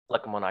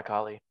Like I'm on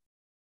iCarly.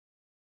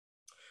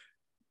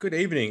 Good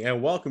evening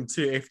and welcome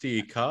to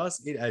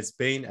FDUcast. It has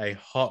been a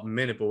hot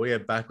minute, but we are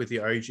back with the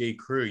OG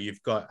crew.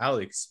 You've got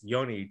Alex,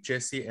 Yoni,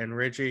 Jesse, and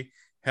Reggie.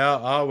 How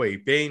are we?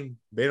 Been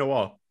a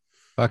while.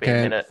 Been a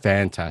Okay, minute.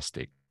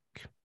 fantastic.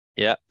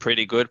 Yeah,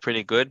 pretty good.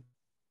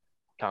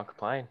 Can't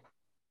complain.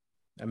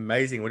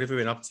 Amazing. What have we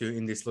been up to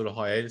in this little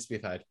hiatus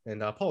we've had?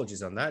 And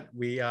apologies on that.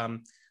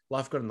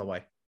 Life got in the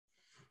way.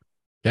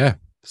 Yeah,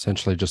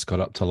 essentially just got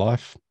up to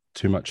life.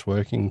 Too much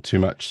working, too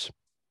much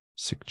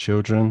sick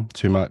children,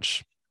 too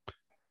much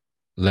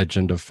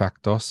legend of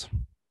Factos.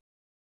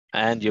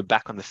 And you're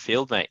back on the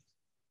field, mate.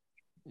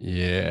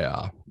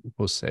 Yeah,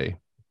 we'll see.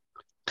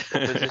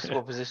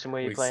 What position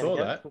were you We playing saw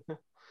again?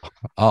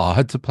 Oh, I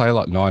had to play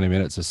like 90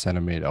 minutes of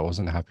centre mid. I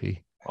wasn't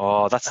happy.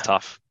 Oh, that's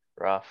tough.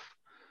 Rough.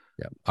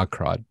 Yeah, I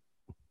cried.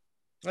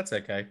 That's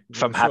okay.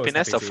 From I'm sure it was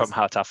happiness happy or from tears.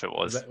 how tough it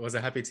was? Was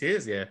it happy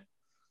tears? Yeah.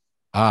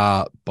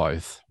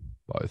 Both.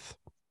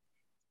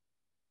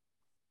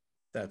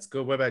 That's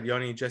good. What about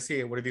Yoni and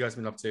Jesse? What have you guys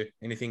been up to?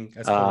 Anything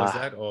as cool as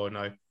that or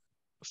no?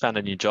 Found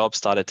a new job,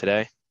 started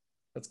today.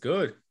 That's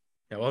good.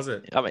 How was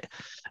it? I mean,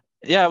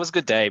 yeah, it was a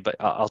good day, but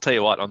I'll tell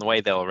you what, on the way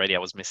there already, I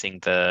was missing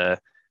the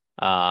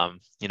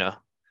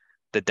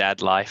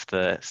dad life,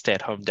 the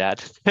stay-at-home dad.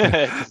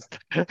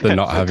 The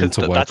not having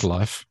to work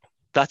life.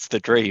 That's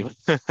the dream.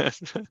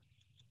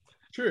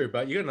 True,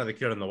 but you got another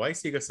kid on the way,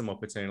 so you got some more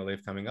paternal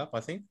leave coming up, I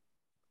think.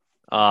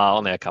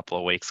 Only a couple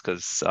of weeks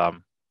because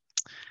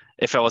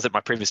if I was at my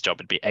previous job,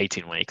 it'd be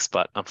 18 weeks,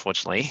 but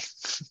unfortunately,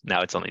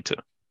 now it's only 2.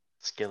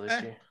 Skill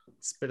issue.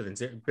 It's better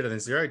than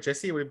zero.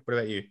 Jesse, what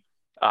about you?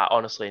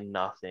 Honestly,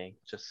 nothing.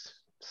 Just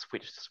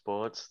switched to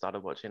sports.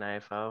 Started watching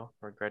AFL.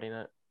 Regretting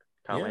it.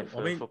 Can't wait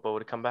for football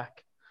to come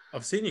back.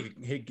 I've seen you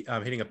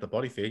hitting up the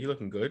body field. You're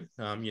looking good.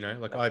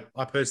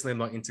 I personally am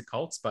not into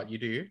Colts, but you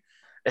do.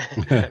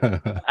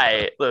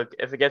 Hey, look,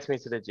 if it gets me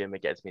to the gym,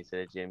 it gets me to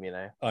the gym,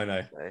 I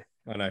know. So.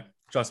 I know.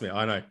 Trust me,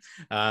 I know.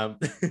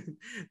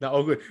 No,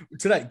 all good.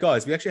 Today,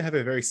 guys, we actually have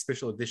a very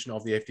special edition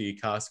of the FDU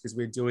cast because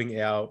we're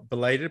doing our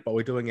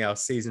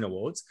season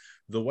awards.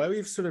 The way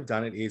we've sort of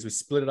done it is we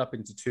split it up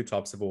into 2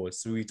 types of awards.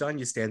 So we've done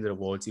your standard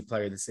awards, your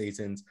player of the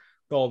season,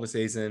 goal of the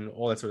season,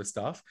 all that sort of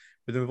stuff.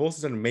 But then we've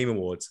also done meme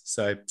awards.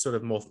 So sort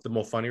of the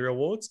more funnier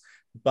awards.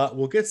 But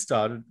we'll get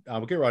started.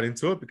 We'll get right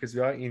into it because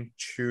we are in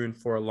tune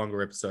for a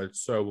longer episode.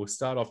 So we'll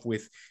start off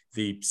with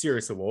the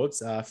serious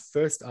awards.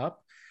 First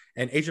up,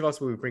 and each of us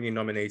will be bringing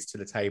nominees to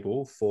the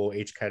table for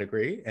each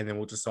category, and then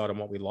we'll decide on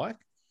what we like.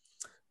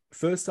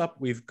 First up,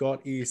 we've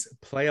got is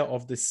player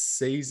of the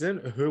season.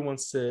 Who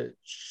wants to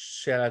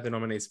shout out the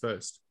nominees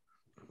first?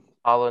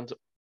 Ireland.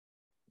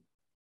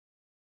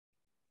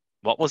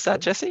 What was that,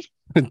 Jesse?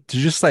 Did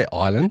you just say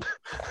Ireland?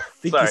 I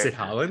think you said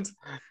Haaland.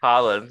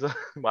 Haaland.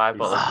 My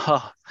apologies.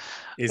 Oh,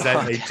 Is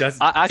that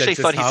just? I actually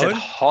just thought he said Haaland?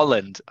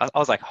 Holland. I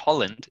was like,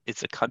 Holland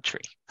is a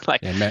country.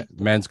 Like, Yeah,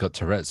 man's got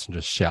Tourette's and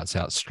just shouts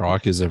out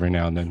strikers every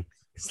now and then.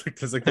 It's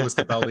like Lewis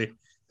Capaldi.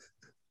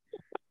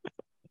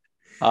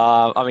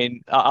 I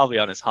mean, I'll be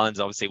honest. Holland's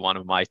obviously one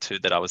of my 2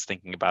 that I was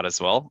thinking about as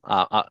well.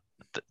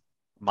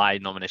 My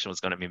nomination was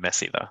going to be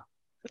Messi, though.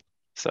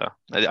 So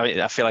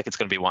I feel like it's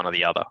going to be one or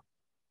the other.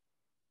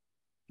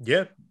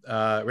 Yeah,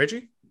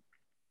 Reggie.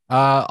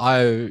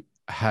 I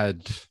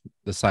had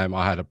the same.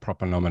 I had a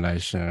proper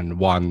nomination and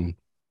one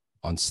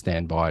on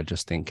standby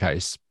just in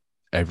case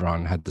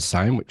everyone had the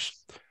same, which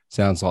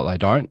sounds like they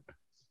don't.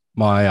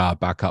 My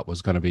backup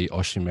was going to be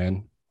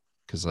Osimhen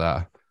because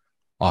I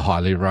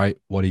highly rate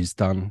what he's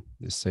done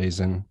this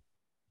season,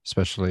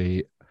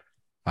 especially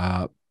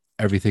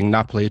everything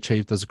Napoli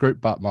achieved as a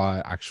group. But my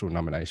actual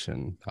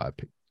nomination, I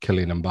picked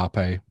Kylian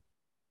Mbappe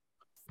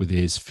with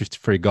his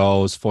 53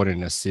 goals,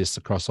 14 assists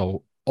across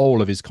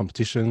all of his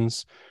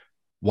competitions,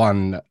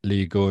 won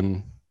Ligue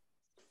 1,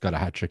 got a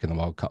hat-trick in the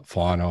World Cup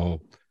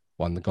final,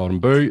 won the Golden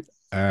Boot,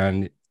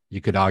 and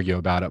you could argue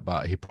about it,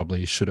 but he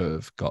probably should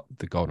have got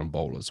the Golden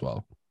Ball as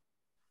well.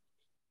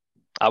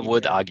 I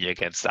would argue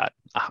against that.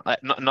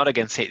 Not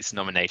against his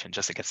nomination,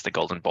 just against the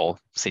Golden Ball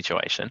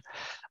situation.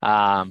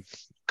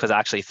 Because I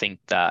actually think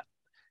that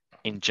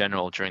in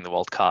general during the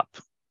World Cup,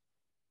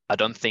 I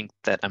don't think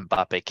that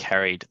Mbappe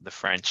carried the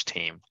French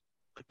team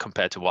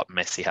compared to what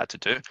Messi had to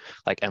do.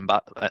 Like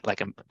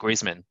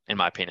Griezmann, in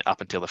my opinion,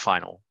 up until the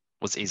final,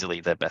 was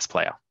easily their best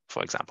player,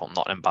 for example,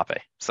 not Mbappe.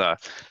 So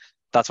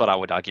that's what I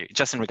would argue,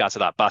 just in regards to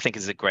that. But I think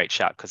it's a great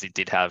shout because he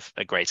did have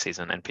a great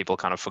season and people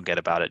kind of forget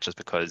about it just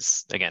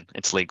because, again,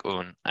 it's Ligue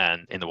 1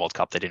 and in the World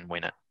Cup, they didn't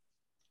win it.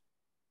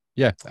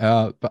 Yeah,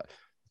 but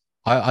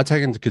I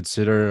take into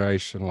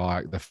consideration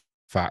like the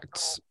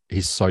facts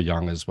he's so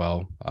young as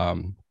well.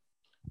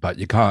 But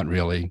you can't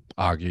really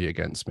argue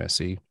against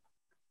Messi.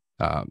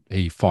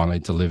 He finally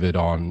delivered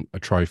on a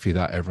trophy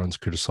that everyone's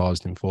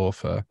criticised him for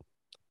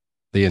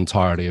the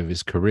entirety of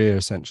his career,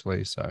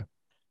 essentially. So,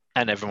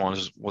 and everyone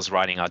was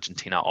writing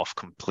Argentina off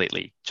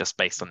completely just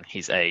based on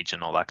his age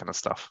and all that kind of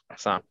stuff.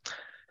 So,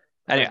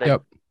 anyway,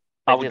 yep.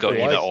 I would go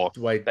either or.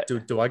 Wait,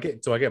 do I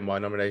get my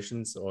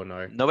nominations or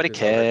no? Nobody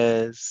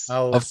cares.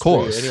 Oh, of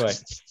course.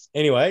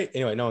 Anyway,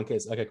 no one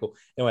cares. Okay, cool.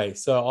 Anyway,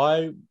 so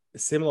I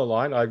Similar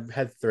line. I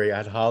had three. I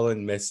had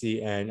Haaland,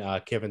 Messi,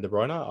 and Kevin De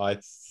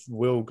Bruyne.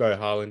 Will go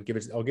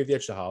Haaland. I'll give the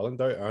edge to Haaland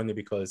though, only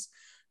because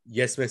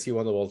yes, Messi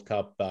won the World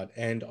Cup, but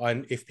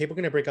if people are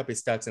going to bring up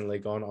his stats in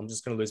League On, I'm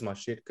just going to lose my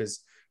shit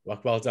because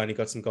like well done, he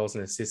got some goals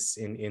and assists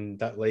in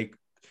that league.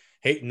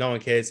 No one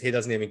cares. He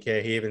doesn't even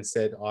care. He even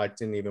said I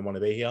didn't even want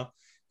to be here.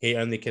 He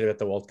only cared about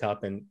the World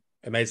Cup and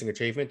amazing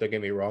achievement. Don't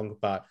get me wrong,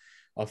 but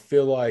I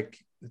feel like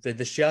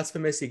the shouts for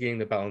Messi getting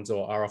the Ballon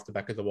d'Or are off the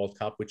back of the World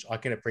Cup, which I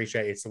can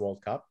appreciate. It's the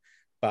World Cup,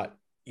 but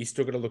you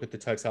still got to look at the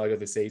totality of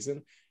the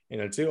season.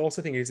 And I do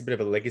also think it is a bit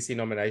of a legacy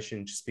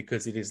nomination just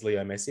because it is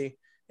Leo Messi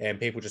and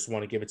people just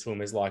want to give it to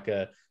him as like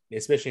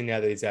especially now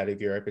that he's out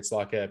of Europe, it's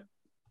like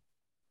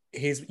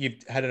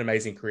you've had an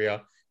amazing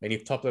career and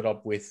you've topped it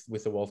up with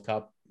the World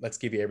Cup. Let's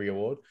give you every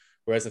award.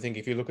 Whereas I think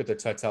if you look at the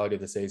totality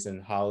of the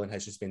season, Haaland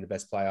has just been the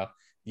best player.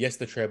 Yes,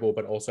 the treble,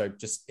 but also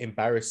just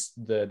embarrassed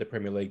the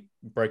Premier League,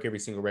 broke every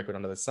single record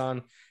under the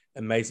sun.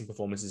 Amazing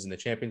performances in the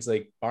Champions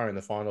League, barring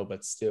the final,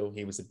 but still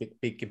he was a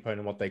big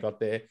component of what they got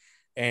there.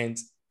 And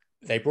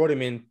they brought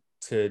him in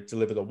to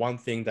deliver the one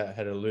thing that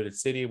had eluded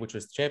City, which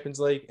was the Champions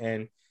League,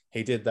 and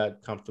he did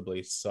that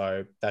comfortably.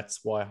 So that's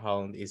why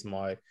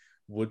Haaland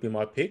would be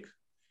my pick.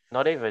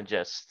 Not even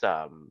just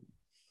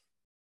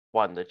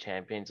won the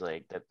Champions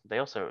League, that they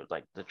also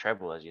like the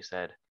treble, as you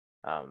said.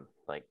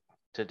 Like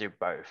to do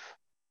both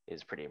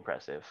is pretty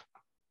impressive.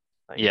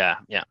 Like, yeah.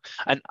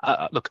 And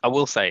look, I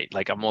will say,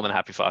 like, I'm more than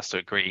happy for us to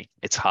agree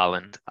it's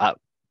Haaland.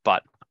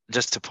 But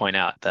just to point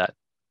out that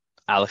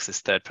Alex's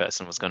third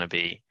person was going to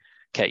be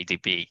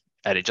KDB,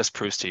 and it just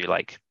proves to you,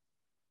 like,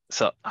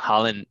 so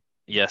Haaland,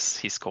 yes,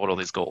 he scored all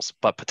these goals,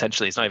 but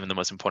potentially he's not even the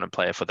most important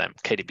player for them.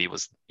 KDB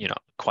was,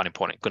 quite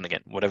important. Good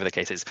again, whatever the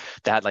case is,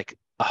 they had like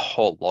a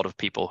whole lot of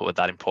people who were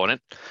that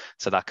important.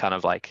 So that kind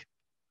of like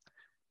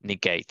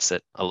negates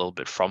it a little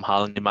bit from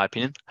Haaland, in my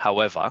opinion.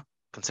 However,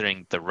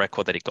 considering the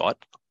record that he got,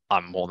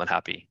 I'm more than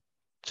happy.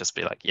 Just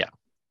be like, yeah,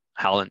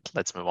 Haaland,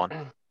 let's move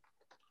on.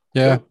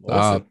 Yeah,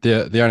 awesome.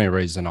 The only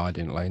reason I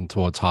didn't lean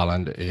towards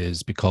Haaland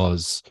is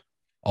because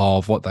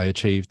of what they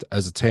achieved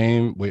as a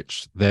team,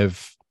 which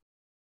they've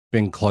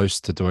been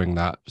close to doing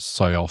that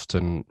so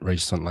often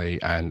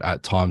recently, and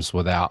at times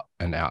without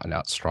an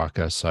out-and-out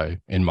striker. So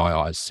in my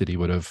eyes, City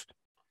would have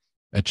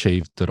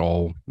achieved it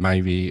all.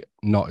 Maybe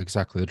not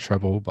exactly the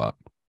treble, but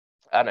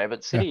I know,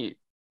 but City,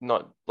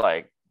 not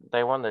like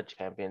they won the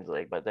Champions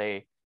League, but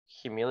they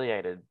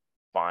humiliated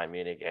Bayern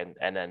Munich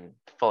and then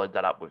followed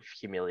that up with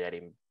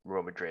humiliating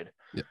Real Madrid.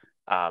 Yeah.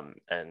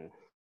 And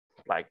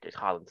like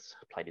Haaland's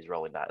played his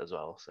role in that as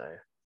well. So,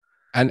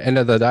 and end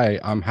of the day,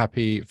 I'm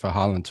happy for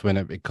Haaland to win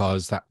it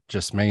because that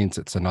just means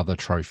it's another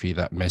trophy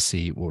that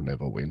Messi will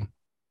never win.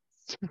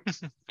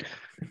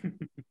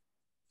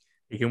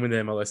 He can win the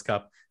MLS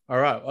Cup. All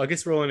right, I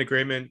guess we're all in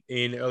agreement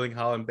in Erling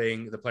Haaland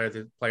being the player of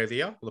the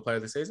year or the player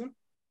of the season.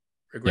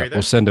 Agree there?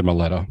 We'll send him a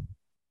letter.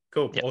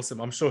 Cool. Yep.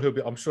 Awesome. I'm sure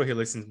he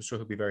listens. I'm sure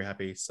he'll be very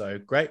happy. So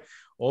great.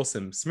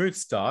 Awesome. Smooth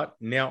start.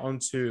 Now on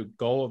to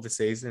goal of the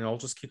season. I'll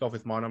just kick off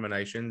with my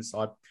nominations.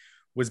 I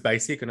was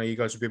basic. I know you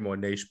guys are a bit more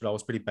niche, but I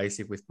was pretty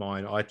basic with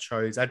mine. I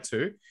had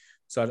two.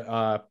 So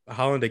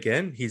Haaland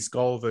again, his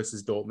goal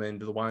versus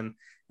Dortmund,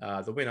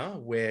 the winner,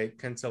 where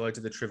Cancelo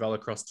did the Trivela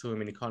across to him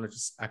and he kind of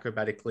just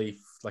acrobatically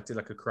did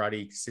like a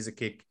karate scissor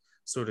kick,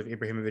 sort of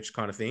Ibrahimovic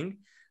kind of thing.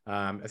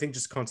 I think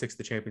just context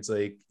the Champions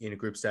League in a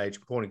group stage,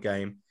 important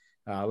game.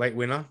 Late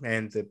winner,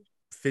 and the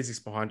physics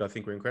behind I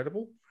think were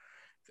incredible.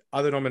 The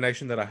other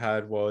nomination that I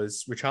had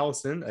was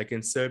Richarlison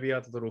against Serbia,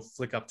 the little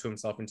flick up to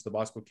himself into the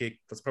bicycle kick.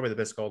 That's probably the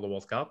best goal of the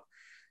World Cup.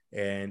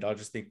 And I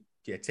just think,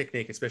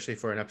 technique, especially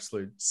for an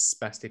absolute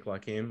spastic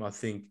like him, I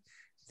think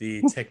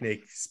the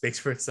technique speaks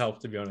for itself,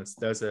 to be honest.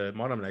 Those are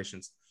my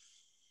nominations.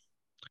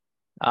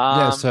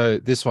 So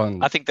this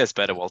one... I think there's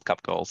better World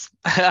Cup goals,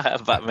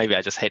 but maybe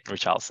I just hate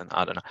Richarlison.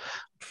 I don't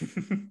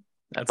know.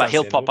 But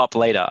he'll pop up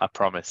later, I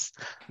promise.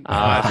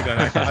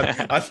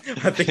 I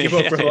think he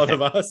will for a lot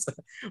of us.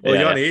 Well,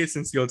 Yoni,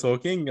 since you're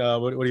talking,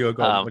 what are your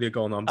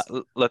goal noms?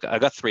 Look, I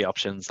got three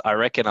options. I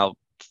reckon I'll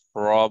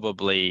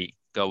probably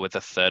go with the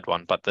third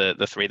one, but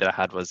the three that I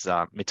had was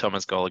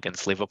Mitoma's goal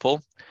against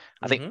Liverpool.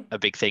 I think a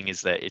big thing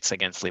is that it's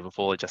against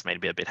Liverpool. It just made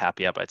me a bit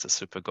happier, but it's a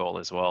super goal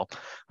as well.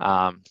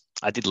 I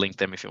did link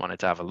them if you wanted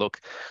to have a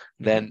look.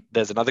 Then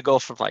there's another goal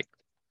from like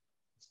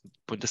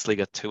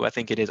Bundesliga 2, I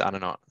think it is. I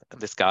don't know.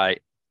 This guy,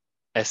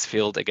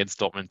 S-Field against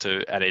Dortmund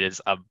 2, and it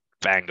is a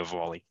banger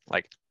volley,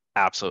 like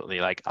absolutely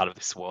like out of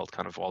this world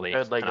kind of volley.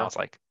 And I was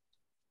like,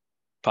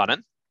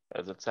 pardon?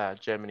 As it's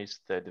Germany's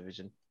third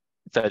division.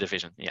 Third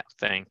division, yeah,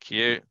 thank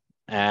you.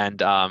 And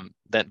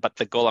but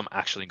the goal I'm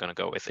actually going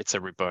to go with, it's a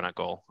Rabona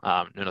goal.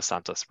 Nuno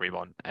Santos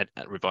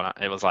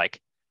Rabona. It was like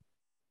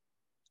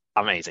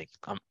amazing.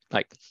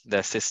 Like the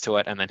assist to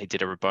it, and then he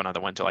did a Rabona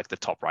that went to like the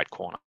top right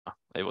corner.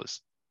 It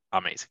was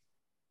amazing.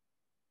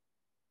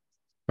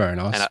 Very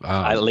nice. And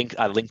I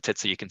linked it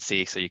so you can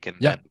see, so you can.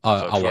 Yeah,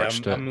 I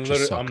watched it. I'm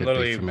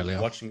literally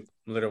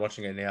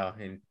watching it now,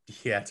 and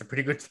yeah, it's a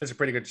pretty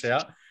good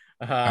shout.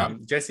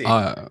 Jesse.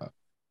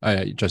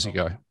 Jesse,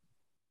 go.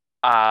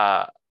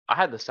 I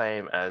had the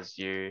same as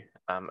you.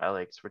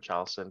 Alex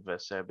Richarlison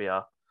versus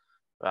Serbia,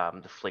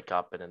 the flick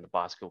up and then the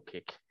bicycle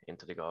kick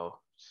into the goal.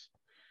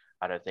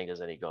 I don't think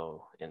there's any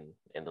goal in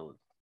the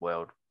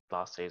world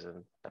last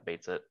season that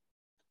beats it.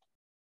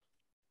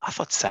 I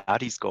thought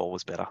Saudi's goal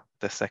was better,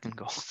 the second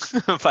goal.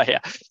 But yeah,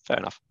 fair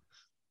enough.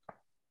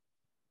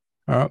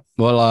 All right.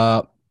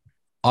 Well,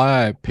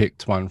 I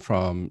picked one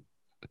from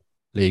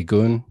Ligue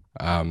 1.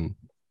 Birama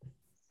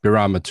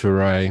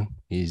Toure.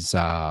 He's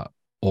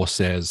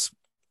Auxerre's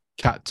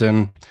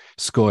captain.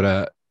 Scored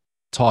a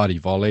tidy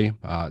volley.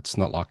 It's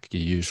not like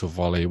your usual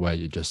volley where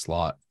you just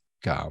like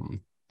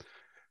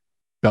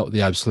belt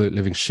the absolute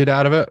living shit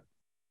out of it.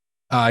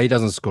 He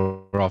doesn't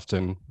score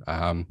often.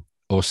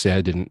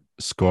 Auxerre didn't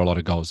score a lot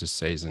of goals this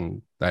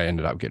season. They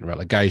ended up getting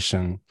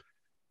relegation.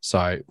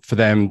 So for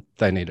them,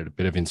 they needed a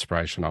bit of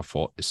inspiration. I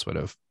thought this would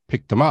have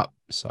picked them up.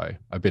 So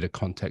a bit of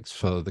context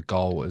for the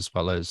goal as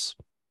well as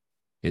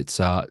its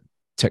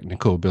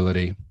technical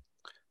ability.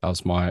 That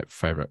was my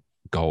favorite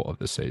goal of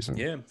the season.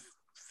 Yeah,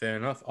 fair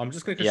enough. I'm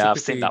just going to I've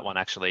seen that one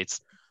actually.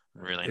 It's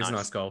really nice. It's a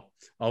nice goal.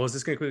 I was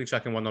just going to quickly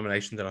chuck in one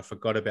nomination that I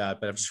forgot about,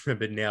 but I've just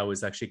remembered now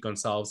was actually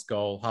Gonçalves'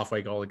 goal,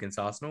 halfway goal against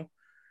Arsenal.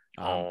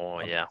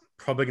 Yeah.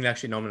 Probably going to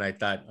actually nominate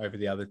that over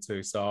the other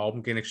two. So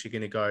I'm going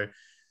to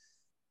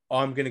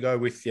go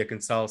with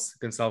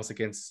Gonçalves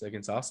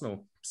against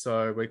Arsenal.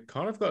 So we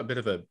kind of got a bit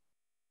of a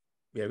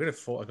we've got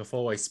a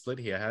four-way split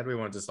here. How do we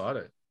want to decide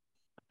it?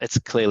 It's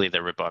clearly the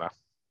Rabona.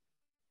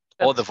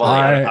 Or the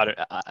volley. No,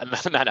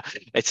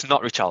 it's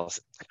not Richarlison.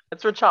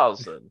 It's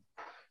Richarlison.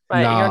 Mate,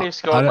 he only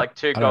scored like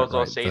 2 goals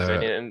all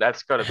season, and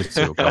that's got to be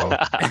 2 goals.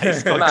 He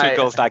scored 2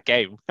 goals that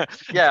game.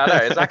 Yeah, I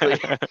know, exactly.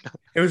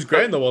 It was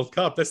great in the World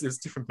Cup. It was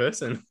a different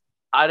person.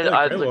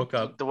 World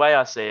Cup. The way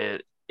I see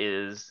it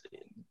is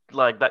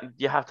like that.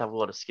 You have to have a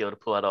lot of skill to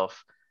pull it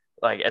off.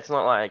 Like, it's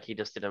not like he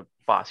just did a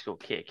bicycle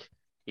kick.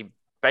 He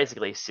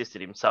basically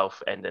assisted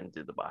himself and then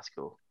did the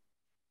bicycle.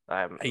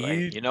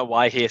 You know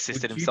why he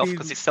assisted himself?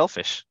 Because he's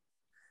selfish.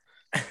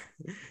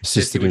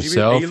 Assisted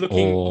himself,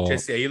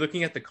 Jesse, are you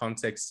looking at the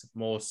context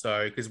more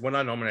so? Because when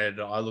I nominated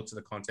it, I looked at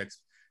the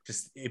context,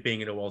 just it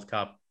being in a World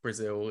Cup,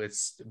 Brazil.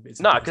 It's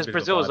no, because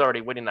Brazil was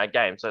already winning that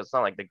game, so it's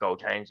not like the goal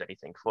changed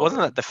anything.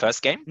 Wasn't that the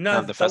first game?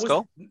 No, the first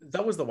goal.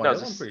 That was the one.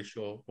 I'm pretty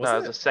sure. It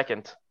was the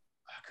second.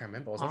 I can't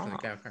remember. I was watching the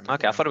game.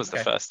 Okay, I thought it was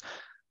the first,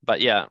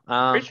 but yeah,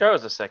 pretty sure it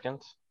was the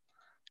second.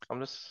 I'm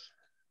just.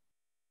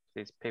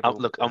 These people.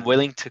 Look, I'm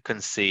willing to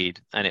concede,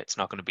 and it's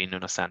not going to be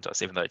Nuno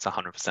Santos, even though it's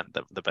 100%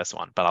 the best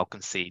one. But I'll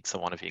concede, so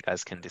one of you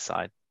guys can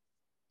decide.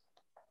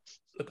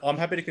 Look, I'm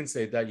happy to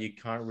concede that you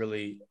can't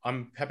really.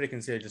 I'm happy to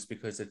concede just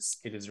because it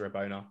is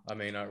Rabona. I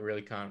mean, I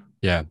really can't.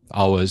 Yeah,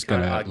 I was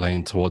going to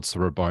lean towards the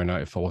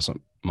Rabona if it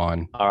wasn't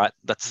mine. All right,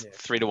 that's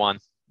 3-1.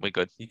 We're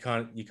good. You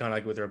can't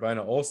argue with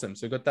Rabona. Awesome.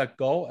 So we got that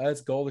goal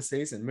as goal this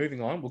season.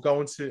 Moving on, we'll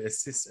go on to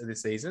assists of the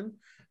season.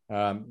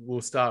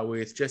 We'll start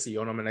with Jesse.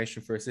 Your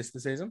nomination for assist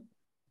this season.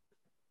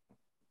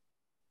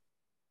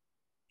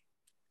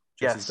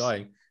 Jesse's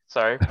dying.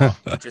 Sorry.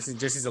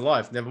 Jesse's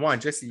alive. Never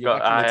mind. Jesse,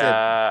 you're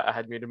I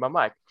had muted my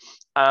mic.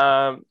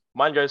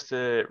 Mine goes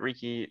to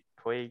Ricky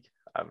Puig.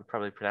 I'm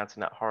probably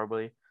pronouncing that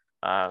horribly.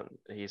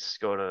 He's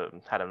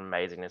had an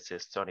amazing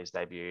assist on his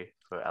debut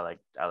for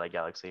LA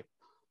Galaxy.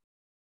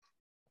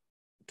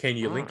 Can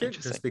you link it?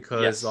 Just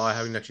because I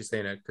haven't actually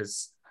seen it,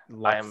 because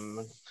I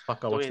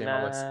watched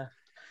him.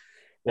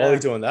 While you're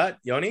doing that,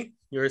 Yoni,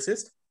 your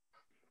assist?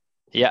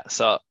 Yeah,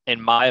 so in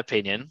my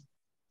opinion,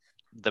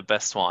 the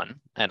best one,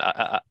 and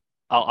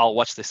I'll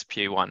watch this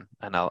Pew one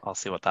and I'll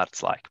see what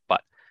that's like.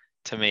 But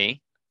to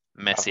me,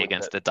 Messi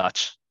against the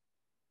Dutch,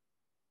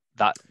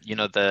 that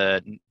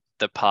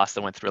the pass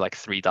that went through like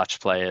 3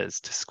 Dutch players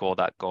to score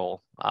that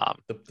goal.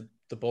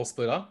 The ball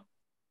splitter.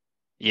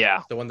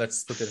 Yeah, the one that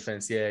split the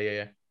defense.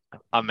 Yeah.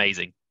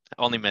 Amazing.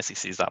 Only Messi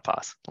sees that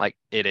pass. Like,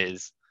 it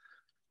is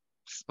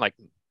like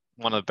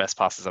one of the best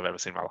passes I've ever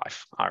seen in my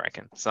life, I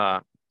reckon.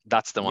 So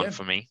that's the one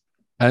for me.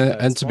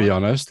 And to be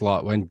honest,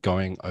 like when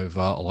going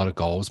over a lot of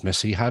goals,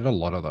 Messi had a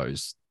lot of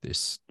those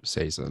this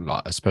season,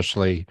 like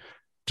especially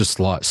just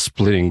like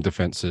splitting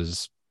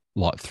defenses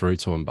like through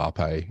to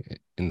Mbappe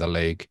in the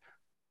league.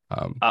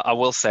 I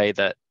will say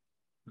that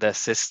the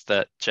assist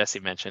that Jesse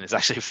mentioned is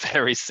actually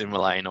very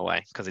similar in a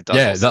way, because it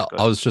does. Yeah,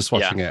 I was just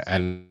watching it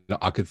and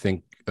I could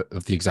think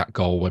of the exact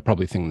goal. We're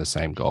probably thinking the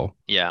same goal.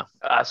 Yeah.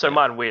 So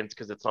mine wins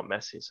because it's not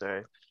Messi.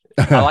 So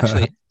I'll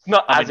actually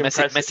not as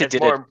impressive. Messi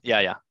did it.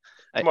 Yeah.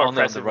 Only on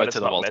the road to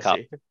the World Cup.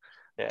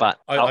 Yeah. But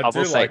I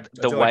will say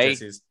the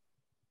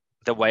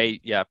way,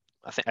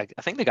 I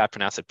think the guy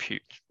pronounced it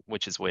Puig,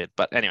 which is weird.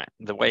 But anyway,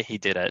 the way he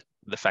did it,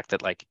 the fact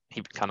that like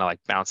he kind of like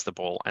bounced the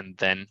ball and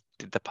then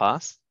did the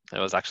pass, it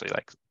was actually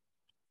like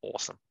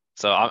awesome.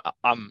 So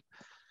I'm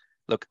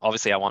look,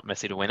 obviously I want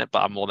Messi to win it,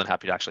 but I'm more than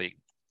happy to actually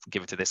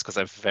give it to this because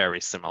they're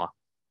very similar.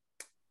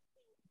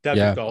 Goals.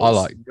 I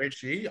like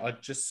Reggie. I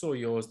just saw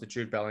yours, the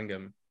Jude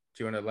Bellingham.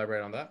 Do you want to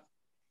elaborate on that?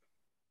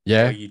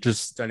 Yeah, you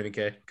just don't even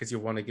care because you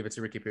want to give it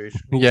to Ricky Puig.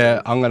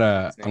 Yeah, I'm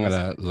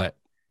gonna let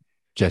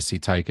Jesse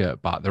take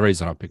it, but the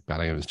reason I picked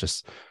Bellingham is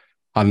just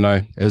I don't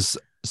know. It was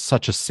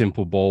such a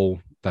simple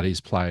ball that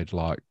he's played.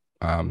 Like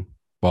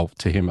well,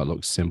 to him, it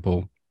looks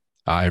simple.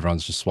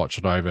 Everyone's just watched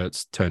it over.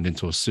 It's turned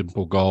into a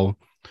simple goal.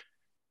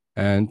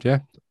 And yeah,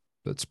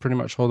 that's pretty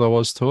much all there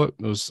was to it.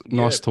 It was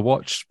nice to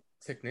watch.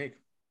 Technique.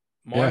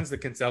 Mine's the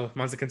Cancelo.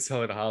 Mine's the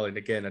Cancelo to Haaland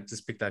again. I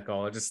just picked that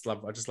goal. I just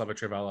love a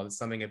Trivela. There's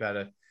something about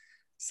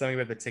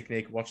the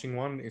technique watching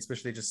one,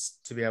 especially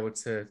just to be able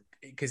to,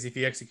 because if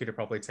you execute it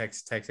properly,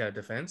 takes out a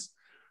defense.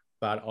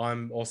 But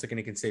I'm also going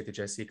to concede to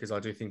Jesse because I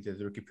do think that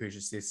the Ricky Puig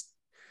assist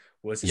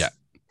was just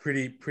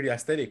pretty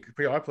aesthetic,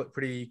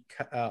 pretty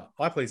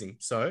eye pleasing.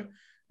 So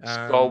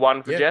score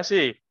one for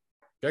Jesse.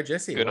 Go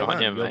Jesse. Good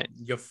on you, mate.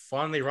 You're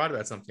finally right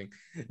about something.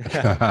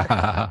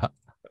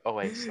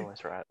 Always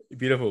right.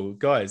 Beautiful,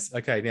 guys.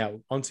 Okay,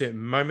 now onto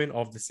moment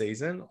of the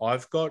season.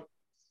 I've got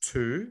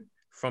two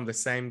from the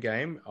same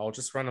game. I'll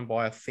just run them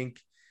by. I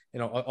think,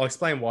 I'll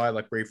explain why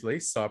like briefly.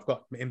 So I've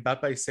got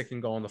Mbappe's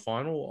second goal on the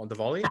final on the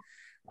volley.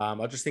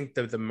 I just think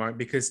the moment,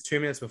 because 2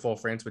 minutes before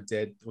France were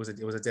dead, it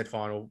was a dead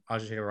final.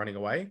 Argentina running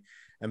away.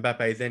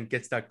 Mbappe then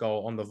gets that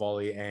goal on the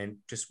volley and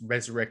just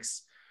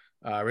resurrects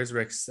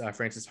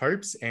France's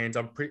hopes, and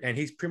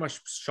he's pretty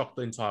much shocked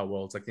the entire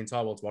world. Like the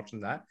entire world's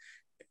watching that.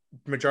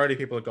 Majority of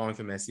people are going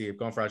for Messi, have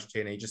gone for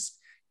Argentina. He just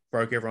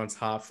broke everyone's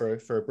heart for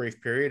a brief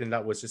period, and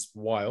that was just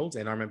wild.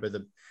 And I remember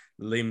the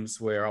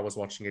limbs where I was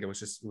watching it. It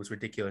was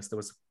ridiculous. There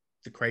was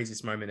the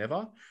craziest moment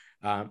ever.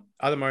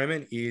 Other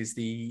moment is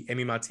the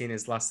Emi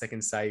Martinez last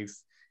second save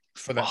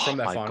from that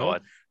final.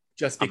 God.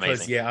 Just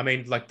because,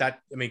 amazing.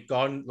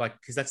 Gone,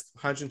 because that's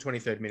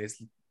 123rd minute,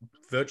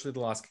 virtually the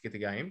last kick of the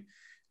game.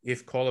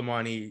 If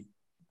Colomani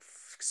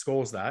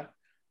scores that,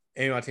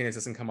 Emi Martinez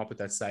doesn't come up with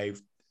that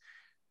save,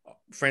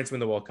 France win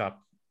the World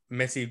Cup.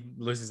 Messi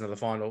loses another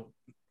final.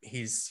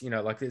 He's,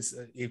 this,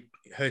 it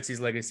hurts his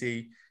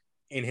legacy,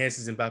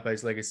 enhances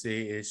Mbappe's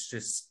legacy. It's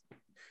just,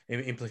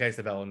 it implicates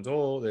the Ballon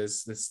d'Or.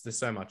 There's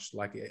so much.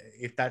 Like,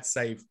 if that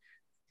save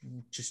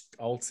just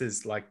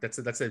alters,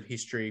 that's a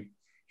history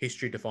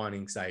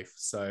defining save.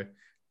 So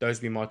those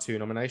would be my two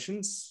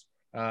nominations.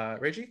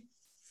 Reggie?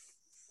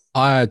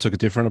 I took a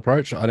different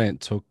approach. I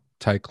didn't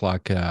take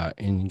like a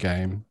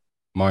in-game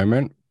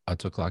moment. I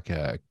took like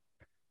a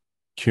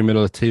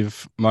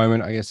cumulative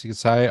moment, I guess you could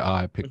say.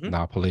 I picked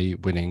Napoli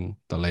winning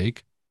the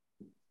league.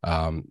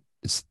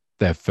 It's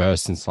their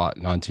first since like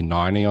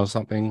 1990 or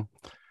something.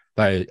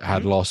 They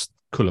had lost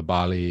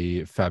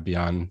Koulibaly,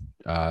 Fabian,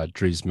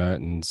 Dries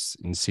Mertens,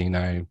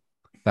 Insigne.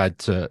 They had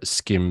to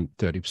skim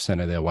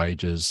 30% of their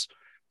wages,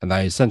 and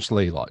they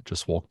essentially like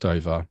just walked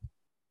over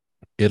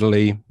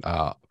Italy.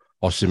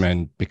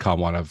 Osimhen become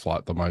one of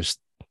like the most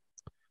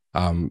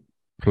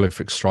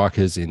prolific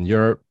strikers in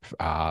Europe.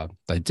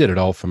 They did it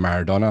all for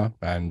Maradona,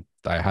 and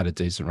they had a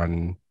decent run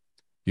in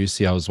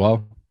UCL as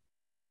well.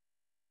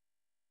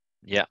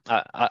 Yeah,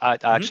 I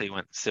actually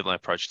went similar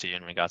approach to you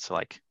in regards to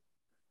like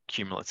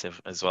cumulative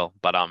as well,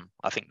 but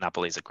I think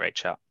Napoli's a great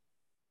shout.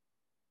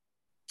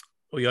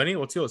 Well, Yoni,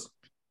 what's yours?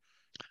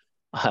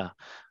 I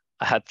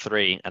had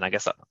three, and I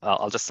guess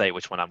I'll just say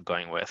which one I'm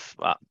going with.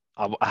 I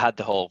had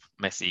the whole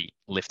Messi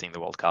lifting the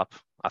World Cup.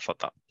 I thought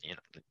that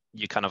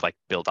you kind of like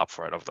build up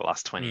for it over the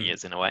last 20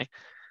 years in a way,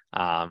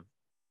 and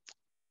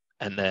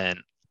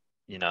then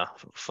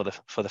for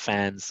the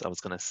fans, I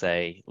was going to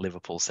say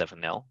Liverpool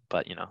 7-0,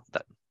 but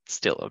that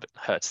still a bit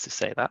hurts to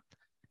say that.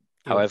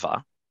 Yeah.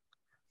 However,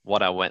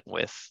 what I went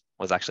with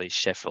was actually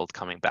Sheffield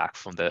coming back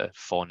from the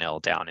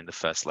 4-0 down in the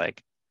first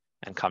leg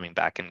and coming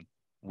back and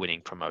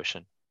winning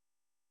promotion.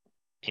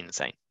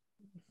 Insane.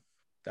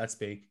 That's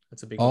big.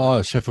 That's a big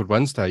one. Sheffield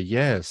Wednesday,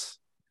 yes.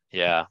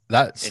 Yeah.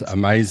 That's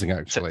amazing,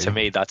 actually. To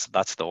me, that's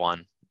the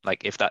one.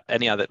 Like, if that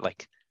any other,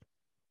 like,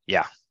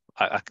 yeah,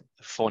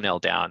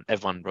 4-0 down,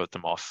 everyone wrote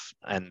them off,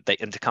 and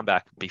to come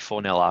back, be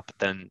 4-0 up,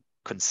 then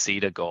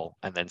concede a goal,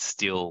 and then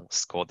still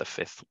score the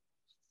fifth.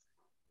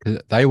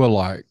 They were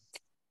like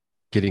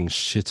getting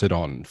shitted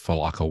on for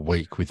like a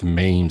week with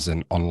memes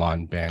and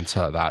online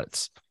banter.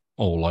 That's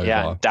all over.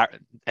 Yeah,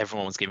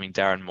 everyone was giving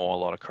Darren Moore a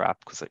lot of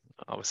crap because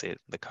obviously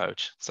the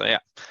coach. So yeah,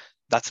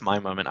 that's my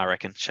moment. I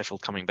reckon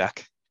Sheffield coming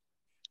back.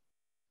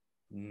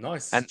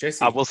 Nice. And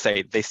Jesse. I will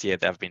say this year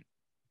there have been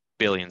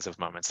billions of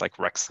moments like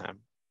Wrexham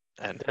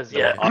and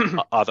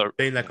other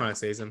been that kind of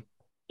season.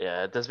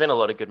 Yeah, there's been a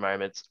lot of good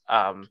moments.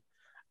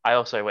 I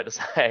also went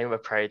the same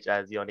approach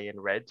as Yoni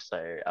and Reg.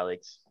 So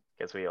Alex,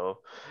 guess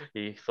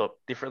you thought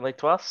differently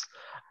to us.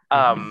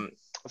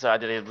 So I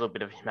did a little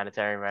bit of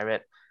humanitarian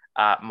moment.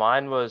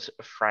 Mine was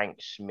Frank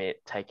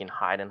Schmidt taking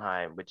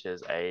Heidenheim, which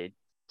is a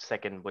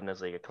second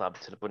Bundesliga club,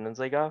 to the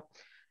Bundesliga.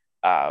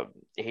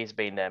 He's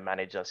been their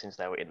manager since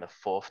they were in the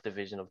 4th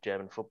division of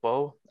German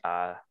football.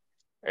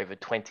 Over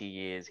 20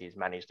 years, he's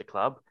managed the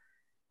club.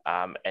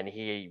 And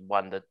he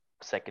won the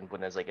second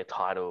Bundesliga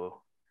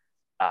title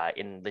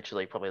in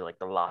literally probably like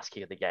the last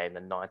kick of the game,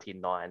 the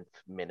 99th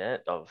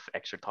minute of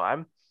extra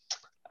time.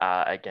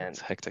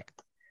 Against That's hectic.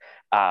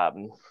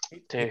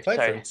 He played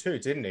for him too,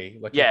 didn't he?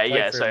 Like, he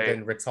played for him,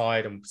 then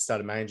retired and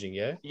started managing.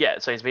 Yeah,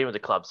 so he's been with the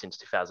club since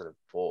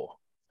 2004.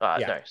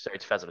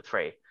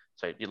 2003.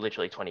 So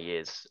literally 20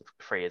 years,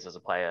 3 years as a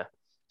player,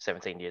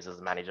 17 years as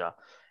a manager.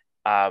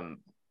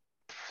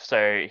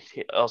 So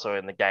also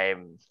in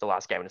the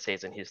last game of the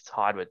season, he's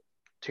tied with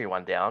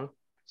 2-1 down.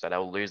 So they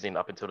were losing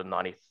up until the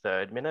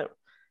 93rd minute.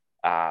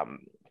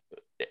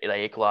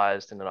 They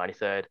equalised in the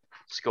 93rd,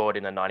 scored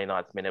in the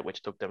 99th minute,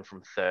 which took them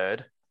from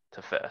third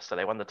to first. So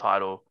they won the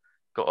title,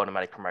 got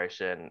automatic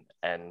promotion,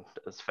 and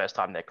it's the first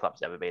time their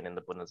club's ever been in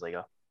the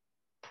Bundesliga.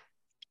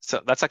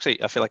 So that's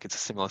actually, I feel like it's a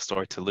similar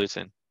story to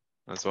Luton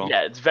as well.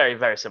 Yeah, it's very,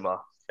 very similar.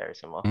 Very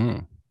similar.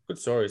 Good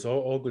stories,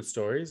 all good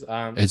stories.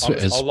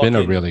 It's been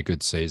a really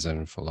good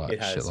season for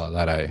like shit like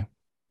that, eh?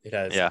 It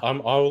has. Yeah.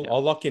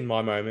 I'll lock in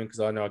my moment because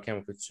I know I came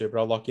up with two, but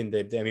I'll lock in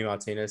the Emi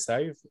Martinez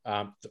save.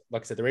 Like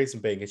I said, the reason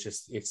being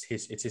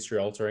it's history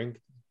altering.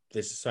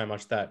 There's just so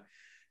much that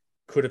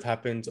could have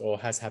happened or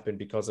has happened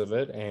because of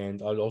it,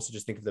 and I'd also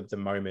just think of the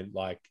moment,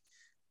 like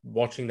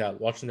watching that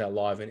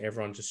live and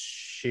everyone just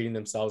shooting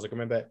themselves. Like I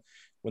remember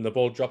when the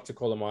ball dropped to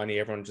Colomani,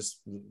 everyone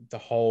just the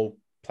whole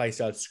place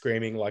started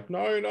screaming like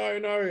no,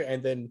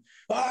 and then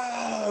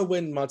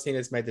when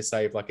Martinez made the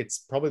save, like it's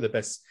probably the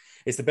best.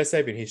 It's the best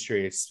save in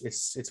history.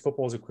 It's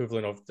football's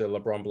equivalent of the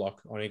LeBron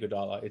block on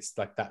Iguodala. It's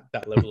like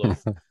that level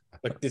of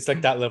like it's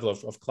like that level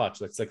of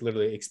clutch. It's like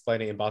literally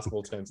explaining in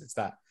basketball terms. It's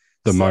that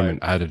the moment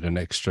added an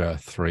extra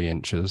 3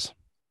 inches.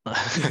 And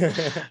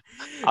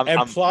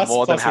plus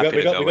we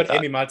got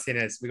Emi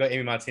Martinez. We got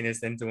Emi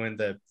Martinez then doing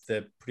the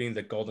putting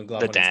the golden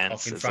glove on his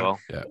cock in front.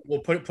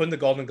 Putting the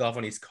golden glove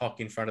on his cock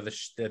in front of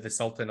the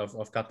Sultan of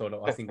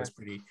Qatar. I think was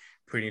pretty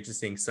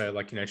interesting. So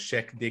like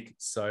Sheikh Dick.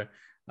 So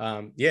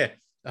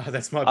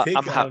that's my pick.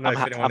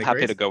 I'm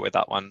happy to go with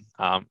that one.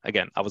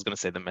 Again, I was going to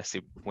say the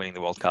Messi winning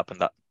the World Cup, and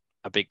that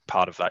a big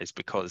part of that is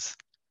because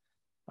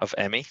of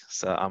Emi.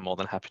 So I'm more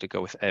than happy to go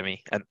with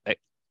Emi. And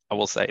I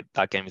will say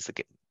that game is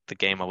the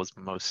game I was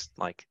most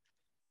like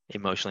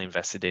emotionally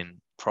invested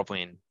in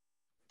probably in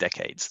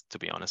decades, to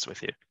be honest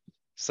with you.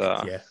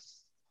 So yeah,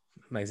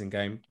 amazing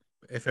game.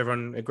 If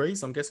everyone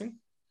agrees, I'm guessing.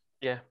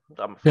 Yeah,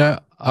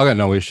 I got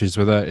no issues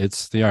with it.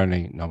 It's the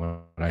only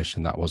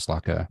nomination that was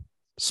like a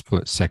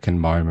split second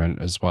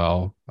moment as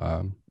well.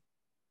 And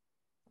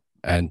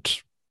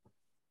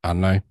I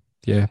don't know,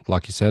 yeah,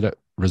 like you said, it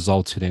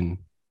resulted in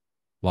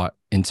like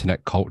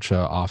internet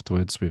culture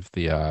afterwards with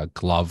the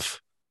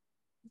glove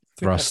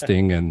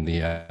thrusting and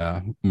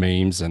the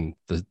memes and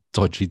the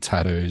dodgy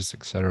tattoos,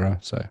 etc.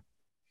 So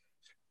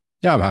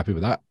yeah, I'm happy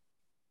with that.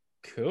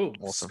 Cool.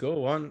 Awesome.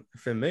 Score one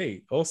for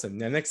me. Awesome.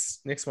 Now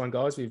next one,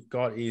 guys, we've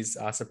got is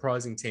our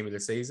surprising team of the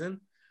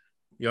season.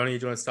 Yoni,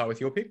 do you want to start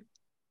with your pick?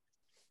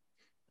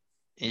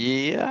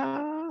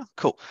 Yeah,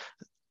 cool.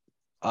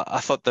 I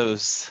thought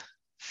those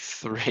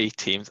 3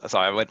 teams.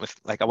 Sorry, I went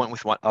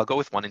with one. I'll go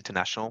with one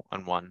international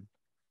and one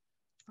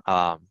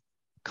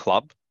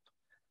club.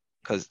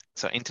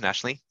 So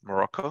internationally,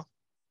 Morocco,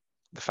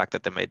 the fact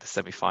that they made the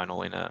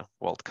semi-final in a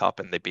World Cup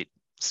and they beat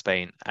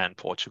Spain and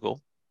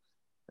Portugal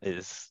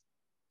is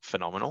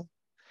phenomenal.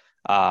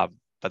 But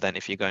then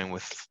if you're going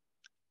with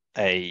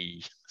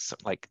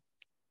like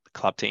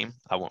club team,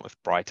 I went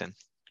with Brighton.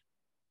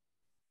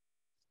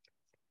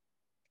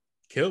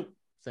 Cool.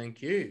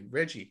 Thank you,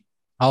 Reggie.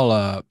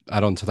 I'll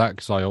add on to that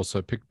because I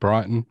also picked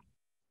Brighton.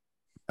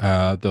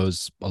 There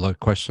was a lot of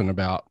question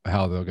about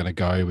how they were going to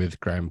go with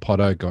Graham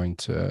Potter going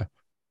to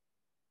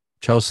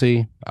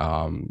Chelsea.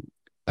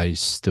 They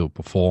still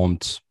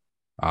performed.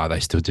 They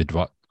still did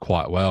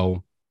quite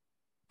well.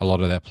 A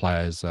lot of their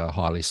players are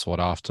highly sought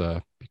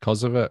after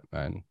because of it.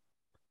 And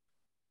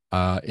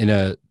in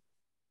a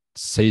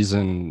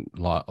season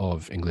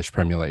of English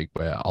Premier League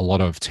where a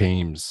lot of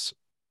teams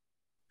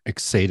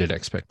exceeded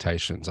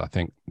expectations, I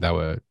think they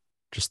were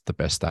just the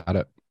best at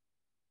it.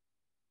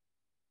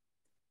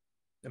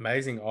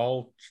 Amazing.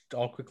 I'll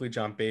quickly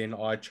jump in.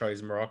 I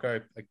chose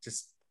Morocco,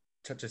 just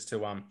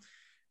to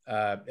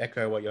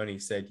echo what Yoni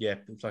said. Yeah,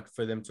 it's like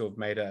for them to have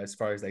made it as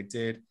far as they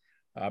did,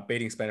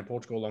 beating Spain and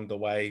Portugal along the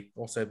way.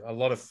 Also, a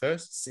lot of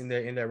firsts in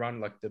their run,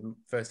 like the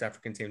first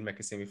African team to make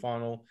a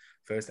semi-final,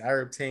 first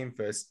Arab team,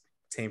 first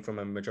team from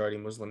a majority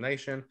Muslim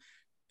nation.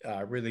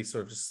 Really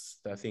sort of just,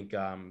 I think,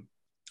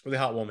 really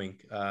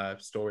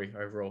heartwarming story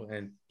overall.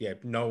 And yeah,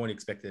 no one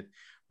expected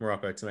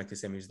Morocco to make the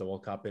semis of the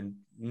World Cup, and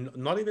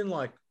not even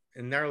like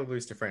and narrowly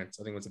lose to France.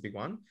 I think was a big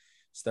one.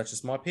 So that's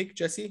just my pick.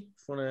 Jesse, if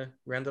you want to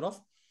round it off.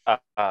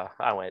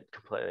 I went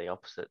completely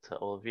opposite to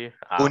all of you.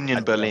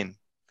 Union Berlin.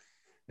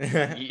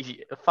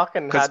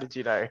 Fucking, how did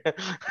you know?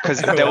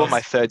 Because they were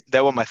my third.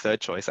 They were my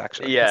third choice,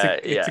 actually. Yeah,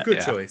 it's a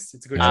good choice.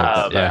 It's a good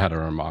choice. choice. They had a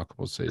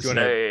remarkable season.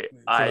 Do you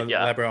want to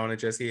elaborate on it,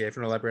 Jesse? Yeah, if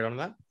you want to elaborate on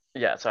that.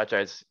 Yeah, so I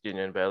chose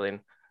Union Berlin.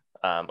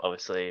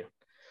 Obviously,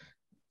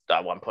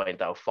 at one point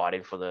they were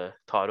fighting for the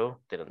title.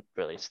 Didn't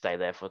really stay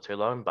there for too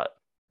long, but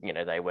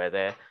they were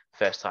there.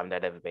 First time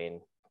they'd ever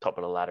been top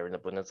of the ladder in the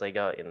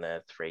Bundesliga in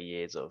the 3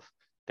 years of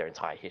their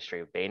entire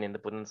history of being in the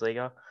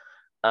Bundesliga.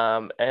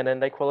 And then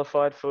they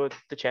qualified for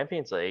the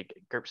Champions League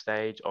group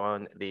stage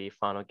on the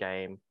final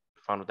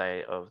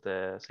day of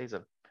the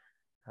season.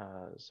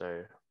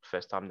 So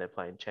first time they're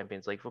playing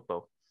Champions League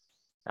football.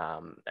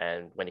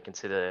 And when you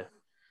consider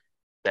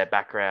their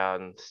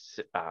background,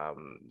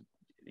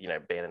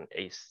 being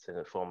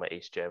an former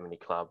East Germany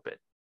club, but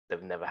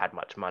they've never had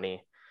much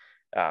money.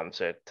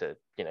 So to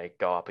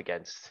go up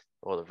against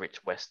all the rich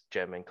West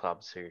German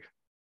clubs who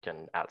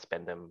can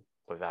outspend them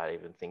without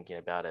even thinking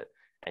about it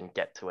and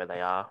get to where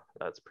they are,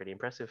 that's pretty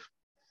impressive.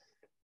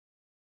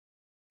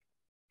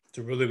 It's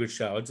a really good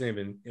show. It didn't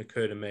even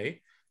occur to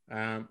me.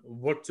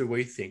 What do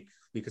we think?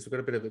 Because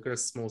we've got a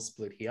small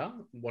split here.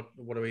 What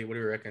do we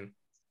reckon?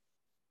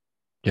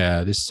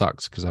 Yeah, this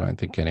sucks because I don't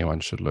think anyone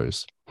should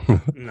lose.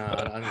 No,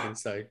 I don't think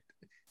so.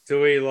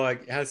 Do we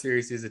how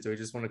serious is it? Do we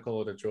just want to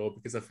call it a draw?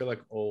 Because I feel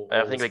like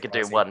I think we could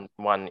do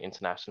one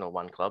international,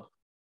 one club.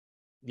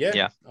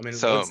 Yeah. I mean,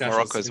 so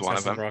Morocco is one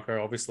of them.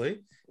 Morocco,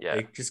 obviously. Yeah.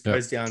 It just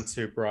goes down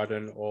to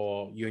Brighton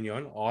or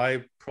Union.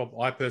 I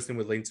personally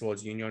would lean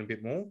towards Union a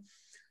bit more,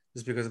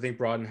 just because I think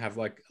Brighton have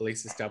at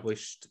least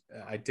established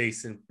a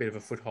decent bit of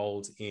a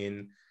foothold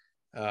in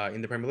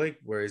the Premier League,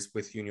 whereas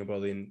with Union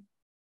Berlin,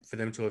 for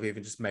them to have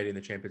even just made it in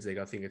the Champions League,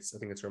 I think it's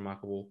a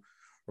remarkable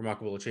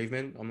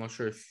achievement. I'm not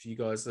sure if you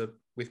guys are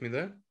with me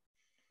there.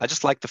 I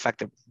just like the fact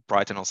that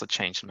Brighton also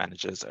changed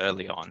managers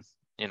early on,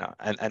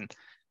 and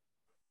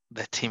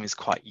the team is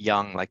quite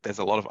young. There's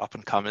a lot of up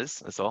and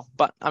comers as well.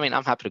 But I mean,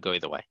 I'm happy to go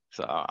either way,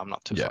 so I'm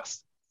not too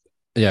fussed.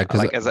 Yeah,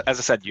 because as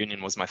I said,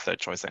 Union was my third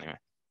choice anyway.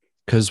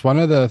 Because one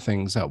of the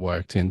things that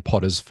worked in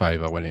Potter's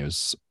favour when he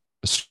was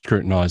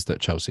scrutinised at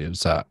Chelsea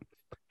was that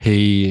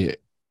he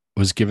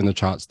was given the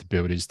chance to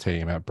build his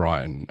team at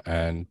Brighton,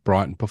 and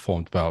Brighton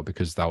performed well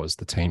because that was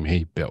the team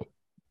he built.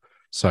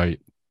 So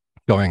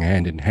going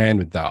hand in hand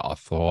with that, I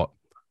thought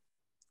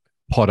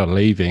Potter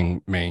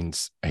leaving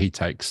means he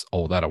takes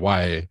all that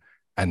away,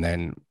 and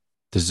then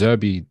De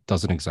Zerbi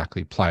doesn't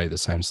exactly play the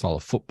same style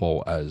of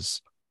football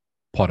as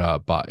Potter,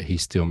 but he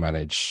still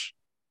managed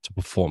to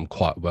perform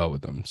quite well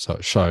with them. So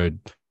it showed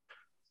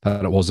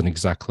that it wasn't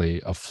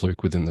exactly a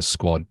fluke within the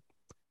squad.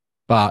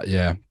 But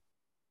yeah,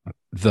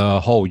 the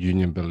whole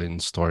Union Berlin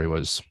story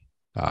was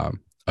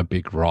a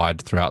big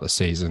ride throughout the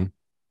season.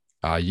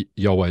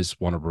 You always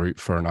want to root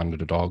for an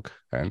underdog.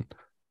 And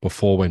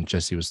before, when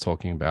Jesse was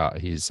talking about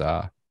his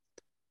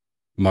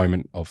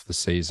moment of the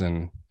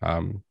season,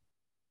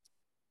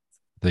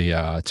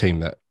 the team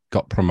that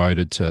got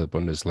promoted to the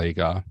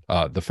Bundesliga,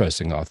 the first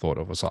thing I thought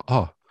of was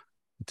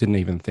didn't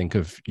even think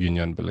of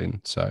Union Berlin.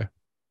 So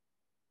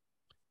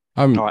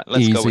all right,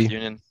 let's go with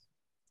Union.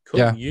 Cool.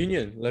 Yeah.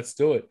 Union, let's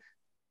do it.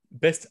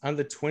 Best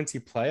under 20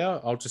 player,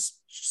 I'll just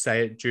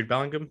say it, Jude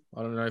Bellingham.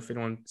 I don't know if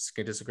anyone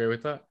can disagree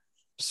with that.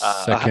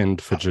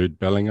 Second for Jude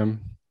Bellingham.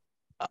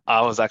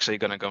 I was actually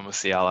going to go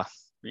Musiala.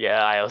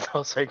 Yeah, I was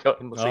also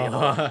going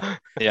Musiala.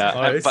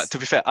 Yeah, but to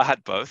be fair, I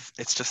had both.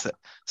 It's just that.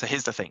 So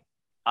here's the thing.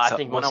 I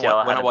think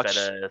Musiala had a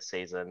better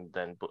season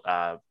than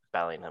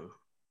Bellingham.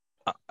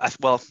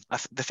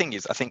 The thing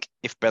is, I think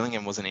if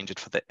Bellingham wasn't injured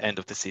for the end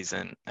of the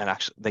season, and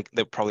actually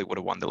they probably would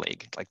have won the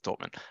league, like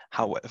Dortmund.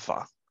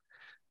 However,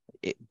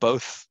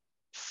 both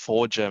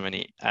for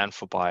Germany and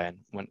for Bayern,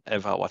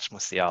 whenever I watch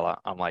Musiala,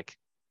 I'm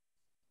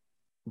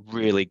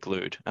really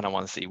glued, and I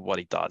want to see what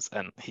he does.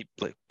 And he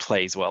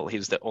plays well. He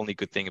was the only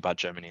good thing about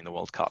Germany in the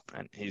World Cup,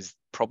 and he's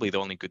probably the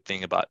only good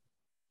thing about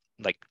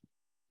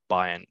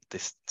Bayern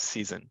this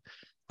season.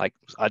 I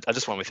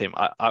just went with him.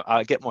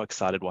 I get more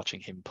excited watching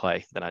him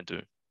play than I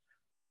do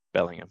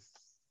Bellingham.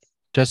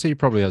 Jesse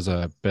probably has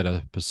a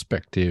better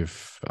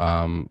perspective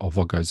of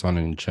what goes on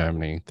in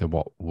Germany than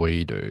what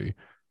we do.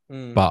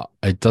 But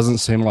it doesn't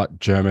seem like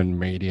German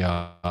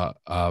media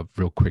are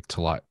real quick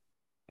to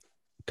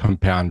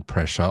compound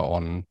pressure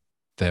on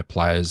their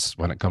players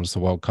when it comes to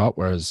World Cup.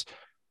 Whereas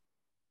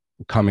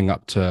coming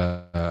up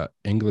to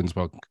England's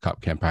World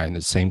Cup campaign,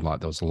 it seemed like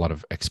there was a lot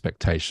of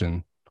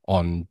expectation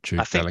on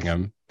Jude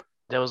Bellingham.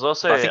 There was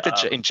also, I think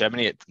that in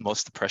Germany,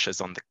 most of the pressure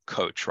is on the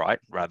coach, right,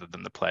 rather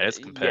than the players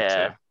compared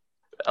to.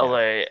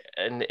 Although,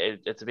 and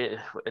it's a bit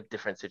a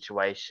different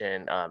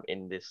situation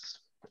in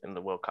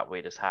the World Cup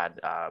we just had.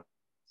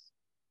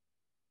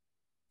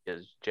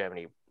 Because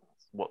Germany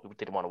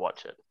didn't want to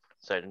watch it,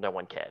 so no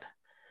one cared.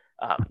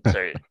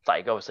 So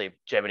obviously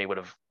Germany would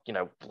have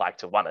liked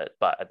to have won it,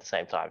 but at the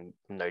same time,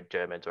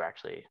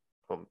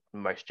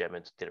 most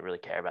Germans didn't really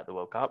care about the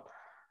World Cup,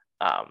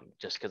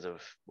 just because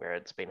of where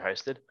it's been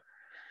hosted.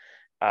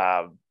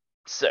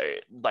 So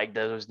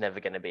there was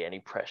never going to be any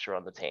pressure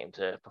on the team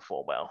to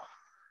perform well.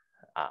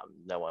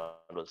 No one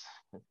was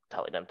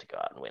telling them to go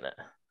out and win it.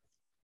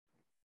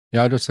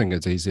 Yeah, I just think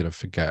it's easy to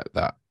forget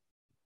that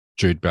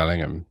Jude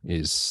Bellingham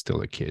is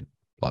still a kid.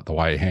 The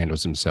way he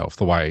handles himself,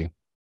 the way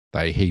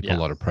they heap a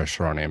lot of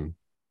pressure on him.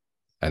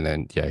 And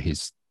then,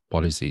 he's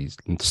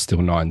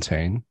still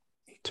 19,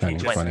 turning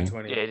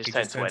 20. Yeah, he just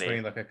turned 20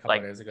 a couple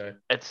of days ago.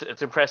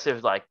 It's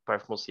impressive,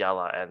 both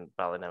Musiala and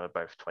Bellingham are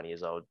both 20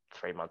 years old,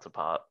 3 months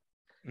apart.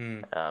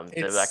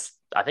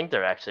 I think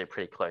they're actually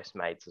pretty close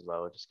mates as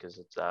well, just because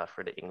it's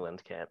for the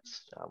England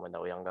camps when they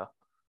were younger.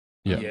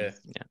 Yeah.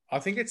 I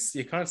think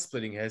you're kind of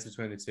splitting hairs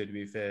between the two, to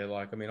be fair.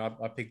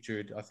 I picked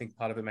Jude. I think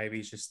part of it maybe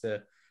is just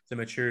the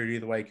maturity,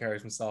 the way he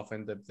carries himself,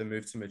 and the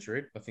move to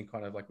Madrid. I think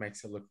kind of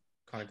makes it look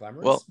kind of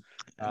glamorous. Well,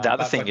 the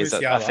other thing is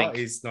that I think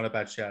he's not a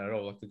bad shout at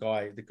all. The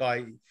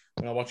guy,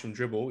 when I watch him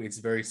dribble, it's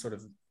very sort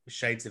of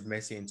shades of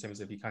Messi in terms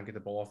of you can't get the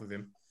ball off of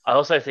him. I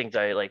also think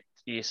though, like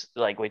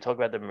we talk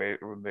about the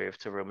move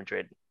to Real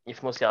Madrid.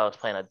 If Musiala was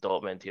playing at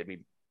Dortmund, he'd be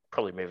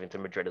probably moving to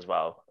Madrid as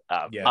well.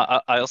 Yeah.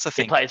 I also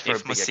think plays for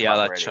if a bigger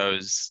club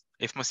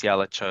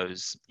Musiala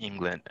chose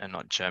England and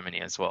not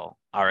Germany as well,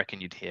 I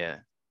reckon you'd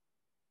hear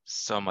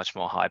so much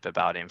more hype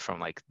about him from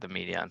like the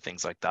media and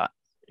things like that.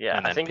 Yeah,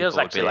 And I then think people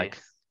would be like,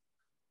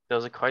 there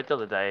was a quote the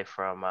other day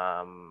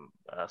from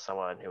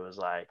someone who was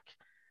like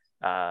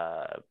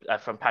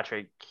from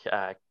Patrick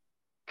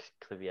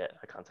Clivier.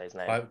 I can't say his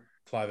name.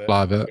 Clive.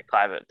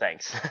 Clive,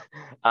 thanks.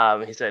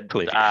 He said,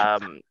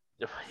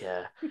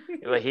 yeah,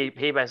 well, he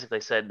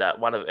basically said that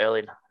one of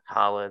Erling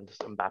Haaland,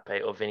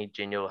 Mbappe, or Vinny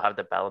Jr. will have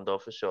the Ballon d'Or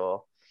for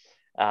sure.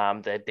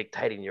 They're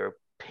dictating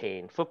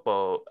European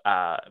football.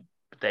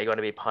 They're going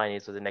to be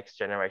pioneers of the next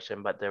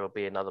generation, but there will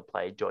be another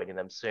player joining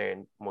them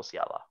soon,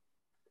 Musiala.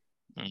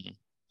 Mhm.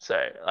 So,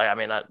 I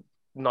mean, I'm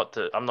not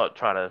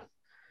trying to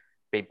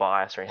be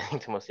biased or anything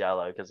to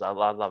Musiala because I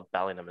love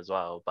Bellingham as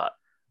well, but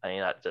I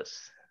mean, I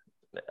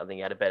think he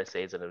had a better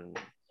season and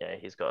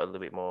he's got a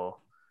little bit more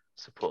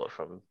support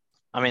from.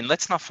 I mean,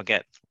 let's not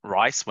forget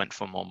Rice went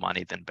for more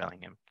money than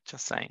Bellingham.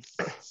 Just saying.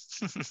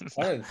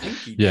 I don't think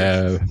he did.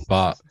 Yeah,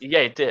 but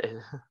Yeah, he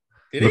did.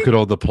 look at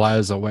all the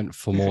players that went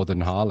for more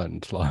than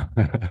Haaland. Like,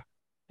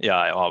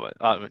 Yeah,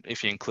 but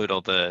if you include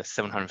all the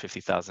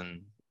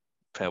 750,000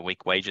 per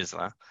week wages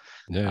there.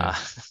 yeah.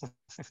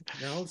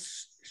 No,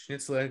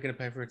 Schnitzel ain't going to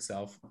pay for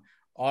itself.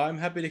 I'm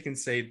happy to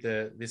concede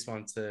this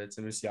one to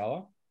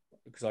Musiala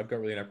because I've got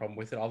really no problem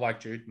with it. I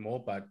like Jude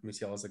more, but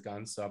Musiala's a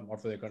gun, so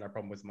I've really got no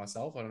problem with it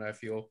myself. I don't know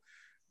if you're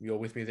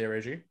with me there,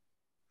 Reggie.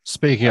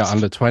 Speaking of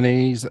under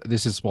 20s,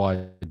 this is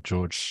why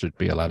George should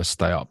be allowed to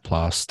stay up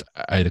past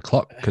 8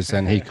 o'clock because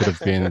then he could have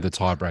been the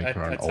tiebreaker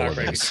on all of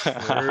this.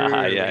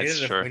 Yeah, it's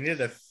true. We needed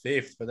a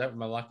fifth, but that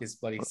my luck is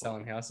bloody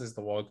selling houses.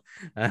 The wog.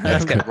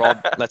 Let's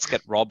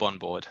get Rob on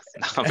board.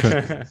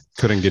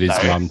 Couldn't get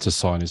his mum to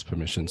sign his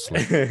permission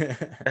slip.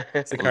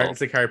 It's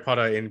like Harry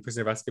Potter in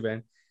Prisoner of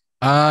Azkaban.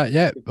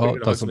 Yeah. Well,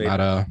 it doesn't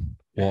matter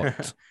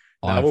what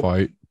I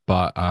vote,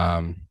 but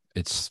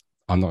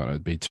I'm not going to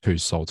be too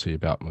salty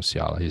about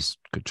Musiala. He's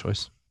a good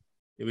choice.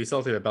 You'll be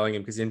salty about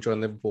Bellingham because he enjoyed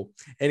Liverpool.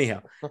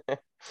 Anyhow,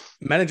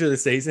 manager of the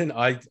season,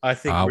 I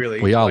think really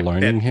we are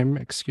loaning him.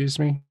 Excuse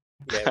me.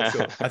 Yeah,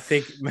 sure. I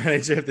think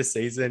manager of the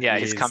season. Yeah,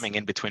 he's coming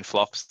in between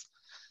flops.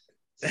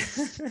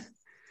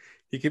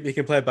 he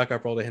can play a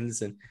backup role to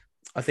Henderson.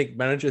 I think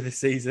manager of the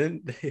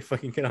season, if I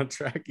can get on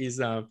track,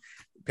 is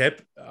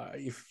Pep.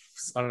 If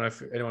I don't know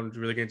if anyone's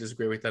really going to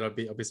disagree with that, I'll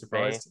be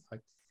surprised.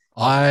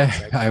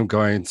 I am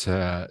going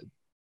to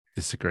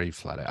disagree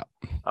flat out.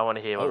 I want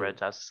to hear what Reg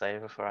has to say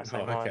before I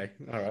say mine. Okay,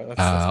 all right.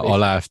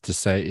 All I have to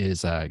say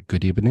is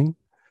good evening.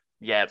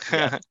 Yeah.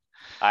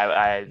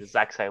 I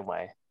exact same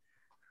way.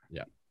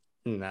 Yeah.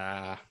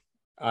 Nah,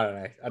 I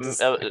don't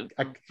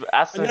know.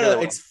 Aston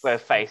Villa were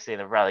facing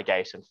a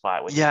relegation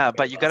fight. Yeah,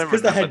 but you got to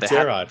remember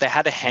they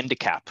had a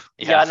handicap.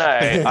 Yeah, I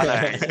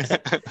know.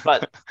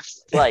 But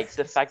like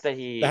the fact that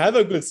they have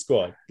a good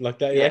squad. Like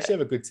they actually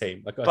have a good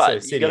team. Like I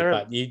said, City,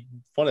 but you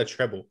want a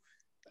treble.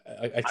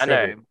 I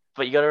know.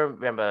 But you got to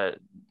remember,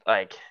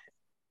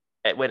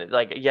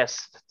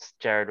 yes,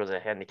 Jared was a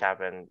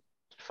handicap and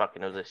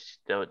fucking that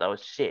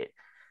was shit.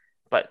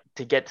 But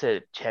to get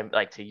to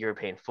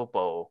European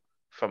football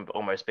from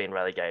almost being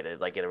relegated,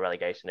 like in a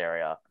relegation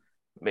area,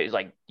 it's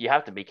like you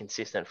have to be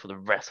consistent for the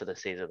rest of the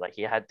season. Like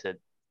you had to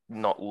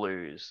not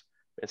lose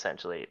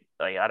essentially.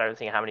 Like I don't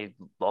think how many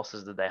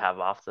losses did they have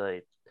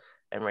after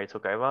Emery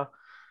took over.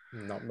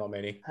 Not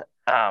many.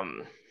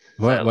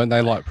 Weren't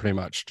they pretty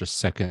much just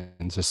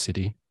second to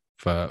City?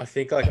 For I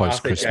think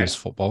post Christmas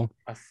football.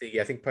 I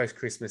think post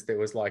Christmas it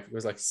was like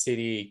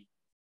City,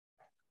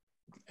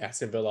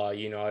 Aston Villa,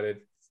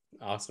 United,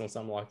 Arsenal,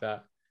 something like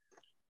that.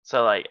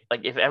 So like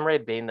if Emery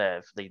had been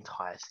there for the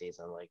entire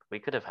season, we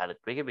could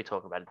be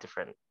talking about a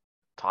different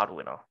title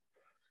winner.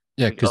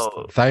 Yeah, because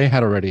they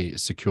had already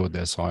secured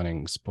their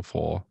signings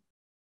before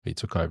he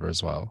took over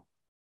as well.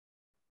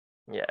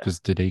 Yeah. Because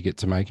did he get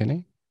to make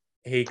any?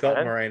 He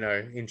got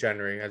Moreno in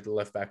January as the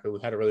left back who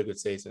had a really good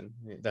season.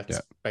 That's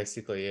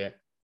basically it.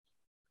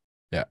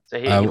 Yeah. So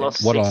he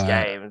lost 6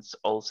 games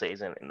all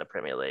season in the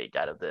Premier League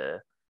out of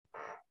the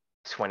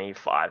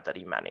 25 that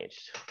he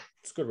managed.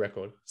 It's a good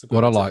record.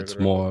 What I liked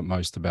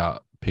most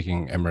about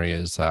picking Emery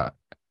is that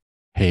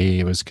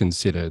he was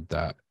considered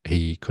that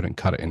he couldn't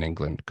cut it in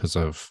England because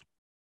of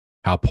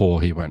how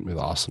poor he went with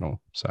Arsenal.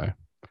 So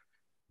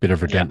bit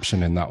of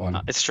redemption in that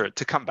one. It's true.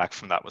 To come back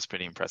from that was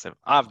pretty impressive.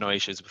 I have no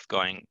issues with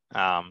going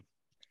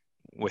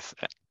with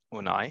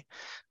Unai.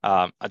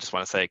 I just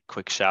want to say a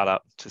quick shout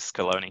out to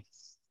Scaloni.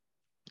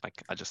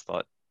 I just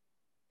thought,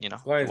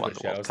 Scaloni's won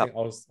the World Cup.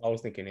 I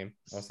was thinking him.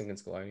 I was thinking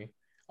Scaloni.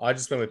 I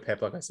just went with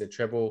Pep, like I said,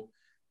 treble.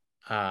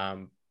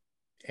 And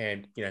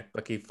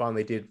he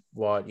finally did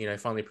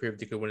finally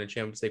proved he could win a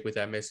Champions League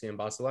without Messi in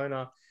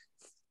Barcelona.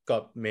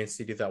 Got Man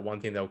City that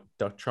one thing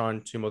they're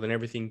trying to more than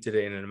everything, did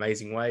it in an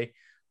amazing way.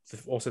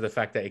 Also, the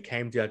fact that it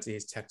came down to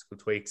his tactical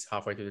tweaks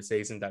halfway through the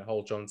season, that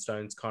whole John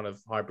Stones kind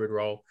of hybrid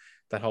role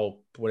that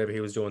whole whatever he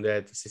was doing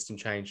there, the system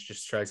change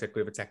just shows how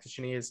good of a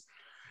tactician he is.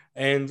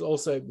 And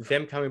also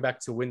them coming back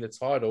to win the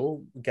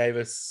title gave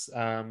us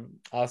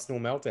Arsenal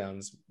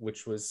meltdowns,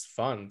 which was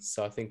fun.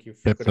 So I think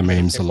you've Kept got the to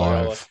credit memes Pep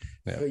Guardiola. alive.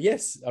 Yeah. But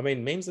yes, I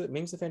mean memes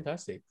are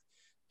fantastic.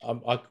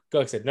 Like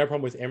I said, no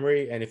problem with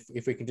Emery, and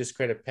if we can just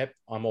credit Pep,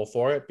 I'm all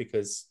for it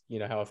because you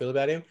know how I feel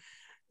about him.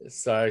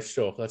 So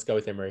sure, let's go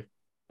with Emery.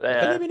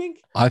 Yeah.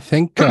 I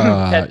think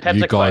Pep's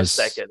you a close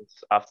guys, second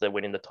after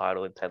winning the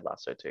title in Ted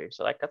Lasso too.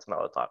 So like that's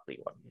another title he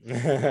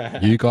won.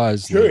 you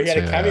guys True, need he had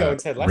a cameo in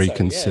to Ted Lasso.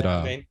 reconsider Yeah,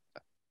 I mean,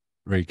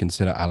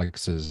 reconsider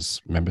Alex's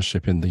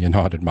membership in the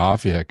United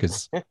Mafia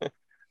because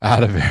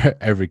out of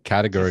every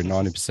category,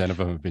 90% of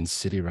them have been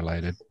City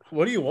related.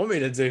 what do you want me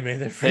to do,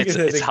 man?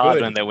 It's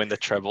hard when they win the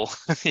treble.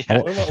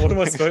 Yeah. What am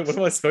I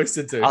supposed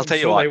to do? I'll tell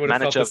you Sure what, they would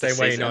have felt manager the of the same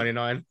way in season.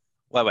 '99.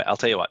 Wait, I'll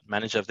tell you what,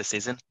 manager of the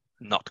season,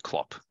 not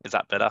Klopp. Is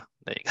that better?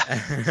 There you go.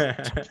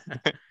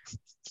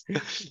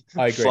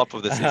 I agree. Flop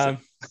of the season.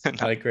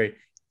 I agree.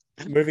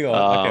 Moving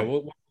on. Okay,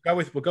 we'll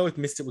go with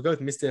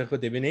Mr.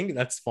 Good Evening.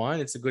 That's fine.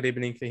 It's a good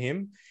evening for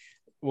him.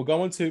 We'll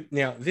go on to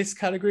now this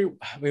category.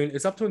 I mean,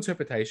 it's up to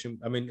interpretation.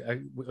 I mean,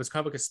 it was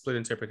kind of like a split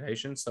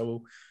interpretation,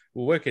 so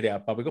we'll work it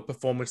out. But we got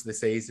performance of the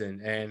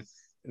season, and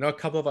you know, a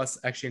couple of us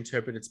actually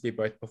interpreted it to be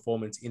both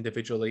performance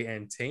individually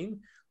and team,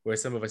 where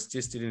some of us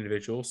just did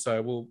individual.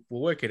 So we'll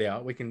work it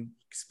out. We can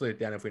split it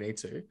down if we need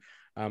to.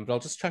 But I'll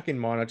just chuck in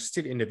mine. I just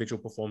did individual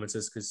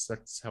performances because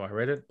that's how I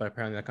read it. But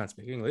apparently I can't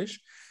speak English.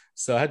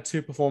 So I had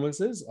two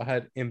performances. I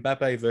had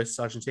Mbappe versus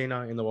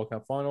Argentina in the World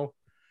Cup final.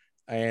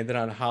 And then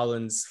on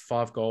Haaland's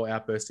 5-goal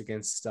outburst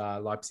against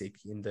Leipzig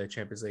in the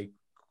Champions League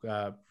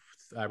round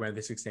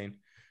of 16.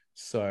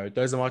 So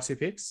those are my two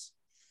picks.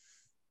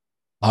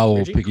 I will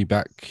Reggie?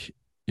 piggyback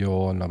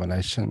your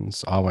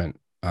nominations. I went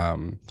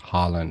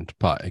Haaland,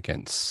 but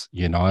against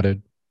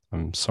United.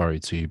 I'm sorry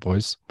to you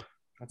boys.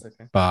 That's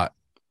okay. But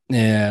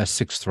yeah,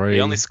 6-3.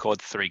 He only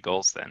scored 3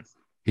 goals then.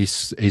 He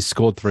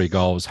scored 3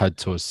 goals, had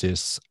 2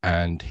 assists,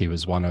 and he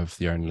was one of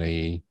the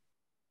only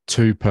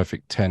 2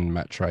 perfect 10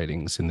 match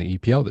ratings in the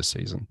EPL this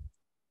season.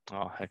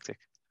 Oh, hectic.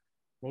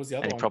 What was the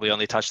other And he one? probably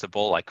only touched the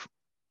ball like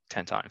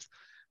 10 times.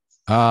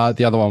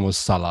 The other one was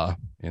Salah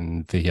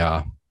in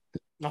the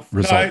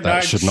result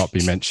that should not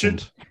be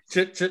mentioned.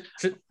 So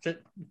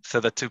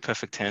the 2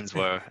 perfect 10s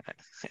were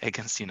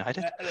against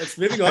United. Let's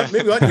moving on.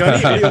 Yoni, what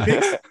are your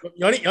picks?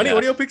 Yoni, what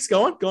are your picks?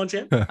 Go on,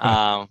 champ.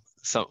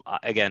 So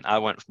again, I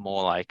went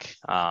more like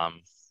a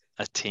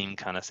team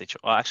kind of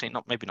situation. Well, actually,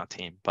 maybe not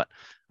team, but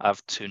I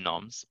have 2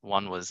 noms.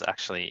 One was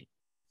actually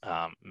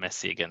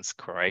Messi against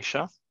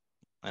Croatia,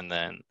 and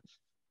then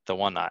the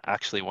one I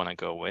actually want to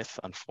go with,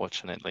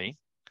 unfortunately,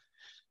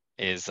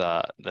 is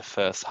the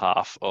first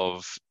half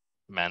of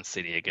Man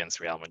City against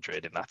Real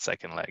Madrid in that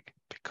second leg,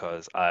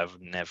 because I've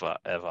never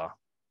ever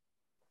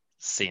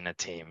seen a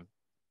team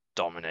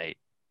dominate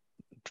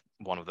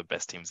one of the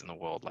best teams in the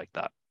world like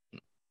that.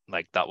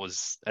 Like that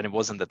was, and it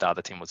wasn't that the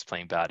other team was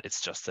playing bad.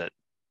 It's just that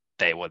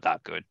they were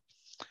that good.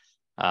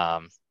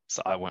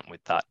 So I went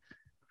with that.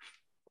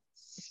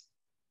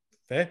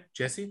 Fair,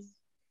 Jesse.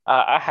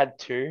 I had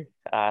 2.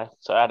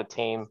 So I had a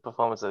team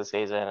performance of the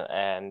season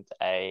and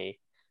a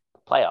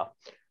player.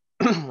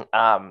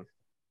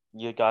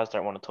 You guys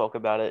don't want to talk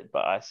about it,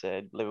 but I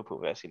said Liverpool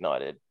versus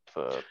United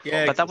for.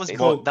 Yeah, but that was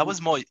more. That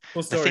was more.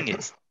 The thing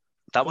is,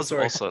 that was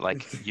also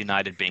like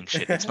United being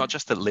shit. It's not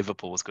just that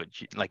Liverpool was good.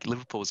 Like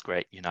Liverpool was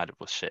great, United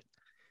was shit.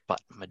 But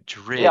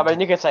Madrid. Yeah, I mean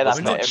you can say that's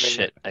was not not every.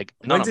 shit. Like,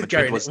 no,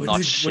 Madrid was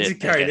not shit. When did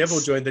Gary against...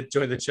 Neville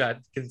join the chat?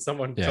 Can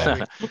someone tell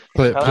me?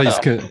 Please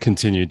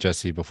continue,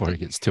 Jesse, before he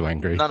gets too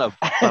angry. No.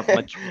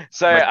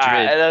 So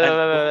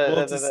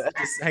Madrid.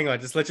 Just hang on.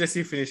 Just let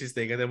Jesse finish his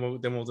thing, and then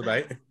we'll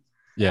debate.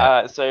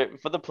 Yeah. So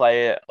for the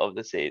player of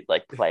the season,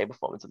 like player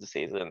performance of the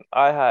season,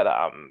 I had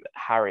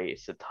Harry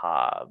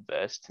Sitar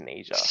versus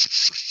Tunisia.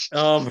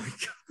 Oh my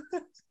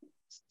god!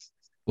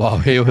 Well,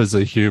 he was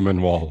a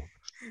human wall.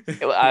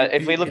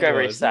 If we look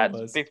over his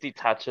stats, 50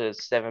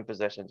 touches, 7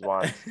 possessions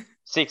won,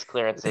 6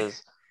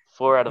 clearances,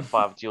 4 out of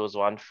 5 duels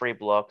won, 3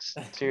 blocks,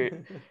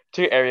 2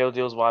 aerial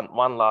duels won,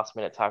 1 last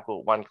minute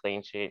tackle, 1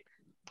 clean sheet,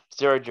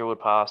 0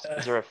 dribbled pass,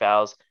 0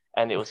 fouls,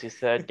 and it was his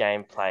 3rd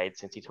game played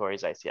since he tore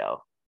his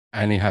ACL.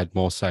 And he had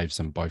more saves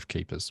than both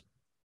keepers.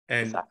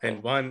 And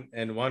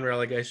one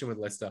relegation with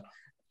Leicester.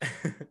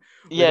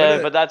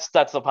 But that's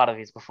the part of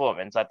his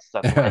performance. That's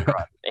right.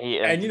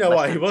 And you know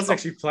what? He wasn't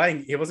actually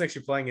playing. He wasn't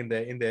actually playing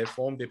in their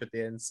form dip at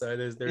the end. So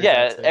there's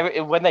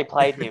when they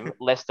played him,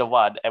 Leicester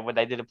won, and when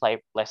they didn't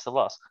play, Leicester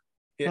lost.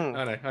 Yeah,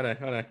 I know.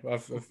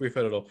 We've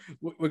heard it all.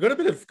 We've got a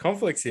bit of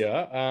conflicts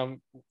here.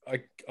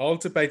 I'll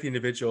debate the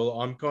individual.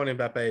 I'm going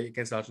Mbappe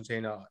against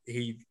Argentina.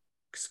 He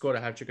scored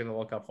a hat-trick in the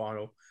World Cup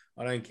final.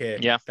 I don't care.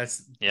 Yeah.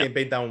 That's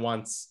been done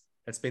once.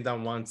 That's been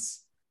done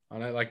once. I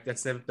know, like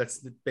that's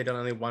been done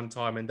only one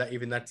time, and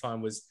even that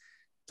time was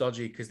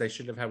dodgy because they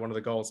shouldn't have had one of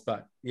the goals.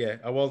 But yeah,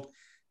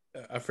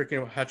 a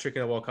freaking hat-trick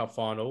in a World Cup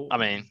final. I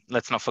mean,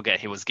 let's not forget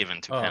he was given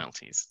 2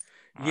 penalties.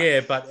 Yeah,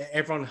 but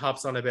everyone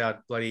harps on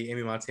about bloody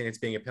Emi Martinez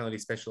being a penalty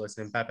specialist,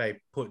 and Mbappe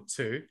put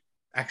 3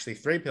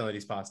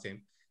 penalties past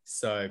him.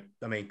 So,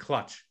 I mean,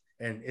 clutch.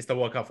 And it's the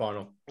World Cup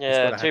final.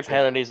 Yeah, 2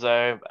 penalties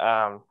though.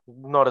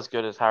 Not as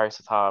good as Harry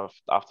Satar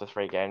after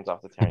 3 games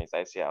after tearing his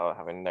ACL,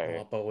 having no.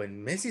 Oh, but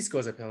when Messi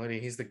scores a penalty,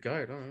 he's the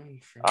GOAT.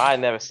 I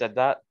never said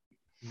that.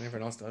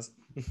 Everyone else does.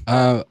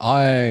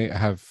 I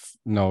have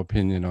no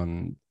opinion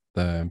on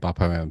the Mbappe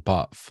man,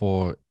 but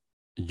for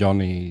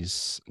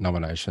Yoni's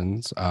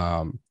nominations,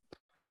 I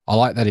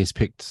like that he's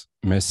picked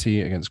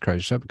Messi against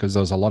Croatia because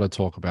there was a lot of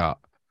talk about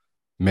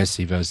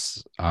Messi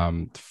versus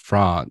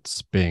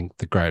France being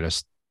the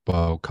greatest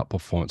World Cup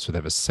performance we've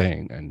ever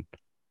seen. And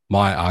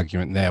my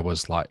argument there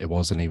was like it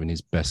wasn't even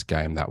his best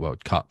game that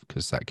World Cup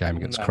because that game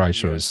against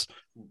Croatia was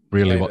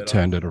really what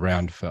turned it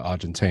around for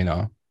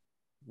Argentina.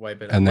 Way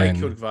better. And then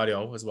killed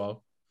Guardiola as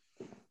well.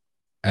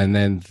 And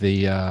then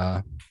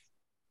the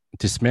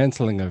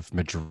dismantling of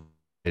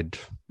Madrid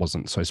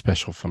wasn't so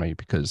special for me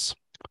because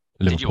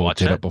Liverpool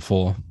did it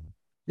before.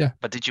 Yeah.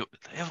 But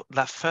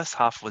that first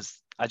half was,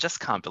 I just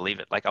can't believe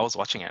it. Like I was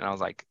watching it and I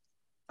was like,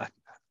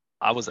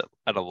 I was at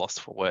a loss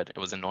for word. It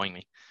was annoying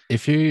me.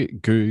 If you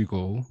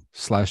Google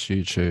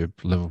 /YouTube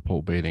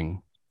Liverpool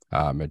beating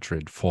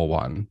Madrid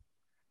 4-1,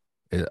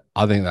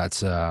 I think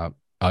that's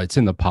it's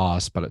in the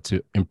past, but it's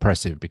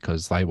impressive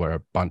because they were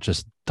a bunch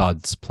of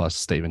studs plus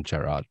Steven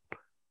Gerrard.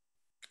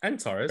 And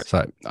Torres.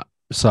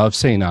 So I've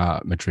seen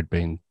Madrid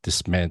being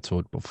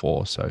dismantled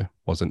before, so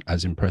wasn't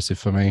as impressive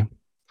for me.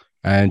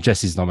 And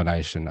Jesse's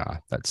nomination,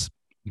 that's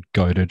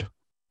goated.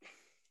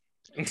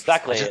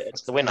 Exactly,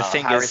 it's the winner. The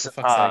thing is,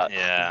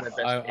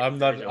 I'm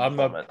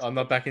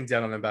not backing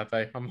down on Mbappe.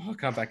 I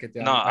can't back it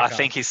down. No, I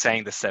think he's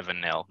saying the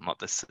 7-0, not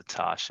the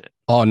Sitar shit.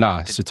 Oh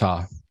no,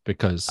 Sitar,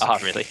 because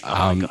really?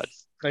 Oh my god.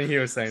 I knew you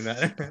were saying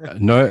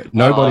that.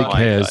 Nobody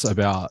cares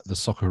about the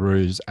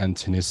Socceroos and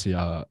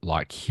Tunisia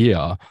like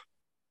here,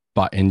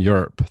 but in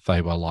Europe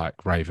they were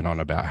like raving on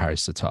about Harry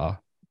Sitar.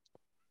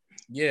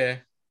 Yeah.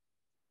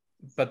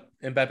 But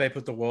Mbappe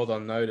put the world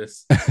on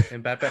notice.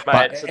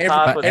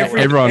 Mbappe,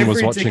 everyone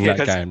was watching that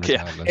game.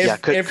 As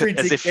if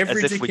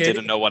we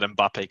didn't know what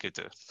Mbappe could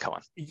do. Come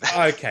on.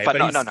 Okay, but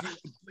no.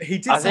 He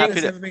did something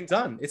that's never been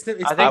done. I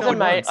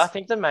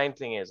think the main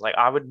thing is like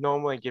I would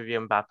normally give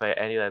you Mbappe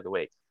any day of the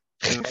week.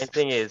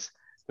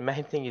 The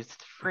main thing is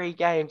 3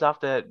 games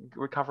after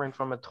recovering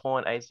from a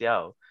torn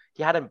ACL.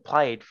 He hadn't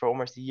played for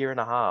almost a year and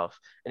a half,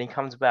 and he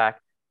comes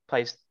back,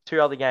 plays 2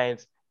 other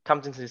games,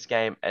 comes into this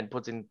game, and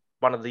puts in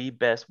one of the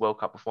best World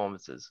Cup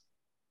performances.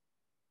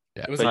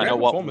 Yeah, but you know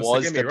what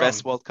was the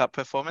best World Cup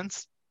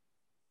performance?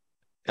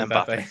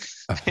 Mbappe.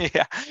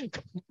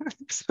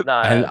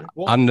 And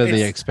under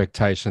the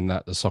expectation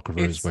that the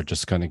Socceroos were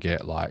just going to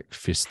get like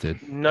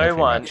fisted. No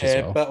one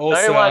thought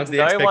Australia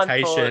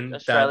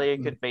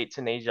could beat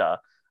Tunisia.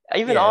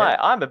 Even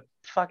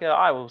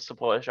I will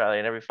support Australia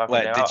in every fucking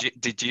game.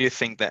 Did you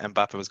think that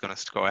Mbappe was going to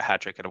score a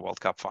hat-trick at a World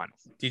Cup final?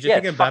 Did you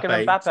think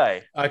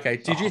Mbappe? Okay,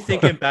 did you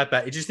think Mbappe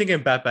at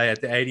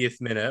the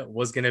 80th minute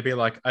was going to be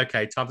like,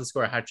 okay, time to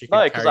score a hat-trick?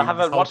 No, because I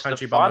haven't watched the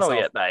final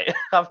yet, mate.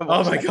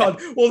 Oh my god.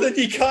 Well, then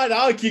you can't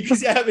argue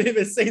because you haven't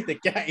even seen the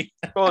game.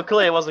 Well,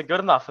 clearly it wasn't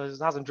good enough. It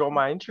hasn't drawn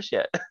my interest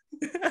yet.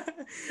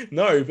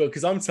 No, but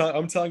because I'm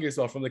telling you as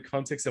well from the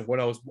context of when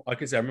I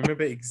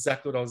remember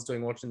exactly what I was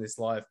doing watching this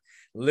live.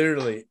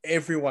 Literally,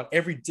 every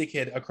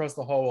dickhead across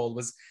the whole world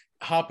was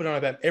harping on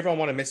about everyone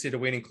wanted Messi to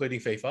win, including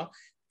FIFA.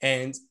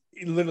 And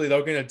literally, they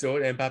were going to do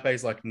it. And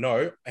Mbappe's like,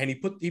 no. And he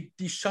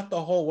shut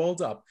the whole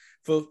world up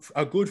for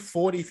a good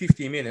 40,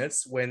 50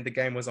 minutes when the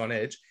game was on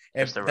edge.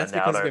 And that's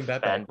because of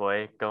Mbappe.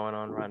 Fanboy going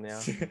on right now.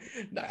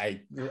 No, at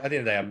the end of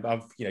the day, I'm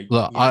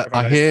Look,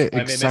 I hear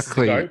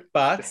exactly.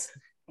 But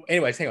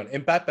anyways, hang on.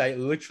 Mbappe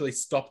literally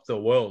stopped the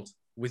world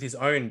with his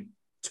own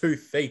 2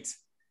 feet.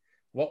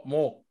 What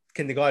more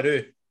can the guy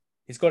do?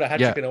 He's got a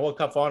hat-trick in a World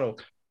Cup final.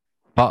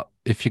 But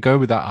if you go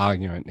with that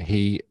argument,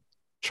 he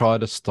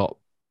tried to stop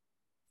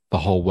the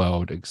whole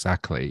world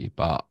exactly,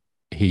 but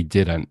he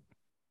didn't.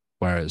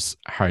 Whereas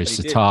Harry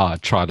Sitar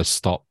tried to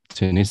stop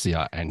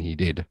Tunisia, and he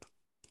did.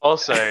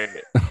 Also, have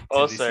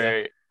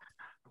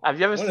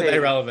you ever seen... When are they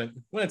relevant?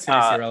 When are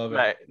Tunisia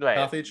relevant? Mate,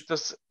 Carthage?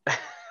 Just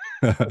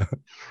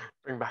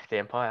bring back the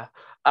empire.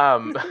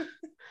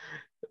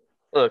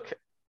 Look,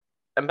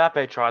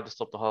 Mbappe tried to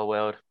stop the whole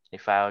world. He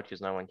failed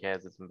because no one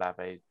cares. It's Mbappe.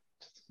 It's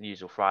the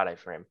usual Friday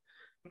for him.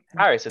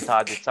 Harry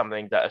Sitar did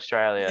something that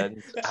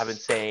Australians haven't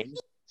seen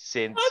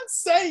since. I'd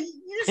say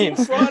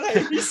usual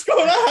Friday. He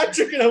scored a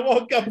hat-trick in a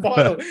World Cup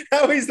final.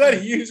 How is that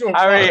a usual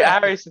Friday?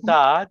 Harry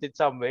Sitar did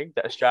something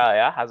that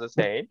Australia hasn't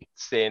seen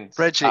since.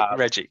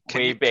 Reggie,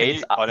 can you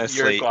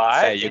honestly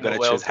say you're going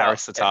to choose Harry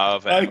Sitar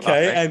over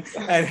okay,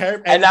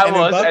 Mbappe?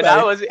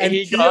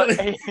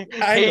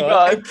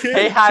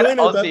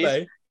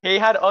 He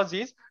had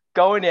Aussies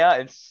going out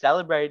and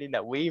celebrating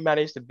that we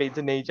managed to beat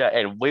Tunisia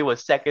and we were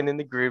second in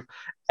the group,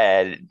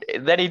 and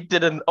then he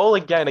did an all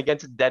again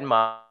against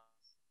Denmark.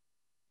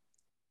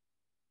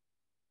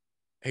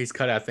 He's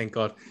cut out, thank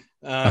God.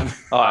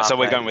 So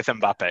we're going with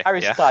Mbappe.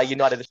 Harry Sitar,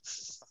 United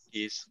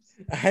is.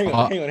 Hang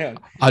on.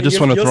 I just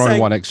want to throw in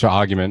one extra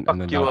argument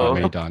and then that'll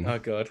be me done. Oh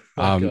God.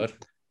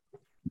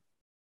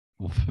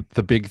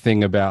 the big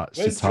thing about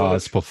Where's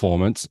Sitar's George?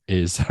 performance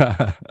is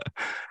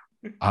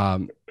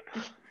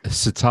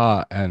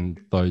Sitar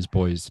and those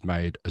boys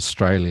made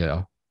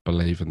Australia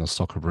believe in the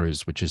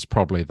Socceroos, which is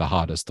probably the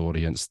hardest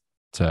audience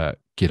to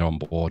get on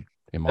board,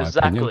 in my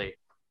opinion.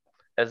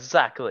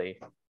 Exactly.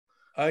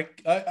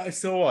 I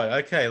saw why.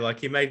 Okay, like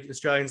he made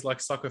Australians like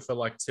soccer for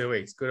like 2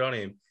 weeks. Good on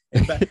him.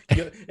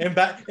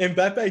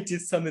 Mbappe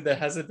did something that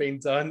hasn't been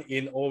done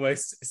in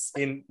almost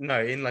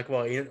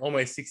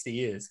 60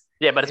 years.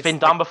 Yeah, but it's been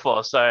done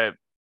before, so.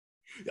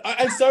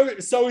 And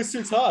so is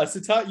Sitar.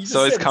 Sitar, you just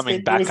So said he's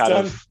coming back out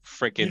of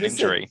freaking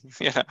injury.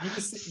 Yeah.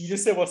 You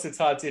just said what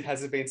Sitar did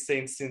hasn't been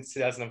seen since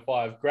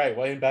 2005. Great.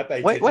 What Mbappe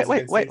did Wait.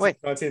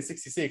 hasn't been seen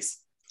since 1966.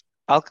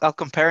 I'll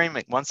compare him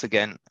once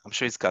again. I'm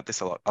sure he's got this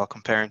a lot. I'll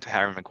compare him to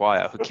Harry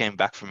Maguire, who came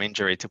back from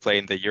injury to play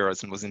in the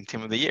Euros and was in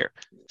Team of the Year.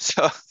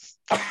 So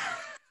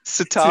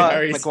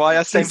Sitar,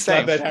 Maguire, same.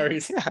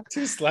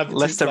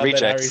 Leicester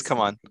rejects. Come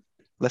on.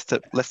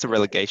 Leicester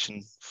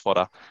relegation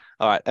fodder.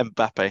 All right,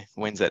 Mbappe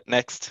wins it.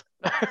 Next.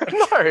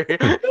 No, he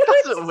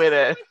doesn't win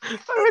it.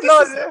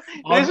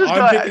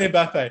 I'm picking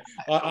Mbappe.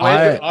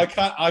 I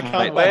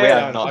can't.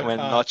 We're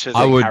not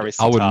choosing Harry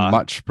Sitar. I would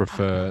much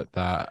prefer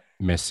that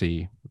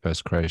Messi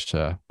versus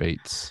Croatia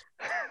beats.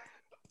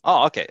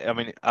 Oh, okay. I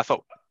mean, I'm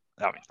more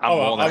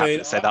than happy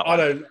to say that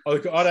one.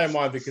 I don't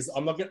mind because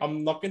I'm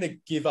not gonna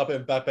give up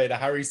Mbappe to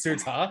Harry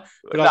Sitar,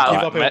 but I'll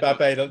give up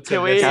Mbappe to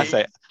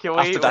Messi.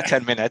 After that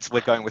 10 minutes,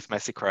 we're going with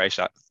Messi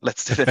Croatia.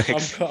 Let's do the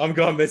next. I'm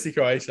going Messi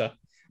Croatia.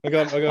 I'm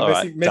going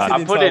Right,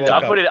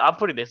 Messi. I'm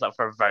putting this up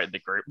for a vote in the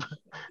group.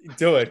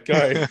 Do it.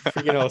 Go.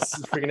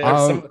 Freaking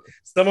hell.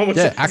 Someone will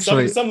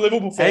actually, some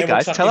Liverpool fan. Hey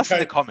guys, tell us in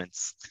the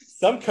comments.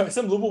 Some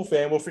Liverpool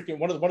fan will freaking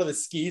one of the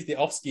skis, the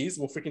off skis,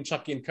 will freaking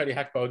chuck in Cody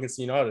Hackbo against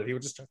United. He'll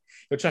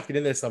chuck it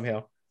in there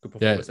somehow. Good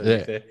performance.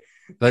 Yeah.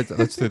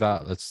 Let's do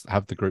that. Let's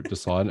have the group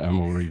decide, and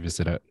we'll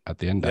revisit it at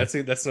the end.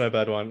 That's not a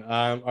bad one.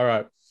 All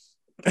right.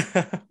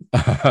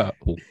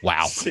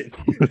 Wow. Shit.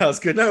 That was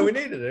good. No, we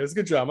needed it. It was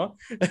good drama.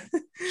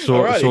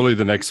 Surely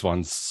the next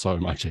one's so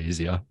much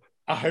easier.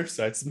 I hope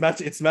so. It's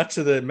match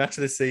of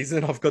the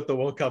season. I've got the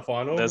World Cup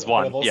final. There's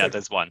one.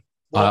 There's one.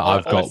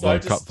 I've got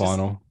World Cup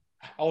final.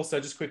 Also,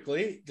 just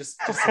quickly, just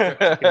to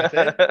chuck it out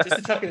there,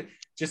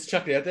 just to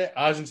chuck it out there,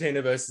 Argentina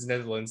versus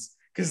Netherlands,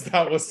 because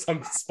that was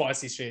some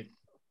spicy shit.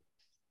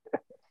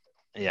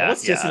 Yeah.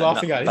 What's Jesse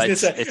laughing at? He's going to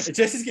say,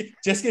 Jesse's going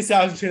to say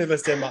Argentina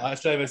versus Denmark,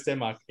 Australia versus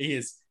Denmark.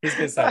 He's going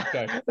to say,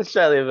 go.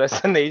 Australia versus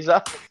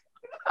Tunisia.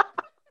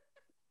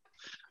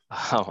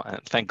 Oh,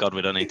 thank God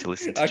we don't need to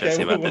listen to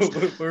Jesse about this.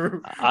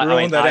 We're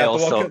rolling that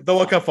out. The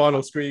World Cup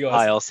final. Screw you guys.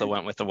 I also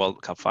went with the World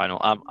Cup final.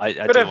 I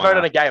could have voted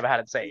on a game I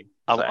hadn't seen.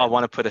 I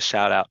want to put a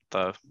shout out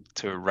though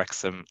to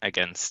Wrexham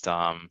against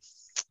Notts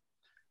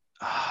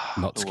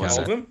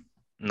County.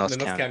 Notts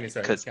County.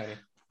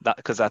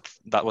 Because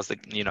that was the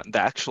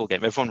actual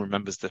game. Everyone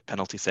remembers the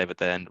penalty save at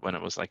the end when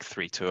it was like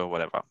 3-2 or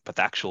whatever. But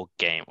the actual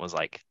game was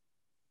like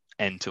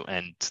end to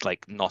end.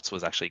 Like Notts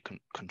was actually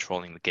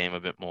controlling the game a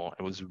bit more.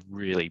 It was a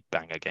really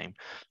banger game.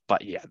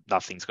 But yeah,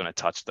 nothing's going to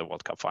touch the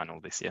World Cup final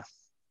this year.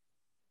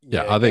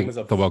 Yeah, I think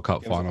the World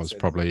Cup final is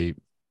probably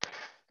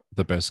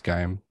the best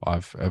game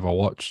I've ever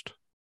watched.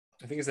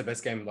 I think it's the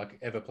best game like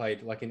ever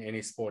played, like in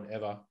any sport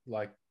ever.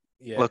 Like,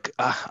 yeah. Look,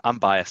 I'm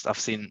biased. I've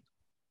seen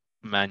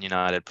Man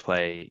United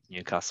play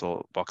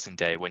Newcastle Boxing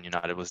Day when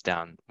United was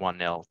down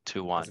 1-0,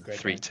 2-1,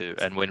 3-2,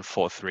 and win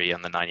 4-3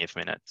 in the 90th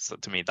minute. So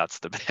to me, that's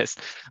the best.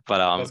 But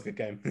that was a good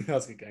game. That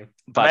was a good game.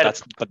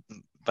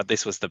 But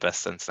this was the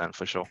best since then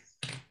for sure.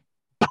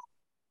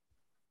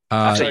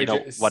 Actually,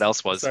 what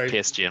else was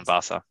PSG and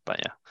Barca? But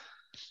yeah.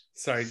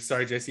 Sorry,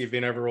 Jesse, you've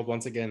been overruled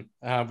once again.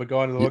 We're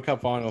going to the World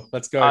Cup final.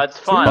 Let's go. It's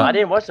fine. I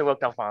didn't watch the World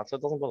Cup final, so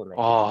it doesn't bother me.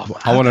 Oh,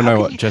 I want to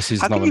know what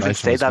Jesse's nomination is. How can you even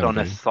say that on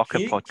a soccer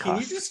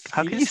podcast?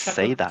 How can you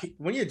say that?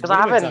 Because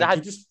I haven't.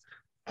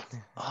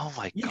 Oh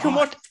my God! You can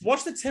watch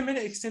the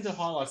 10-minute extended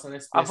highlights on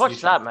SBS. I've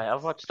watched that, mate.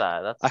 I've watched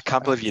that. I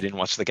can't believe you didn't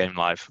watch the game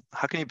live.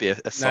 How can you be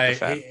a soccer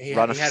fan?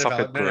 Run a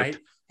soccer group.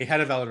 He had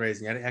a valid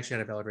reason. He actually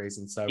had a valid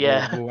reason. So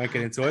yeah, we won't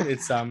get into it.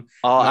 It's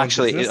Oh,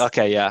 actually,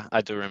 okay, yeah,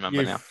 I do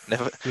remember now.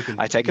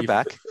 I take it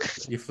back.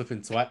 You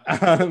flipping twat.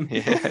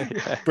 Yeah.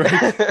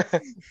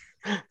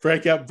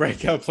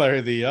 Breakout player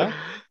of the year.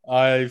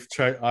 I'll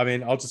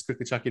just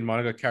quickly chuck in mine.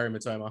 I got Karim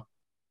Matoma.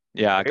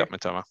 Yeah, I got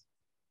Matoma.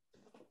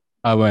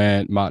 I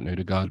went Martin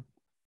Odegaard.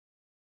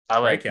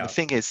 Breakout. The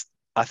thing is,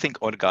 I think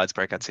Odegaard's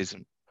breakout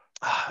season.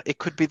 It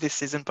could be this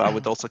season, but I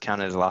would also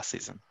count it as last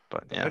season.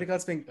 But yeah,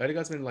 Odegaard's been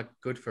like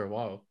good for a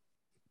while.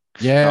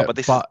 Yeah, but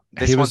this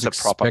he one's was a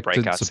proper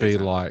expected breakout to season.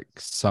 be like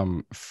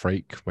some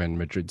freak when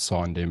Madrid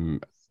signed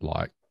him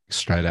like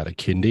straight out of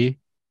kindy,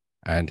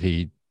 and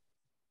he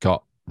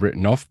got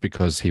written off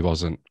because he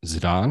wasn't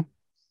Zidane.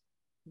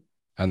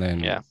 And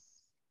then yeah,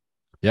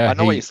 I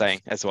know what you're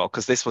saying as well,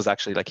 because this was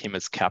actually like him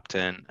as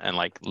captain and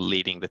like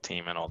leading the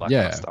team and all that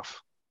kind of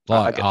stuff.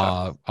 Like,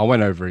 I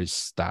went over his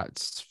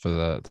stats for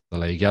the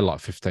league. He had like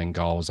 15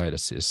 goals, 8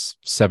 assists,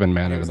 7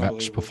 man of the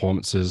match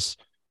performances.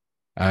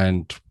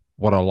 And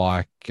what I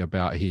like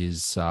about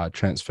his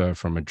transfer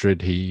from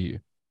Madrid, he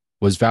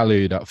was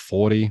valued at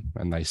 40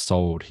 and they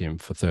sold him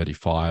for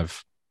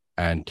 35.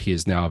 And he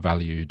is now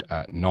valued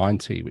at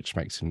 90, which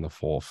makes him the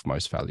 4th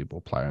most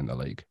valuable player in the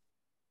league.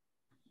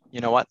 You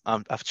know what?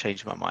 I've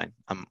changed my mind.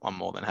 I'm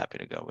more than happy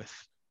to go with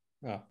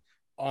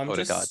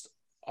Odegaard.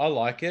 I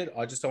like it.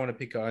 I just don't want to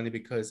pick it only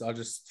because I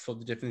just thought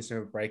the definition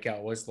of a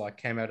breakout was like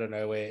came out of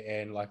nowhere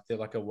and like they're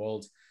like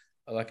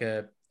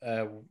a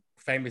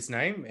famous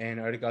name, and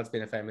Odegaard's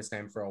been a famous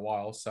name for a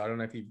while. So I don't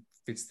know if he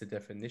fits the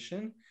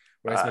definition.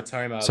 Whereas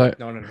Matoma, so like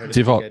no one heard of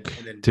him.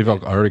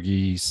 Divock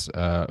Origi's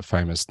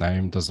famous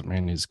name doesn't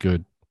mean he's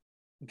good.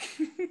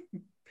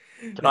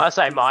 Can I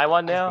say my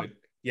one now?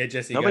 Yeah,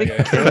 Jesse, Nobody go.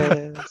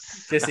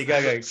 cares. Jesse,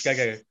 go.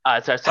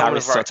 So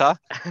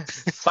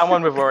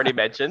someone we've already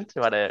mentioned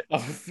who had a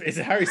is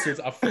it Harry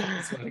Sutter?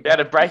 He had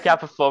a breakout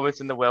performance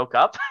in the World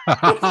Cup. No,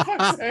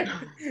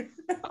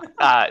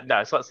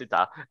 it's not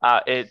Sutter.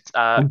 It's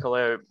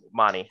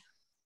Colomani.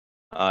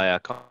 Oh yeah,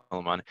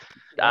 Colomani.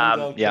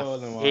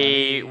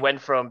 He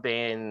went from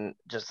being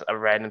just a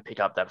random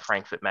pickup that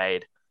Frankfurt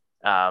made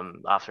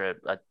after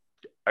a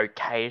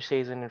okay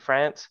season in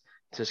France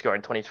to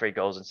scoring 23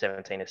 goals and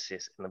 17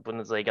 assists in the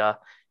Bundesliga,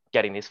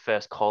 getting his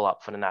first call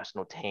up for the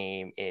national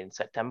team in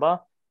September,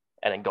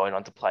 and then going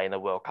on to play in the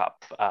World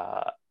Cup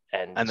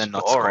and then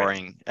not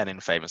scoring an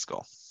infamous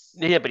goal.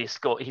 Yeah, but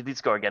he did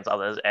score against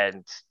others,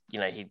 and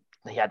he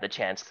had the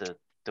chance to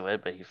do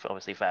it, but he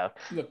obviously failed.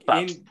 Look,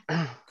 in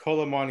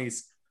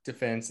Colomani's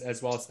defense,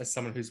 as well as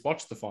someone who's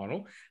watched the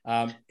final,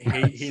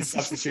 his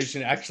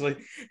substitution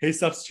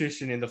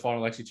in the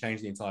final actually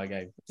changed the entire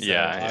game.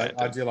 So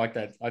I do like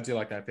that. I do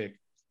like that pick.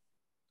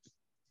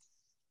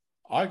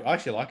 I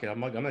actually like it. I'm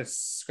going to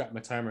scrap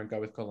Matoma and go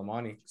with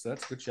Colomani. So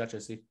that's a good shot,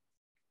 Jesse.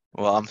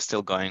 Well, I'm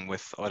still going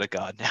with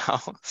Odegaard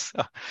now.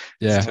 So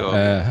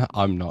yeah,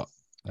 I'm not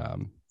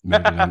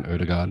moving on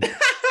Odegaard.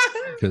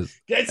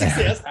 Gets his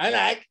house. I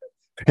like.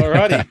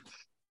 Alrighty.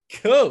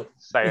 Cool.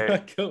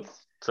 Cool.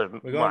 So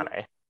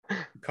Mane.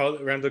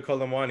 Randall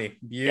Colomani.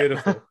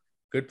 Beautiful. Yep.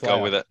 Good player.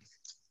 Go with it.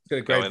 Got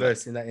a great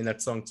verse in that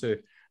song too.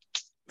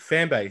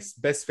 Fan base.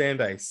 Best fan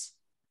base.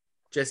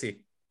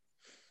 Jesse.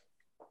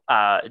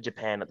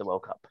 Japan at the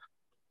World Cup.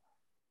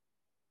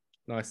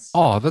 Nice.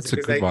 Oh, that's a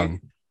good one.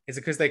 Is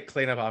it because they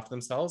clean up after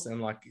themselves and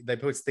like they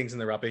put things in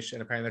the rubbish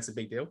and apparently that's a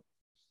big deal?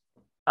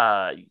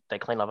 They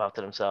clean up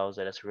after themselves.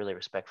 They're just really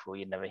respectful.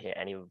 You never hear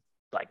any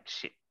like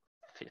shit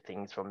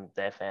things from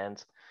their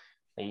fans.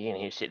 You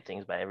can hear shit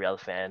things by every other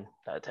fan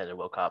that attended the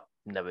World Cup,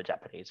 never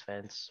Japanese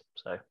fans.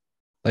 So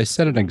they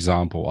set an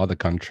example. Other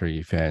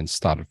country fans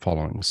started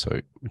following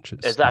suit, which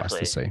is nice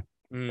to see.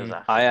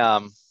 Exactly.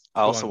 I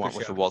also went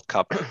with the World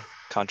Cup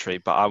country,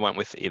 but I went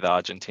with either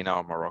Argentina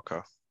or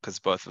Morocco because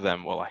both of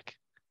them were like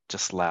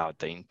just loud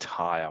the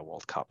entire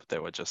World Cup. They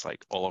were just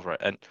like all over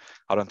it, and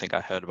I don't think I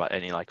heard about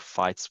any like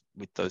fights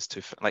with those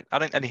two. Like I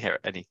don't hear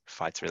any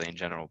fights really in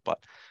general, but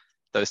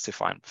those two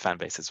fan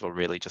bases were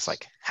really just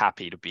like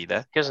happy to be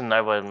there. Because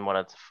no one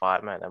wanted to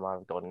fight, mate. They might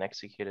have gotten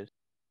executed.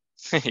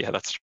 Yeah,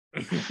 that's true.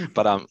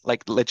 But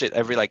like legit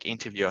every like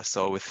interview I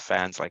saw with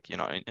fans, like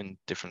in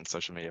different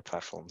social media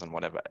platforms and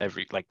whatever,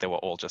 they were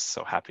all just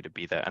so happy to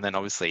be there. And then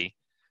obviously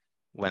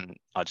when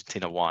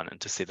Argentina won and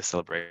to see the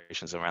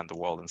celebrations around the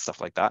world and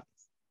stuff like that,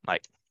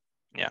 like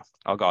yeah,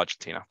 I'll go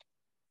Argentina.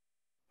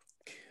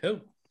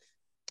 Cool.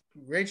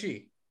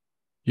 Reggie,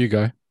 you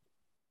go.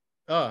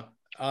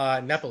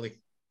 Napoli.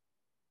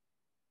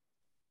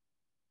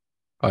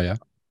 Oh yeah.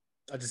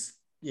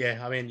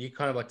 I mean, you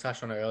kind of like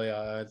touched on it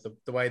earlier.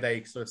 The way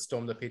they sort of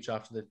stormed the pitch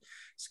after the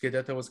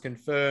Scudetto was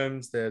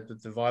confirmed, the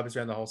vibes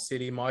around the whole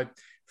city. My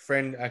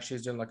friend actually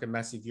is doing like a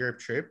massive Europe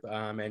trip,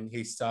 and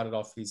he started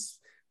off his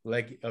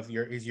Europe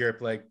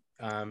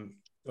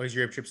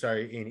trip,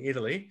 in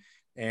Italy,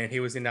 and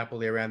he was in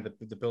Napoli around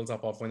the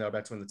build-up of when they were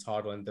about to win the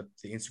title, and the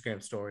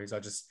Instagram stories. I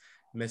just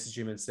messaged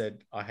him and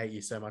said, I hate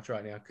you so much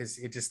right now because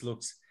it just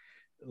looks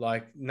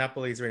like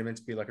Napoli is really meant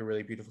to be like a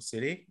really beautiful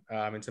city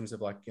in terms of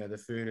like the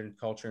food and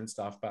culture and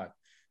stuff, but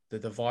the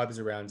vibes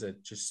around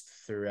it just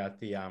throughout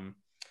the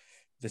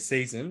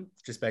season,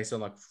 just based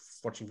on like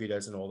watching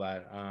videos and all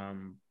that.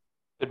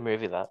 Good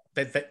movie that.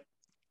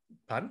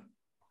 Pardon?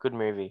 Good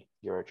movie,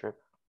 Euro Trip.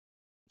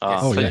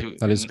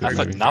 That is good. I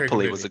thought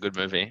Napoli was a good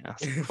movie.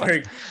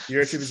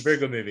 Euro Trip is a very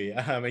good movie.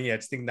 And yeah, I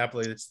just think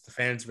Napoli, the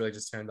fans really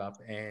just turned up,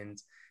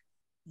 and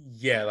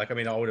yeah, like I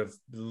mean, I would have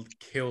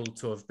killed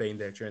to have been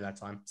there during that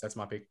time. So that's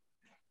my pick.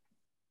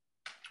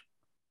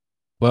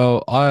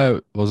 Well, I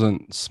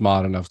wasn't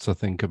smart enough to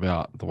think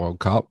about the World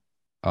Cup.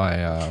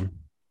 I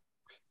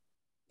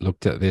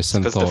looked at this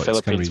and thought because the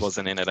Philippines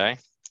wasn't in it, eh?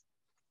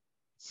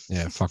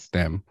 Yeah, fuck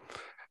them.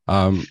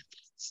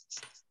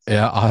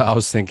 Yeah, I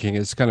was thinking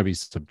it's going to be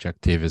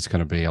subjective. It's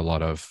going to be a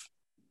lot of,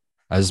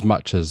 as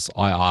much as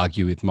I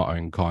argue with my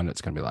own kind,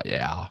 it's going to be like,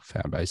 yeah, our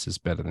fan base is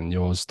better than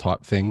yours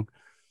type thing.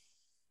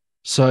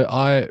 So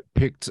I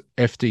picked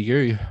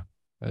FDU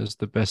as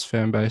the best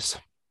fan base.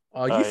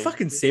 Oh, you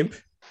fucking simp.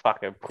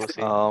 Fucking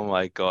pussy. Oh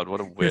my God,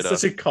 what a weirdo.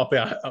 That's such a cop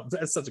out.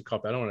 That's such a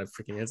cop out. I don't want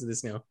to freaking answer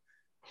this now.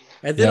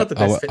 And they're not the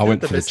best,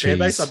 fan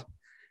base.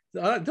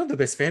 Not the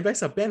best fan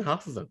base. I ban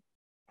half of them.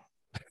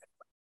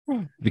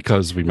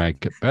 because we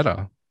make it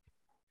better.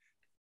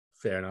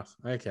 Fair enough.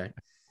 Okay.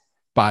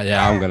 But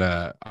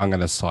yeah, I'm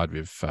gonna side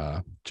with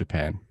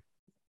Japan.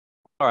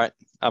 All right,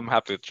 I'm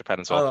happy with Japan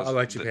as well. I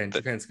like Japan.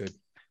 Japan's good.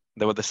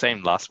 They were the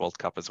same last World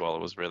Cup as well.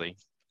 It was really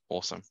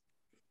awesome.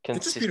 They're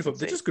just beautiful.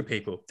 They're just good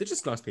people. They're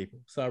just nice people.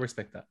 So I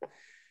respect that.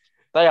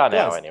 They are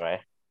now, anyway.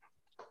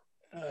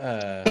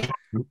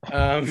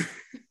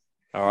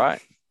 All right.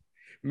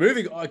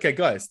 Moving. Okay,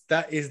 guys,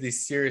 that is the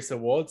serious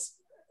awards.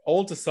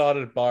 All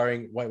decided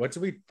barring. Wait, what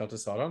did we not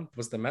decide on?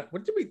 Was the match?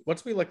 What did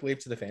we like leave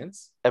to the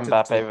fans?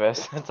 Mbappe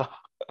versus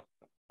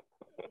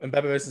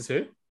Mbappe versus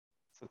who?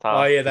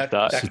 Qatar. Oh yeah, that's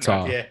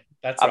Qatar. yeah.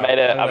 That's I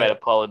right. made a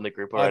poll in the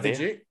group already. Did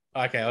you?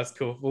 Okay, that's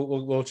cool.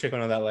 We'll check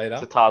on that later.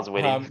 Qatar's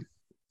winning.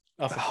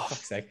 For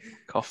fuck's sake.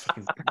 Cough.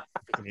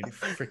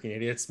 Freaking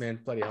idiots, man.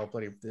 Bloody hell,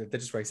 they're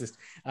just racist.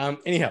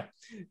 Anyhow,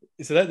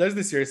 so those are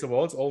the serious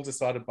awards, all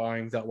decided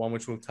barring that one,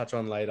 which we'll touch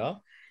on later.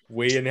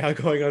 We are now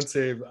going on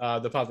to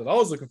the part that I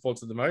was looking forward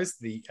to the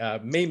most, the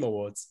meme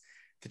awards,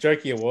 the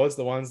jokey awards,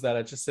 the ones that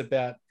are just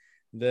about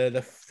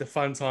the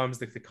fun times,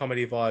 the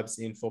comedy vibes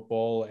in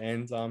football,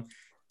 and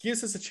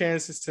gives us a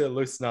chance just to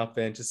loosen up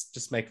and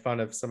just make fun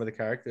of some of the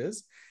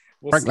characters.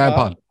 Frank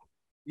Lampard.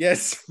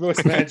 Yes,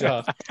 worst manager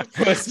of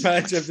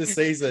the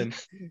season.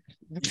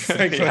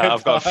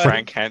 I've got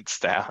Frank hands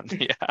down.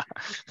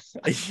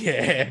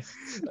 Yeah.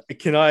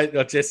 Can I,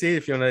 Jesse,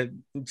 if you want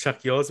to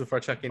chuck yours before I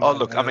chuck in? Oh,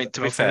 look, I mean,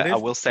 to be fair, I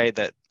will say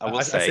that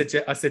I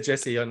said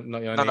Jesse,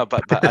 not Yoni. No,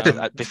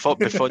 but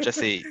before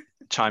Jesse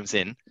chimes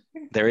in,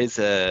 there is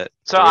a.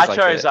 So I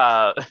chose.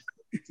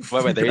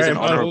 Wait, there is an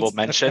honourable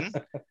mention.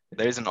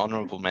 There is an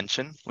honourable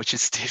mention, which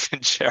is Steven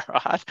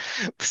Gerrard.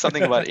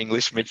 Something about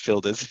English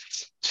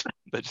midfielders.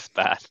 They're just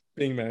bad.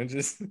 Being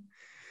managers.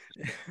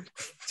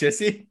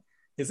 Jesse,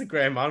 is it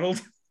Graham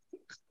Arnold?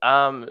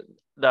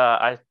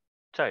 I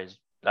chose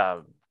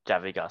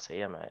Javi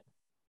Garcia, mate.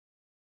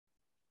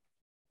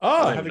 Oh,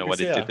 I don't even know what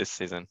he did this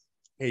season.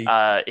 He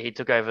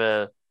took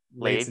over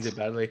Leeds. Did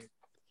badly.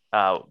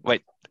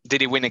 Wait,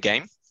 did he win a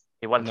game?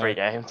 He won 3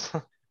 games.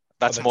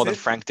 That's more than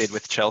Frank did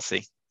with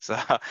Chelsea. So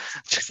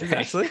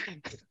actually,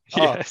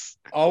 yes.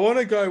 I'm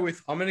gonna go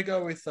with I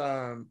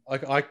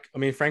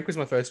mean Frank was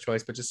my first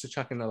choice, but just to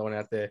chuck another one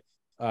out there,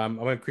 I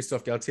went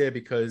Christophe Galtier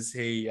because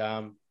he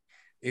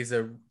is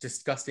a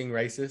disgusting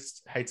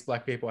racist, hates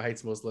black people,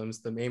 hates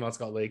Muslims. The emails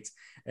got leaked,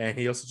 and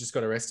he also just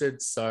got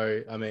arrested.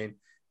 So I mean,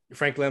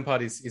 Frank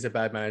Lampard is a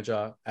bad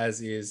manager,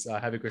 as is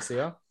Javi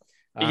Garcia.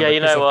 Yeah, you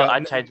know what? I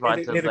changed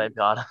mine to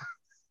Lampard.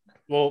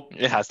 Well,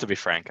 it has to be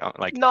Frank.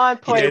 Like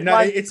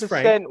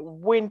 9.1%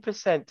 win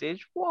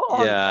percentage.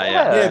 What?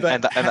 Yeah.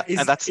 But and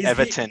that's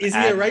Everton. Is he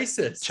a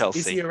racist? Chelsea.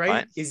 Is he a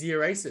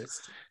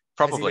racist?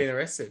 Probably. Has he been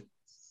arrested?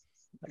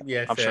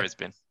 Yeah, I'm sure he's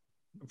been.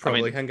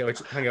 Probably. I mean,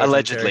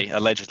 allegedly.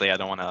 I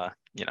don't want to,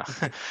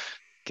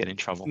 get in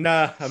trouble.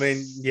 Nah, I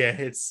mean, yeah,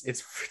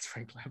 it's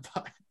Frank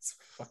Lampard. It's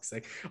for fuck's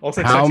sake.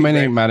 Also, how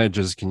many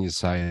managers can you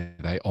say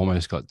they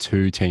almost got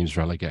 2 teams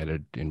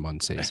relegated in one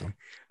season?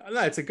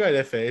 No, it's a go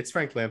there, fair. It's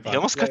Frank Lampard. He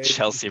almost got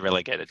Chelsea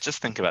relegated.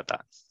 Just think about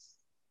that.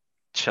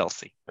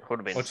 Chelsea. It would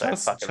have been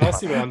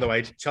Chelsea were on the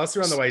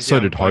way. So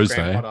did Jose.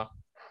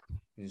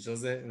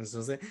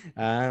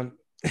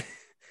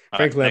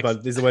 Frank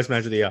Lampard is the worst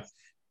manager of the year.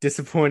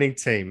 Disappointing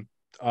team.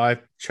 I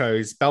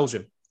chose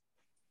Belgium.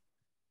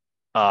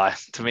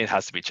 To me, it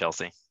has to be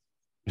Chelsea.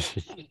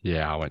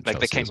 Yeah, I went Chelsea.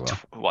 They came,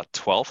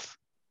 12th?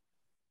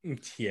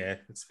 Yeah,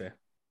 that's fair.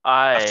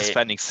 After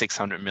spending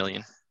 600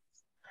 million.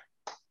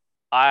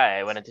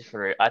 I went a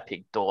different route. I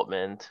picked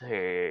Dortmund,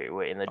 who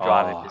were in the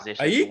driving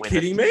position. Are you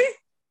kidding me?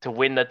 To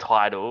win the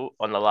title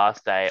on the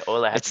last day. All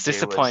they had it's to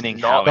disappointing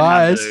do was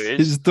guys,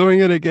 he's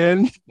doing it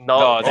again.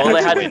 All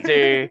they had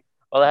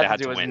to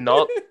do was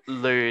not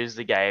lose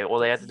the game. All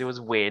they had to do was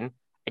win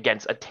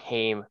against a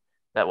team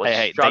that was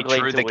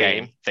struggling to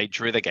win. They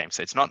drew the game,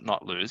 so it's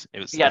not lose. It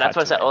was that's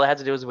what I said. All they had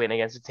to do was win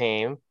against a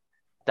team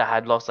that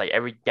had lost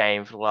every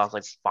game for the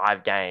last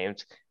 5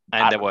 games.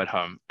 And they were at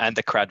home, and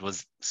the crowd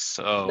was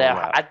so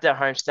loud. At their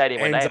home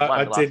stadium when they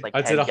won the last 10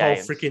 I did a whole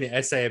games. freaking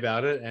essay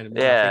about it, and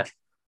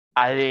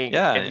I think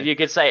if you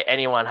could say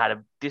anyone had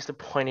a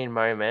disappointing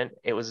moment,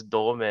 it was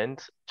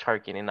Dortmund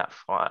choking in that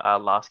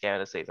last game of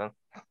the season.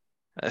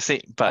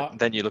 But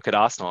then you look at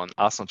Arsenal, and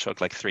Arsenal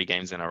choked 3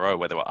 games in a row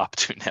where they were up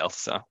 2-0.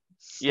 So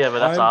yeah, but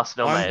that's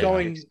Arsenal, mate.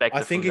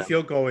 I think if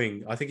you're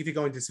going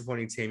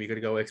disappointing team, you got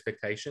to go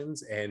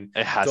expectations, and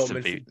it has to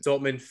be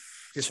Dortmund.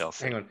 Just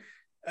Chelsea. Hang on.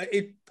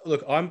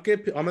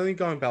 I'm only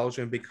going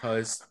Belgium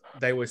because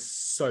they were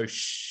so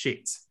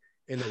shit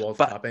in the World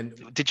Cup.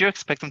 And did you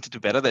expect them to do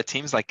better? Their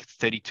team's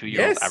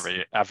 32-year-old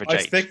average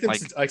age.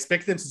 I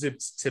expect them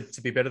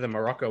to be better than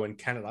Morocco and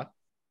Canada.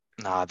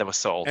 Nah, they were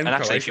so old. And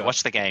actually, if you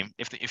watch the game,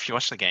 if you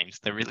watch the games,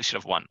 they really should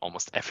have won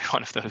almost every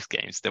one of those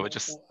games. They were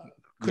just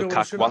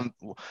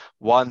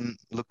one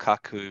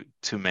Lukaku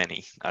too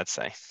many, I'd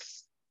say.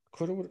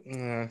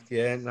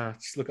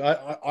 Look,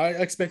 I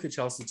expected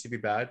Chelsea to be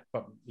bad,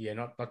 but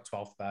not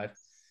 12th bad,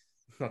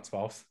 not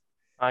 12th.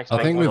 I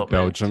expect think with Dortmund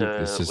Belgium, to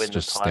this is win the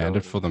just title.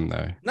 standard for them,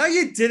 though. No,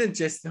 you didn't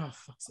just. Oh,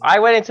 fuck's sake. I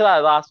went into that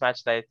last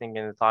match day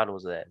thinking the title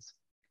was theirs.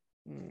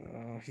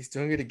 Oh, he's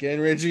doing it again,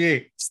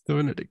 Reggie. He's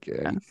doing it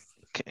again.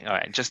 Okay, all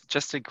right,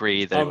 just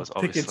agree that it was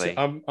obviously.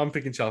 I'm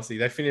picking Chelsea.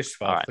 They finished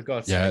 12th. All right. For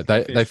God's Yeah,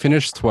 sake. they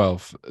finished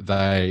 12th.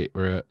 They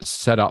were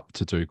set up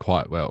to do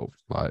quite well.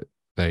 Like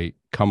they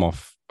come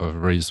off a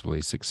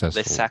reasonably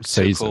successful sacked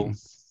season,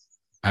 Tuchel.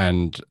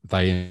 and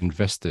they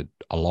invested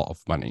a lot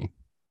of money,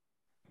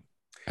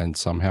 and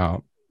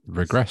somehow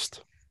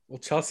regressed. Well,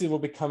 Chelsea will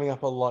be coming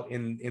up a lot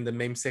in the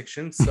meme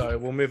section, so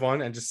we'll move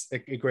on and just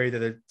agree that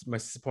the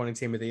most disappointing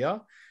team of the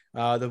year.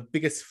 The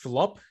biggest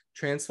flop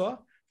transfer.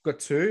 I've got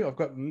two. I've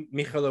got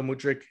Michailo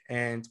Mudryk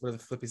and whatever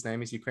the flip his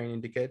name is,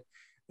 Ukrainian dickhead,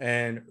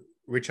 and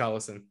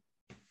Richarlison.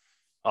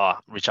 Oh,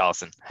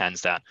 Richarlison,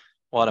 hands down.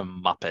 What a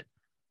muppet.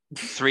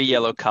 3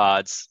 yellow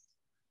cards,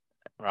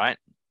 right?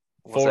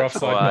 Was 4 it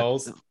offside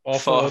goals.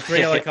 four- 3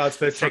 yellow cards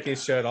for taking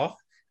his shirt off,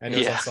 and it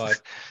was offside.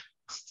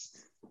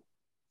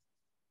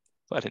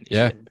 What an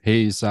Yeah, idiot.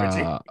 he's.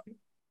 Reggie?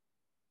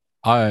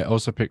 I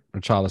also picked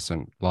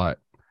Richarlison. Like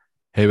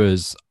he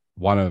was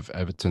one of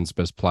Everton's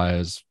best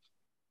players,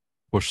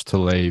 pushed to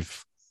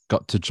leave,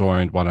 got to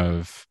join one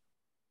of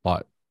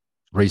like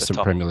recent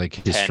top Premier League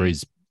 10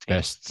 history's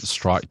best teams.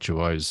 strike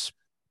duos.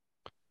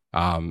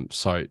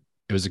 So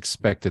it was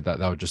expected that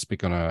they were just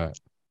gonna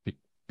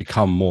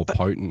become more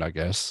potent, I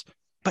guess.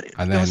 But it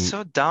And was then-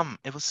 so dumb.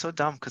 It was so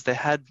dumb because they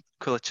had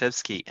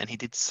Kulusevski and he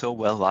did so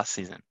well last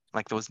season.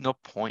 Like there was no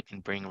point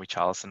in bringing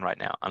Richarlison right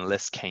now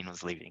unless Kane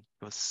was leaving.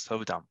 It was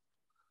so dumb.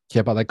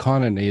 Yeah, but they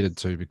kind of needed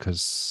to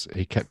because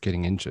he kept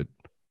getting injured.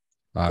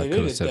 They needed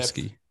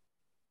Kulusevski.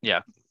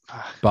 Yeah.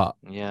 But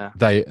Yeah.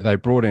 they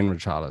brought in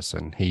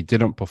Richarlison. He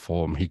didn't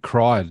perform. He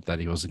cried that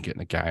he wasn't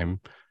getting a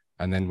game.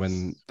 And then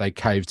when they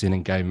caved in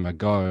and gave him a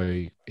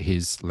go,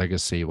 his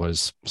legacy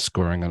was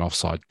scoring an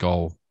offside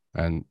goal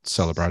and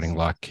celebrating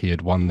like he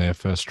had won their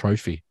first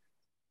trophy.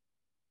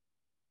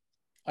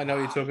 I know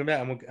what you're talking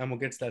about, and we'll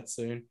get to that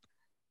soon.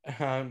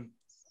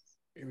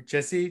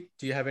 Jesse,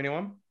 do you have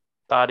anyone?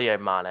 Sadio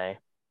Mane.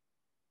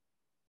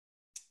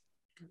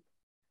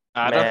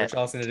 Adam,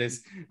 Richarlison it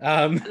is.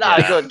 No,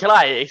 good. Can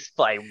I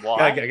explain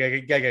why? Go.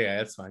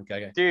 That's fine.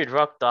 Go. Dude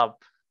rocked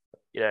up,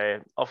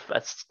 off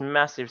a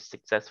massive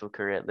successful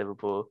career at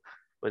Liverpool,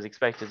 was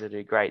expected to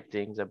do great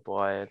things at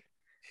Bayern.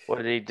 What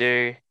did he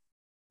do?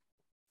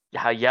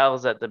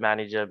 Yells at the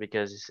manager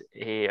because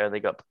he only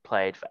got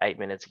played for 8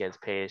 minutes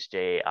against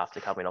PSG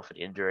after coming off an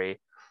injury,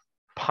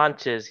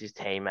 punches his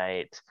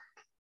teammate,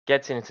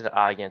 gets into the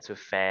arguments with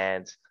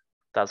fans,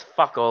 does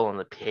fuck all on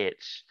the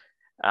pitch,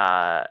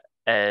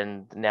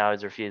 and now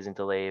he's refusing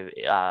to leave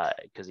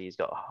because he's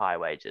got high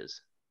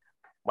wages.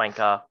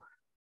 Wanker,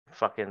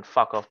 fucking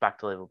fuck off back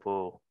to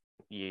Liverpool,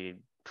 you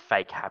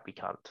fake happy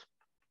cunt.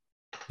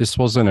 This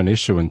wasn't an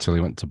issue until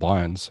he went to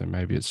Bayern, so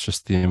maybe it's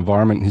just the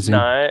environment he's in.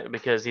 No,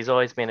 because he's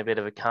always been a bit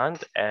of a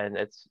cunt, and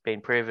it's been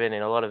proven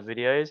in a lot of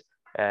videos,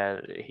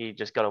 and he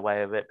just got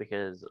away with it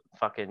because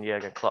fucking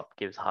Jurgen Klopp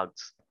gives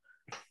hugs.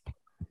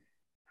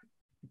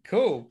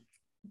 Cool.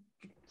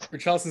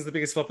 Richarlison's the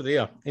biggest flop of the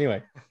year.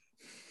 Anyway.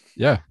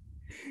 Yeah.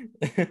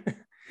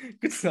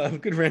 Good stuff.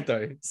 Good rant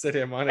though.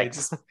 Sadio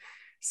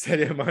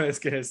Mane is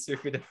getting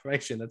stupid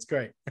information. That's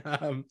great.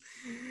 Own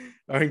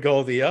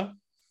goal of the year.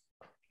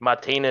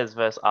 Martinez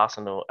versus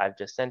Arsenal. I've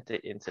just sent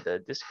it into the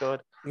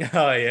Discord.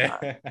 Oh yeah.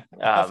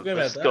 I forgot about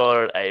that.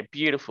 Scored a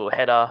beautiful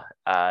header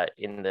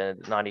in the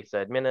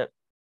 93rd minute.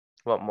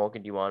 What more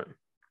could you want?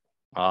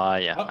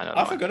 yeah.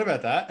 I forgot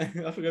about that.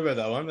 I forgot about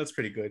that one. That's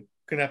pretty good.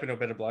 Couldn't happen to a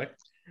better bloke.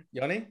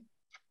 Yoni?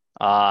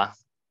 I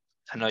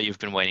know you've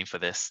been waiting for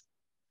this.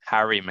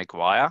 Harry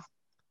Maguire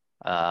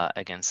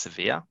against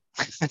Sevilla.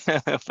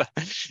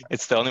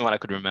 It's the only one I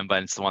could remember,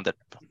 and it's the one that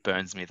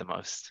burns me the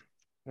most.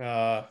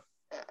 The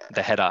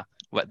header.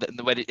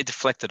 The way it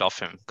deflected off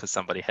him because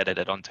somebody headed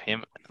it onto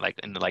him like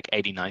in the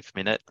 89th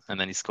minute, and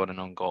then he scored an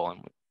own goal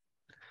and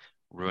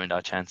ruined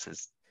our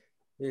chances.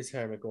 Here's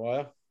Harry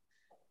Maguire.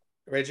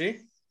 Reggie?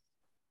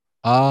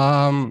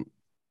 I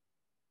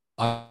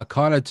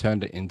kind of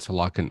turned it into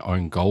like an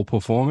own goal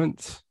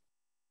performance.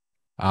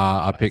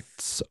 I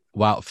picked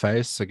Wout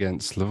Face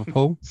against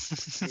Liverpool.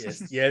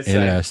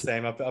 Yes,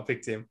 same. I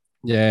picked him.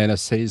 Yeah, in a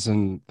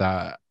season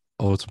that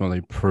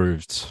ultimately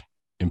proved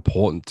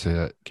important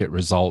to get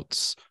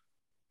results.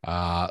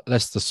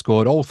 Leicester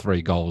scored all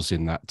 3 goals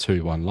in that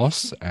 2-1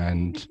 loss,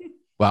 and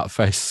Wout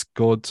Face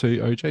scored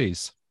 2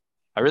 OGs.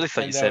 I really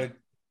thought you said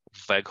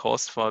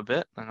Weghorst for a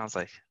bit, and I was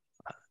like,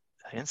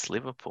 against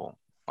Liverpool.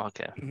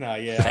 Okay. No,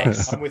 yeah,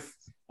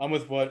 I'm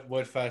with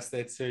Word Fast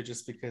there too,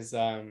 just because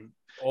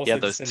also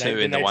those two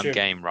in the one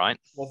game, right?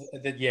 Well,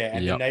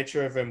 the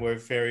nature of them were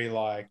very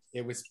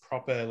it was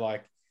proper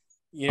when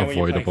you're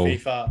avoidable. playing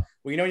FIFA. Well,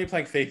 when you're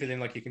playing FIFA, then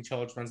your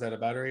controller runs out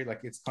of battery.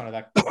 It's kind of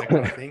that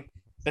kind of thing.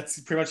 That's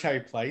pretty much how he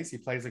plays. He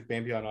plays like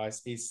Bambi on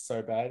ice. He's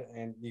so bad,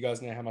 and you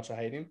guys know how much I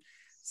hate him.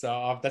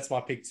 So that's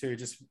my pick too,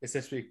 just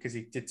especially because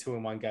he did 2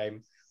 in one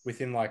game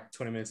within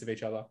 20 minutes of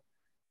each other.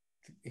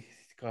 The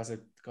guy's a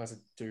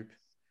dupe.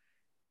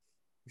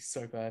 He's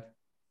so bad.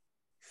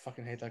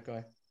 Fucking hate that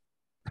guy.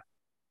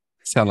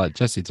 Sound like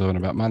Jesse talking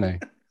about money.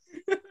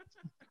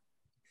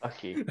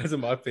 Fuck you. Those are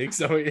my picks.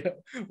 So yeah,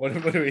 what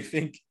do we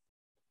think?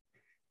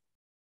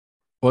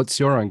 What's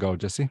your own goal,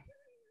 Jesse?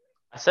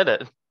 I said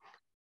it.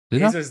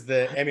 Did His I? was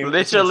the Emmy.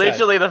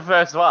 Literally the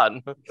first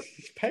one.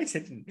 Pay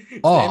attention. It's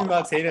Oh. the Emmy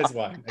Martinez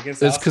one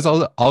against It's because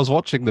Arsenal. I was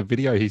watching the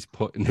video he's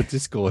put in the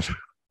Discord.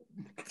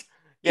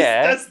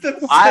 Yeah. That's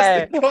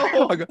the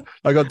goal.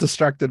 I got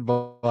distracted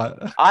by.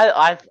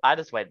 I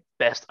just went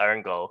best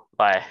own goal.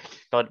 Like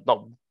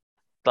not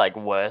like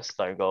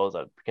worst own goals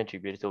that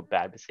contributed to a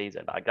bad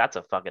season. Like that's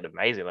a fucking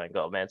amazing own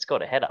goal, man.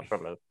 Scored a header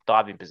from a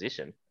diving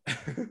position.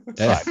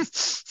 Yeah.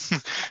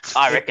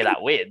 I reckon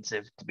that wins.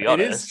 To be It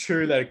honest, is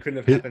true that it couldn't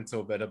have happened to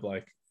a better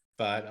bloke,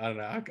 but I don't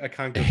know. I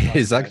can't go.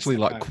 He's actually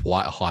like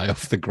quite high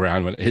off the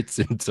ground when it hits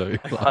him too.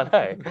 I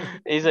know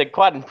he's a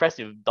quite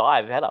impressive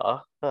dive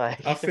header.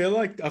 Like, I feel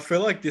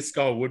like this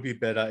goal would be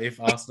better if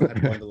Arsenal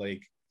had won the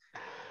league.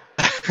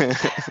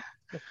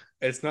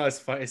 It's not as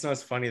fun. It's not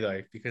as funny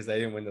though because they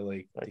didn't win the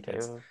league. okay,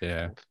 well,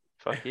 Yeah.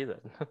 fuck you then.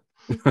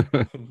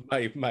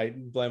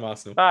 mate, blame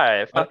Arsenal. All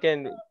right,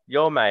 fucking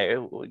your mate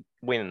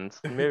wins.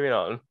 Moving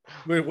on.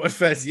 What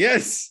first?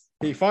 Yes,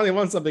 he finally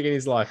won something in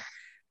his life.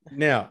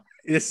 Now,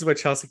 this is where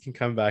Chelsea can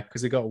come back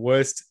because we got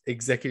worst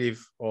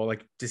executive or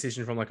like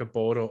decision from like a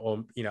board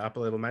or upper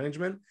level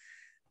management.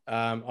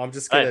 I'm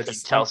just I gonna don't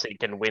think Chelsea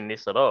can win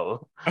this at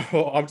all.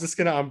 I'm just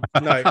gonna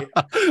no.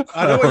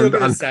 I know what you're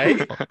gonna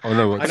say. I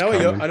know I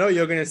know what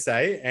you're gonna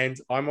say, and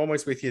I'm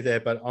almost with you there.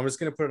 But I'm just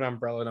gonna put an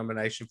umbrella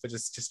nomination for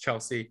just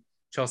Chelsea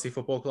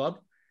Football Club,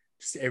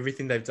 just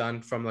everything they've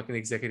done from like an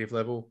executive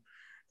level.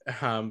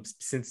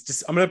 Since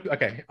just I'm gonna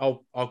okay.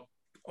 I'll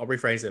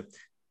rephrase it.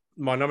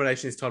 My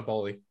nomination is Todd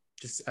Bowley,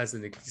 just as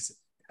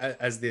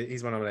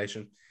he's my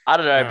nomination. I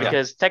don't know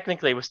because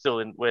technically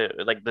we're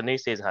like the new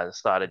season hasn't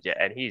started yet,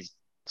 and he's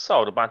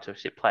sold a bunch of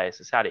shit players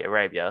to Saudi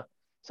Arabia.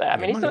 So I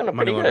mean, he's doing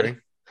pretty good.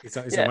 It's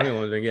money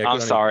laundering. Yeah, I'm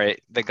sorry,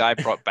 the guy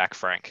brought back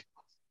Frank.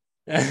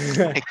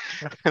 Like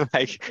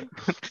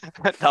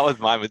that was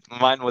mine.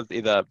 Mine was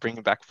either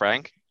bringing back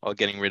Frank or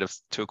getting rid of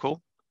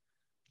Tuchel.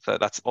 So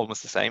that's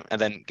almost the same,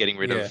 and then getting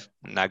rid of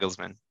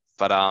Nagelsmann.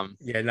 But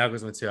yeah,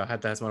 Nagelsmann too. I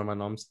had that as one of my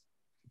noms.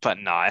 But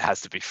no, it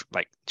has to be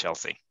like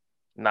Chelsea.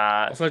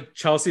 Nah. Also,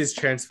 Chelsea's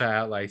transfer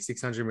outlay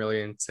 600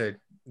 million to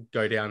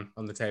go down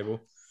on the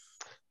table.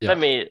 Yeah.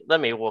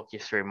 Let me walk you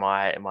through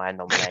my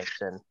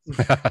nomination.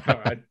 All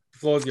right, the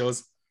floor's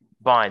yours.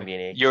 Bayern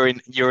Munich.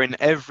 You're in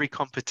every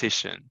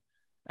competition,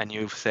 and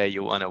you say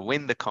you want to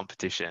win the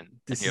competition,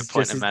 and you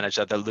appoint a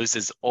manager that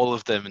loses all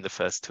of them in the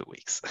first 2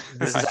 weeks.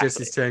 This is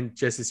Jesse's turn.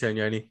 Jesse's turn,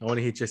 Yoni. I want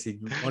to hear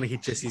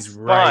Jesse's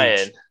rage.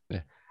 Bayern.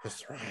 Yeah.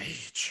 His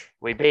rage.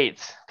 We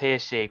beat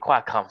PSG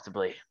quite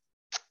comfortably.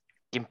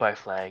 Gimpo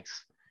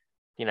flags.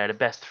 You know, the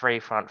best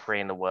front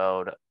three in the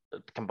world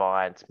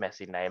combined,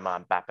 Messi,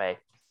 Neymar, Mbappe.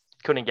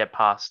 Couldn't get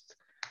past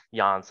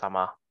Jan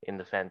Sommer in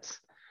defense.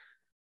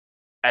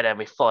 And then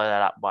we follow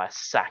that up by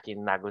sacking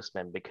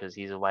Nagelsmann because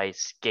he's away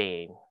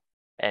skiing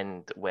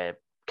and we're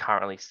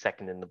currently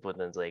second in the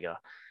Bundesliga.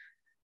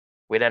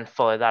 We then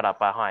follow that up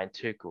by hiring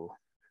Tuchel.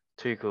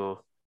 Tuchel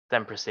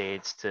then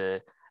proceeds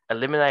to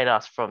eliminate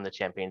us from the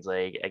Champions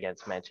League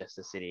against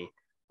Manchester City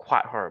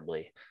quite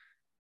horribly,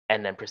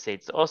 and then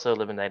proceeds to also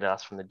eliminate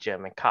us from the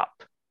German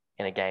Cup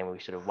in a game we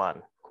should have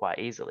won quite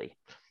easily.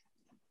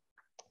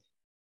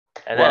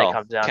 And then it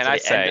comes down to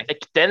the end.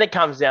 Then it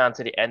comes down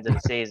to the end of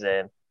the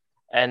season,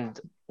 and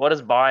what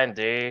does Bayern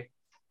do?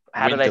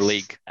 How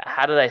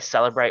do they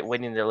celebrate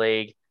winning the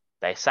league?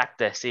 They sack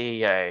their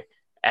CEO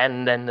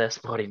and then the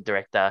sporting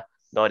director.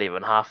 Not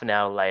even half an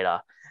hour later,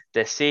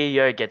 the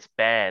CEO gets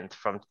banned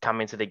from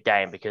coming to the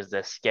game because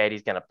they're scared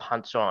he's going to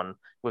punch on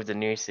with the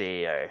new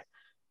CEO.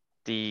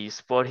 The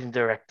sporting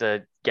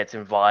director gets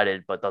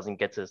invited but doesn't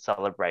get to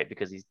celebrate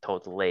because he's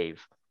told to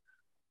leave.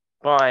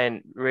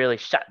 Bayern really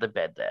shut the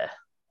bed there.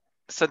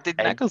 So did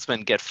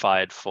Nagelsmann get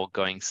fired for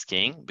going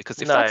skiing?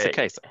 Because if that's the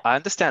case, I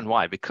understand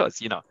why. Because,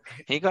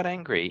 he got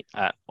angry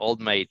at old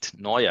mate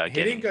Neuer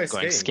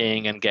going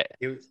skiing and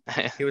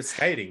he was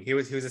skating. He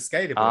was a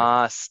skater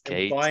boy.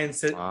 Skate. Bayern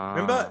said,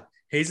 remember,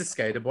 he's a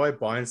skater boy.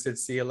 Bayern said,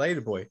 see you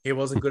later, boy. He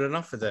wasn't good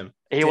enough for them.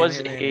 They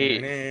also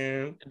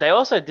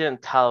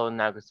didn't tell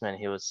Nagelsmann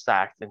he was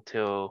sacked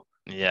until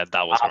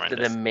that was after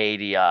the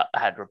media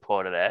had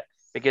reported it,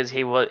 because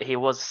he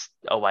was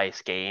away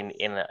skiing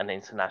in an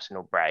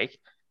international break.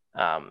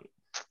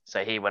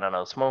 So he went on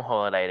a small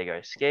holiday to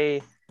go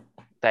ski.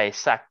 They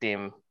sacked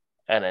him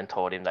and then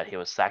told him that he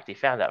was sacked. He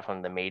found out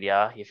from the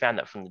media. He found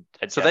out from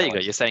So there you go.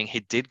 You're saying he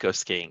did go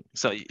skiing.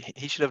 So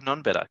he should have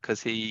known better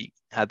because he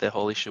had the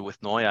whole issue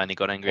with Neuer and he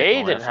got angry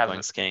at Neuer for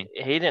going skiing.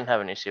 He didn't have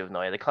an issue with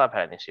Neuer. The club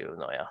had an issue with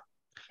Neuer.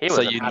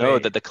 So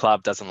that the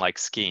club doesn't like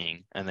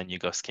skiing and then you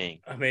go skiing.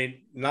 I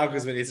mean,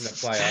 Nagelsmann isn't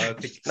a player. I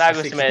don't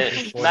think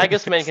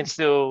Nagelsmann can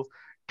still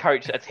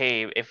coach a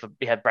team if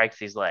he breaks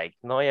his leg.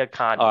 Neuer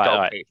can't go. All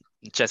right.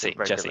 Jesse.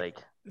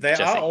 They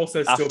are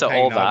also still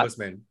paying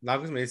Nagelsmann.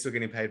 Nagelsmann is still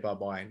getting paid by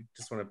Bayern.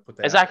 Just want to put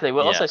that exactly.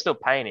 We're also still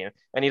paying him,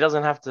 and he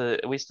doesn't have to.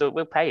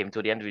 We'll pay him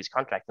till the end of his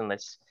contract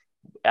unless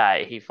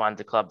he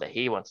finds a club that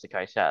he wants to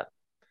coach at.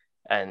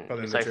 And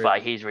Probably so Madrid. far,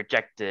 he's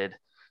rejected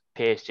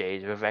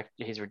PSG.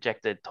 He's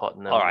rejected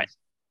Tottenham. All right. He's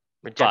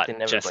rejecting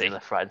But, everybody Jesse,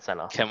 left, right, and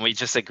center. Can we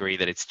just agree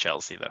that it's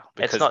Chelsea though?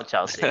 It's not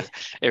Chelsea.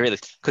 It really,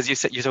 because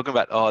you're talking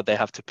about, they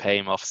have to pay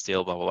him off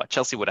still, blah blah blah.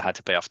 Chelsea would have had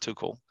to pay off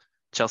Tuchel.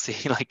 Chelsea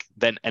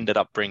then ended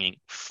up bringing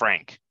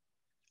Frank.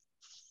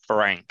 All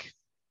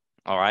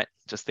right,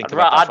 just think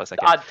about that for a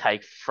second. I'd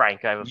take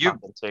Frank over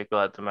fucking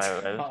Tuchel at the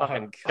moment. The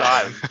fucking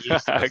guy was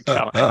useless.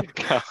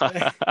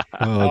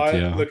 Oh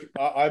dear.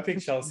 I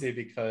picked Chelsea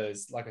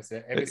because, like I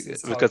said, ever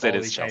since because it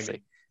Todd is Bowley Chelsea. came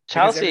in,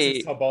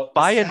 Chelsea,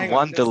 Bayern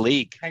won the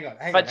league. Hang on.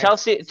 but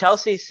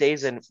Chelsea's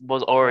season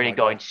was already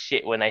going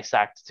shit when they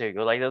sacked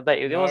Tuchel. Like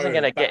it wasn't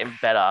going to get him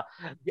better.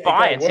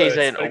 Bayern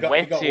season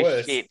went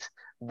to shit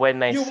when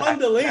they You won sacked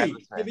the league.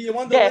 Nagelsmann. Yeah, but you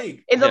won the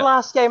league. In the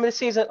last game of the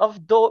season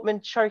of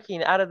Dortmund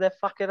choking out of their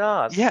fucking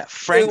ass. Yeah,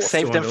 Frank Tuchel-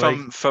 saved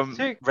them from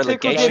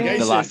relegation in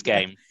the last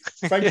game.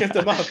 Frank kept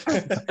them up.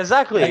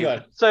 Exactly. Hang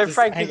on. So Just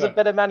Frank hang is a on.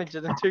 better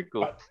manager than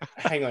Tuchel. But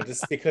hang on,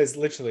 just because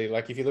literally,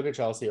 like, if you look at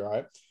Chelsea,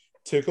 right,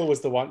 Tuchel was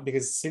the one,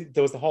 because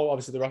there was the whole,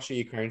 obviously, the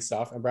Russia-Ukraine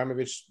stuff.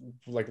 Abramovich,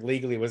 like,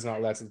 legally was not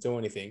allowed to do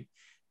anything.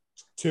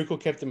 Tuchel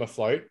kept them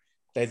afloat.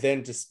 They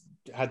then just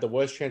had the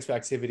worst transfer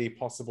activity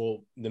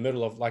possible in the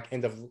middle of, like,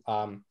 end of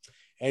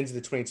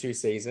the 22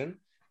 season.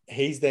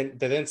 They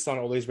then signed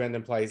all these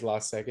random players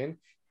last second.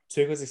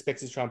 Tuchel's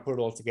expected to try and put it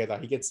all together.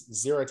 He gets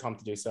zero time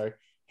to do so.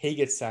 He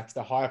gets sacked.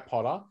 They hire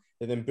Potter.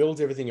 They then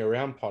build everything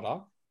around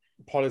Potter.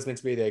 Potter's meant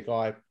to be their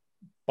guy.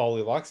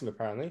 Bowley likes him,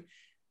 apparently.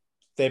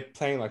 They're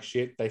playing like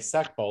shit. They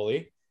sack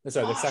Bowley.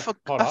 Sorry, they sack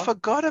Potter. I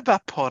forgot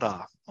about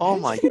Potter. Oh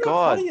my God.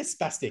 God. You're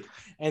spastic.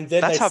 And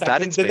then That's how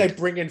bad it's been. Then they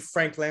bring in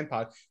Frank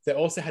Lampard. They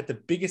also had the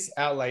biggest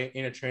outlay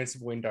in a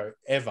transfer window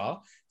ever.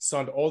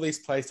 Signed all these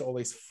players to all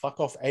these fuck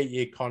off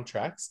 8-year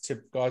contracts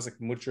to guys like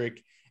Mudryk,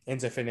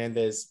 Enzo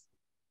Fernandez,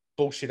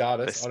 bullshit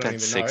artists. They I don't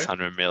spent even know.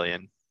 600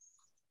 million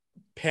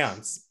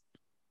Pounds.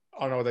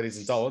 I don't know what that is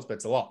in dollars, but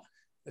it's a lot.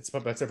 It's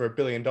over $1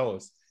 billion.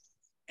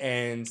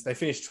 And they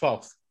finished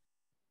 12th.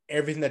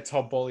 Everything that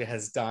Todd Bowley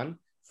has done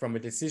from a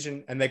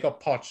decision, and they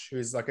got Poch,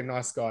 who's like a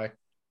nice guy,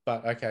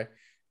 but okay.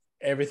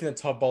 Everything that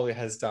Todd Bowley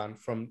has done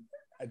from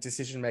a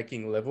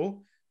decision-making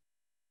level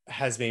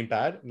has been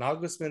bad.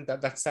 Nagelsmann,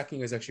 that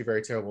sacking is actually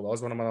very terrible. That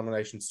was one of my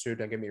nominations too,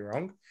 don't get me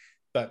wrong.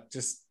 But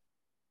just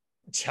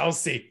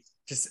Chelsea,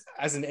 just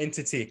as an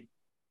entity,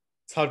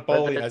 Todd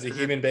Bowley as a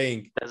human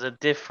being. There's a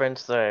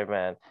difference though,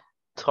 man.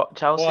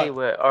 Chelsea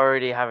were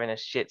already having a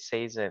shit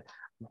season.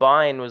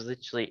 Bayern was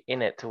literally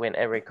in it to win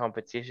every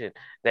competition.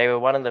 They were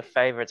one of the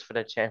favourites for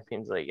the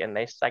Champions League, and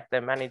they sacked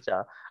their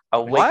manager.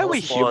 Why are we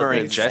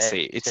humouring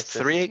Jesse? It's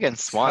 3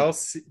 against 1.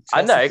 Chelsea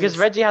I know, because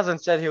Reggie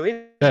hasn't said who he's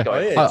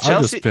going. I've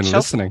just been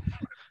listening.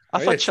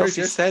 I thought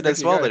Chelsea said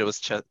as well that it was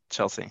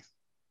Chelsea.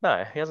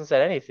 No, he hasn't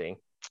said anything.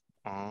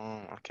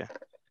 Oh, okay.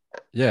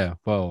 Yeah,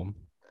 well,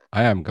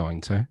 I am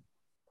going to.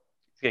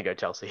 He's going to go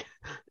Chelsea.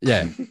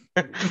 Yeah.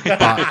 But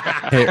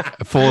hey,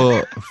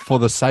 for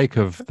the sake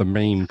of the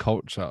meme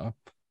culture,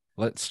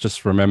 let's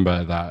just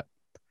remember that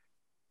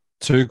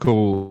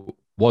Tuchel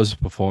was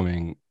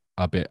performing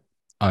a bit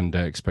under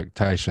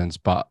expectations,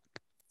 but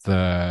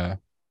the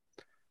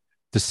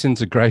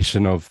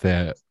disintegration of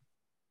their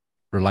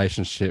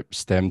relationship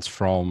stemmed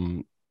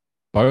from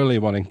Bowley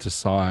wanting to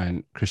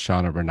sign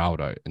Cristiano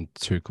Ronaldo and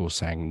Tuchel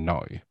saying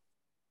no.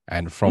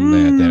 And from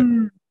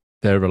there,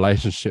 their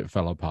relationship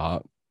fell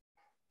apart.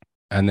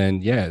 And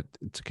then,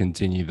 to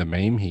continue the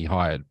meme, he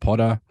hired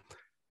Potter.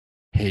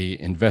 He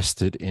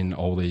invested in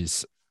all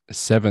these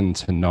 7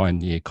 to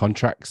 9 year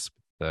contracts.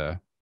 The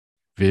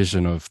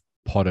vision of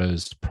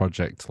Potter's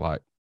project,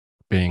 like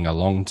being a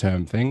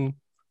long-term thing.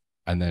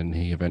 And then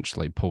he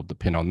eventually pulled the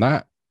pin on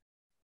that.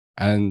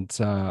 And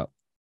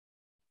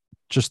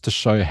just to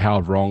show how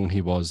wrong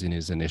he was in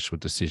his initial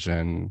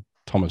decision,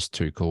 Thomas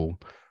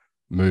Tuchel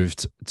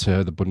moved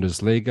to the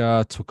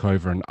Bundesliga, took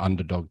over an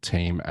underdog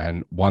team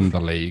and won the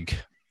league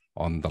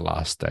on the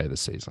last day of the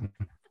season.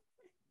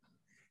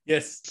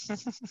 Yes.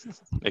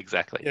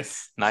 Exactly.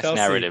 Yes. Nice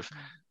narrative.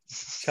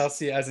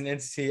 Chelsea as an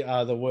entity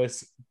are the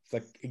worst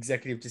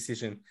executive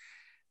decision.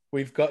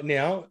 We've got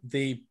now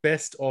the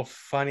best or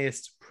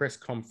funniest press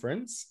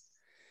conference.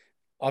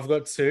 I've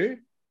got 2.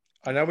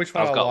 I know which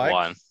one I've got like.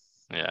 1.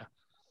 Yeah.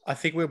 I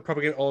think we're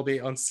probably going to all be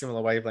on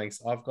similar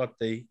wavelengths. I've got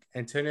the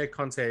Antonio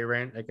Conte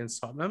rant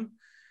against Tottenham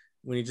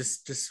when he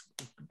just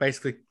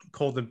basically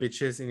called them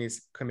bitches in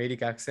his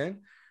comedic accent.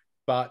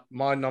 But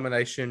my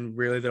nomination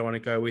really that I want to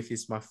go with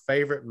is my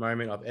favorite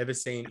moment I've ever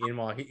seen in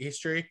my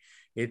history.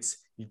 It's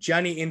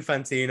Gianni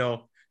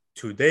Infantino.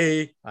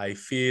 Today I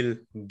feel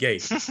gay.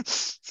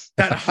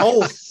 That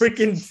whole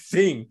freaking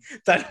thing,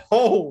 that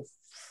whole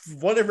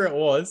whatever it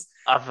was.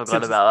 I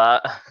forgot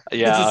about that.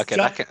 Yeah,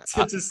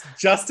 to just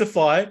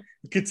justify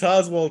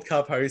Qatar's World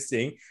Cup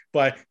hosting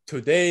by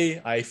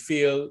today I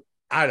feel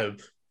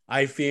Arab.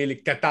 I feel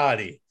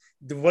Qatari.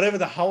 Whatever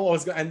the hell I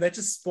was going, and they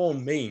just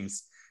spawn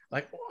memes.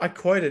 Like I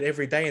quote it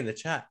every day in the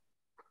chat.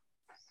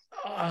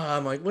 Oh,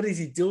 I'm like, what is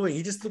he doing?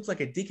 He just looks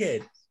like a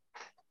dickhead.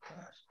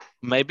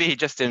 Maybe he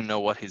just didn't know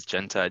what his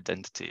gender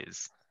identity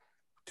is.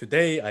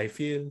 Today I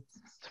feel.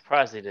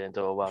 Surprised he didn't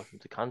do a welcome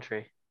to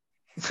country.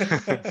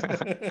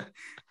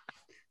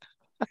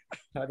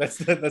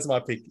 That's my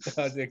pick.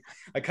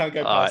 I can't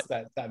go past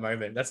that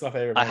moment. That's my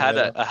favorite. I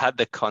moment had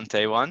the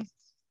Conte one,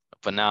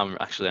 but now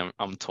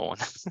I'm torn.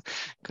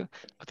 But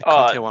the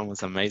Conte one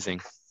was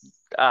amazing.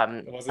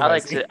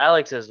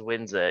 Alex's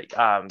wins it.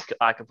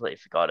 I completely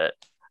forgot it.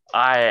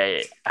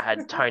 I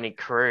had Tony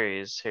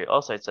Cruz, who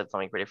also said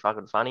something pretty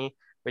fucking funny,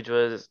 which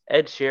was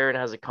Ed Sheeran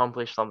has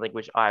accomplished something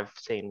which I've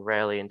seen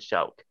rarely in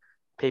Shelk.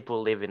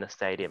 People live in a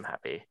stadium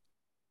happy.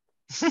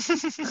 That's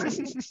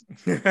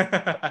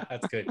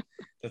good.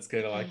 That's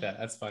good. I like that.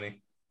 That's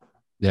funny.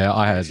 Yeah,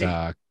 I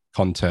had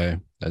Conte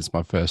as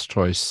my first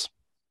choice,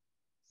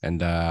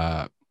 and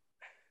I'm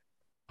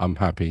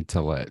happy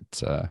to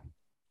let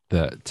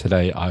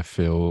today I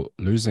feel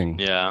losing.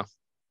 Yeah.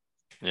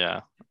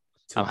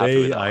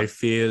 Today I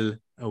feel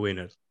a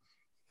winner.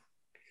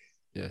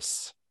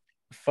 Yes.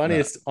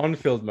 Funniest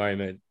on-field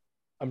moment.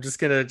 I'm just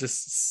gonna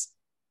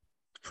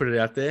put it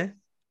out there.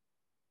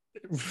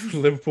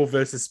 Liverpool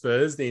versus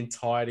Spurs, the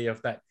entirety of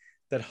that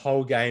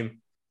whole game,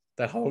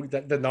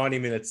 the 90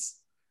 minutes,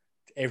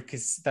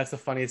 because that's the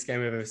funniest game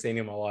I've ever seen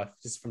in my life,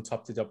 just from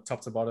top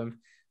to bottom.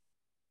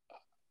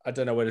 I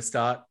don't know where to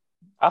start.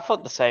 I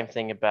thought the same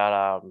thing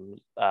about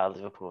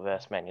Liverpool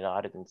versus Man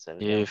United instead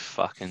of you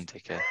fucking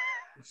dickhead.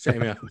 Shut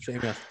your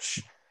mouth. Shh.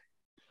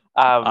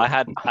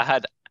 I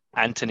had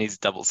Anthony's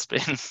double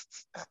spin.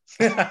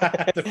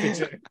 The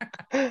fidget.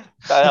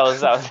 that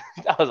was up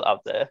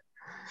there.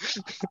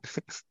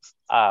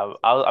 I'm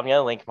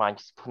gonna link mine.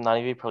 Just none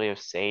of you probably have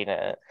seen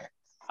it.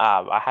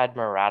 I had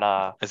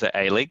Murata. Is it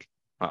A-League?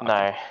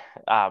 No,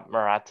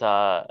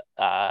 Murata.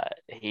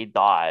 He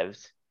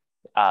dived,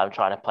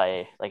 trying to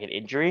play like an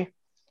injury,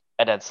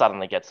 and then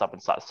suddenly gets up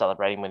and starts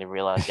celebrating when he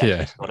realized he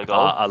actually scored a goal.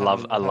 I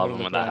love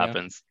it when that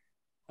happens.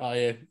 Oh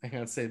yeah, I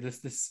can't see this.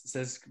 This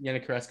says Yoni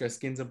Carrasco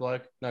skins a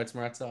bloke. No, it's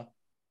Murata.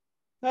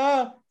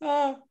 Oh,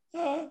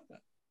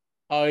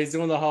 he's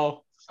doing the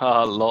whole.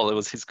 Oh lol, it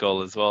was his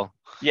goal as well.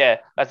 Yeah,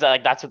 that's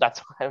why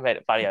I made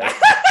it funny.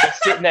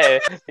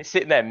 He's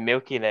sitting there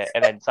milking it,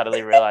 and then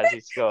suddenly realize he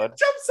scored.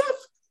 Jumps up.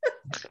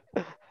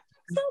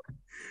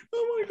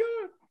 Oh my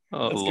god,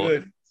 that's Lord.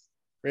 good.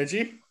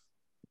 Reggie.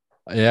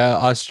 Yeah,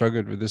 I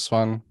struggled with this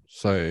one.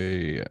 So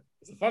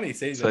it's a funny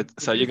season.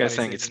 So you guys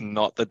saying it's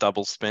not the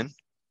double spin?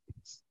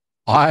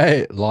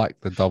 I like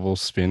the double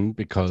spin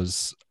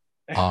because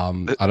I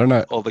don't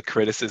know. All the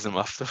criticism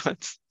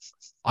afterwards.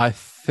 I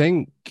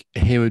think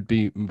he would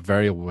be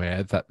very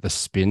aware that the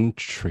spin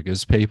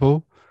triggers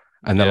people,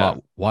 and they're like,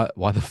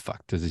 "Why the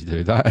fuck does he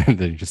do that?" And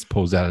then he just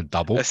pulls out a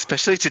double,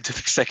 especially to do the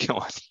second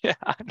one. Yeah,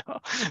 I know.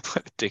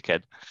 What a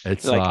dickhead!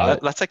 It's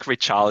that's like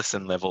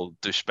Richarlison level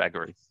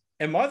douchebaggery.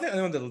 Am I the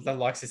only one that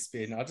likes a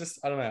spin? I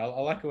don't know.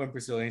 I like it when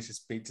Brazilians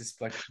just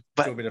like.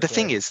 But do a bit of the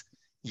thing is,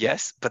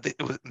 yes, but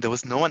there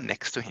was no one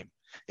next to him.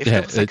 If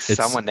there was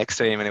someone next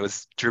to him and it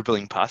was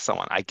dribbling past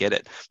someone, I get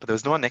it. But there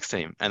was no one next to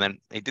him, and then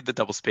he did the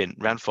double spin,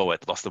 ran forward,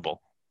 lost the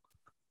ball.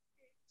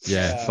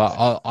 Yeah,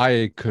 but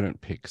I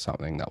couldn't pick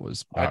something that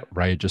was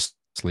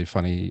outrageously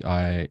funny.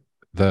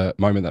 The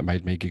moment that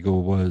made me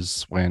giggle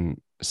was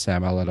when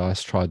Sam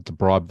Allardyce tried to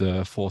bribe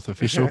the fourth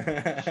official.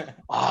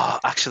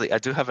 Actually, I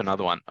do have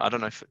another one. I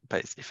don't know if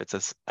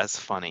it's as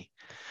funny,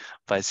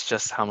 but it's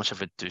just how much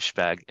of a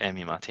douchebag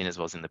Emi Martinez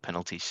was in the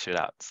penalty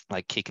shootouts,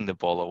 like kicking the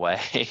ball away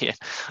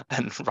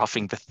and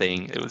roughing the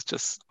thing. It was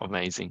just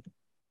amazing.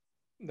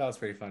 That was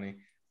pretty funny.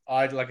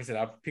 I'd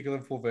pick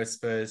Liverpool versus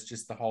Spurs,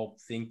 just the whole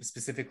thing, but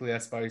specifically, I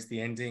suppose, the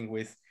ending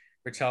with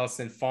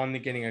Richarlison finally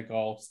getting a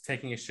goal,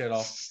 taking his shirt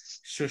off,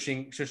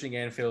 shushing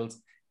Anfield,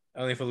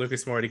 only for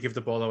Lucas Moura to give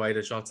the ball away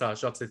to Jota.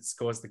 Jota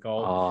scores the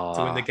goal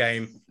to win the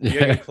game.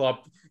 Yeah.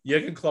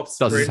 Jurgen Klopp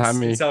sprints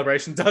in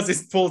celebration, does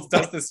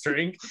the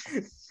string.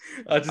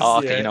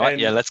 Okay, you know what?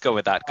 Yeah, let's go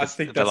with that, because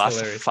the last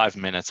hilarious. 5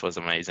 minutes was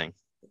amazing.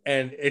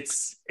 And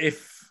it's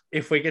if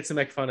we get to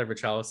make fun of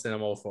Richarlison,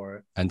 I'm all for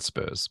it. And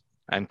Spurs.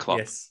 And Klopp.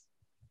 Yes.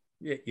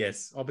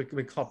 Yes.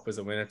 Klopp was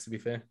a winner, to be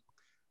fair.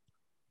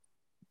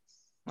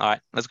 All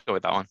right, let's go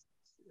with that one.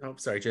 Oh,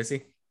 sorry,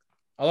 Jesse.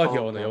 I like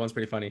your one. Your one's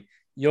pretty funny.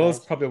 Yours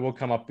probably will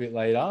come up a bit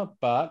later,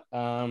 but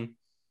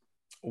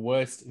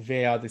worst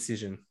VR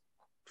decision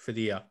for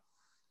the year.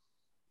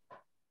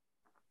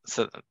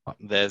 So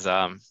there's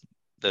I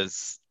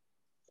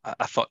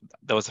thought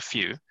there was a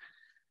few.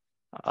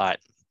 All right,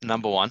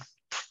 number one,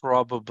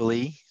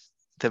 probably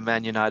the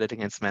Man United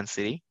against Man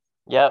City.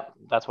 Yep,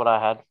 that's what I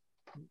had.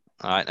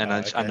 All right, and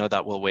I know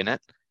that will win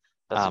it.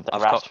 That's the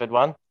Rashford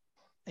one.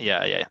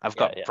 Yeah. I've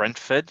got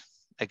Brentford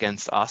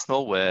against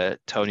Arsenal, where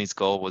Tony's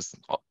goal was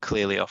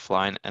clearly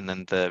offline, and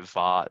then the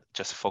VAR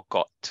just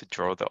forgot to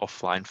draw the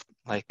offline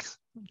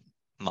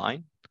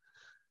line.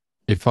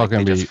 If I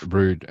can be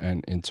rude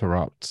and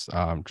interrupt,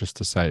 just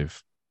to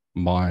save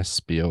my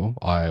spiel,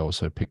 I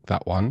also picked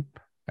that one,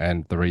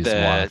 and the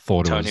reason why I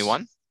thought Tony it was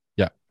one.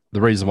 Yeah,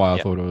 the reason why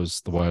I thought it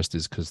was the worst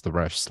is because the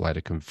refs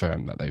later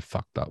confirmed that they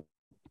fucked up.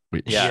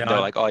 They're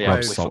like, oh yeah,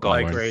 we forgot.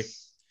 I agree.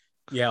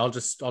 Yeah, I'll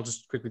just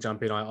quickly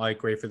jump in. I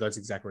agree for those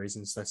exact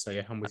reasons. So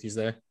yeah, I'm with you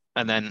there.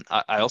 And then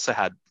I also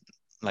had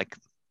like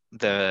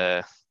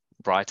the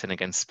Brighton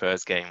against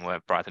Spurs game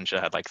where Brighton should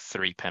have had like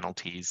 3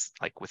 penalties,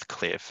 like with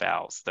clear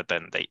fouls, that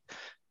then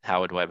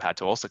Howard Webb had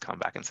to also come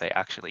back and say,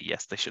 actually,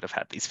 yes, they should have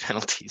had these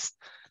penalties.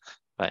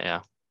 But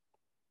yeah.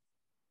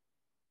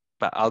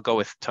 But I'll go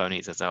with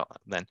Tony's as well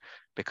then,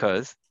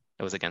 because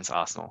it was against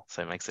Arsenal,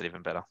 so it makes it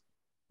even better.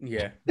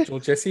 Yeah. Well,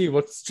 Jesse,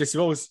 what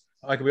was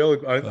like?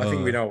 I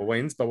think we know what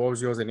wins, but what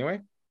was yours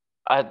anyway?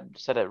 I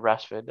said it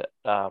Rashford.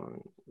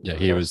 Yeah,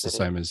 he was the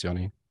same as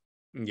Yoni.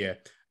 Yeah,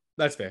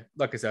 that's fair.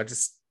 Like I said,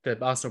 the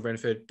Arsenal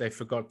Brentford, they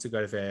forgot to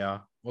go to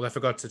VAR. Well, they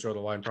forgot to draw the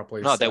line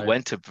properly. No, they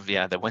went to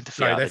VAR. No,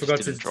 they forgot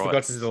to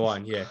do the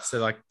line. Yeah, so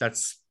like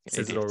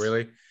says it all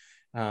really.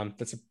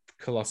 That's a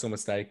colossal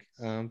mistake.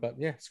 But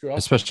yeah, screw off.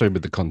 Especially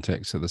with the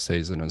context of the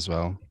season as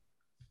well.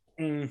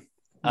 Yeah.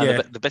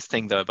 The best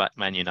thing though about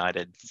Man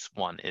United's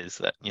one is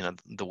that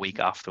the week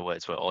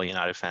afterwards, where all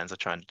United fans are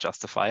trying to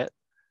justify it.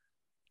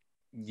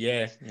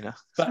 Yeah,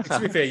 But to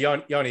be fair,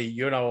 Yoni,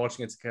 you and I were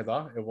watching it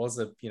together. It was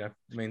you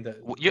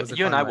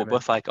and I were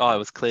both like, "Oh, it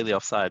was clearly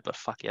offside," but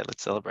fuck yeah,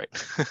 let's celebrate.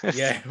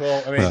 Yeah,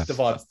 well, I mean, the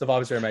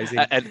vibes are amazing.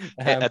 And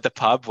at the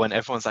pub, when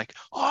everyone's like,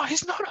 "Oh,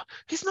 he's not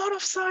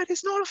offside,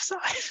 he's not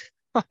offside."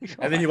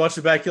 And then you watch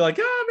it back, you're like,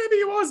 "Oh, maybe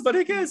he was, but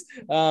who cares?"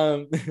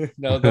 No,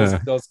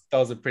 that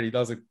was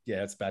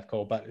it's a bad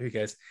call, but who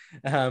cares?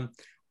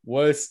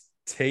 Worst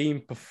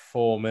team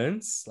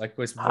performance, like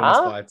worst performance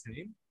by a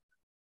team.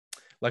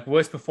 Like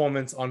worst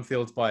performance on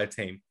field by a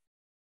team.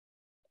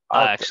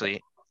 I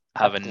actually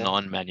have a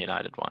non-Man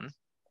United one.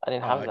 I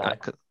didn't have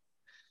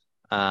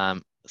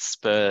that.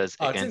 Spurs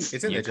against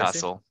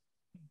Newcastle.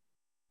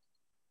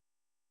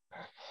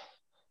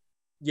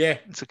 Yeah,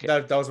 it's okay.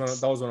 That was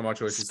one of my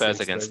choices.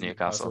 Spurs against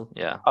Newcastle.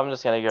 Yeah. I'm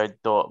just gonna go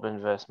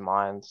Dortmund versus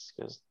Mainz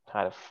because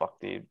how the fuck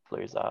do you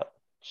lose that?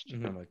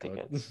 Oh my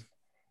god.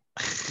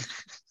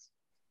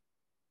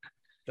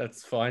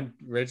 That's fine,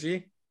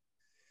 Reggie.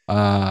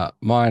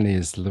 Mine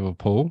is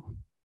Liverpool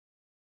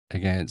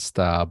against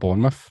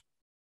Bournemouth.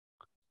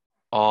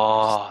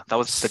 Oh, that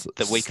was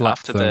the week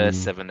after the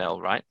 7-0,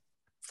 right?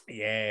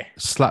 Yeah.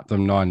 Slapped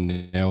them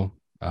 9-0.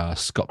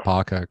 Scott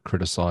Parker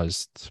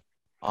criticised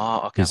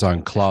his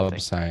own club,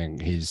 saying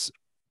he's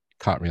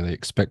can't really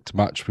expect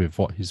much with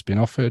what he's been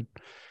offered.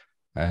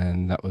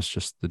 And that was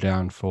just the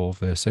downfall of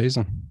their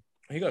season.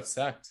 He got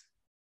sacked.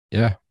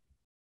 Yeah.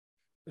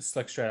 It's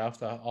like straight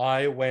after.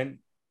 I went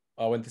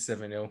to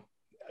 7-0.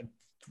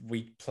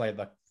 We played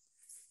like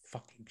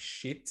fucking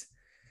shit.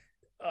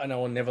 And I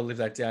will never live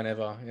that down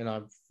ever.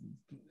 And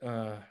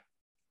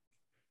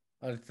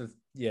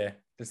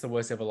that's the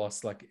worst ever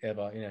loss like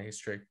ever in our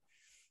history.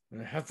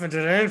 And it happened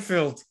at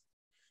Anfield.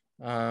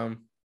 So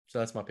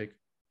that's my pick.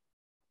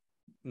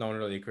 No one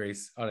really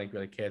agrees. I don't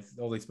really care.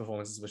 All these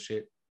performances were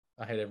shit.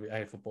 I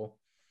hate football.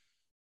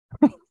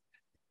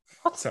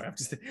 Sorry,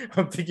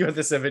 I'm thinking about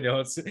the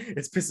 7-0.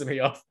 It's pissing me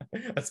off.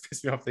 That's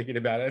pissed me off thinking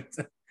about it.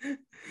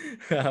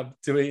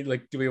 Do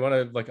we want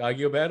to like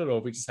argue about it, or are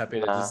we just happy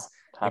to just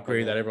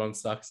agree that everyone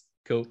sucks?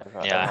 Cool.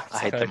 Yeah, I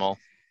hate them all.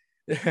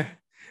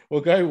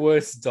 We'll go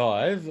worst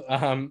dive.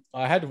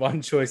 I had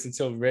one choice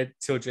until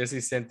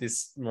Jesse sent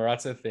this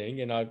Morata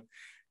thing, and I'm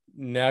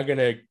now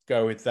gonna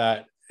go with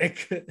that.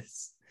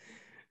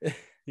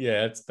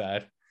 Yeah, it's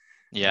bad.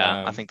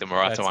 Yeah, I think the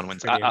Morata one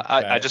wins.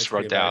 I just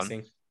wrote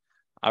down.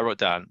 I wrote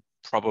down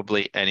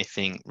probably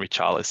anything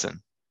Richarlison.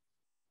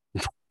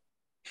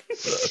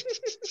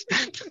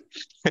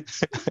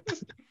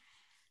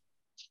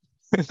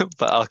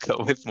 But I'll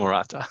go with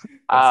Morata.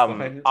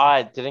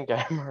 I didn't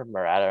go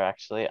Morata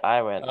actually.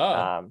 I went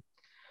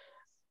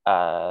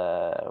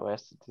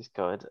where's this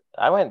good?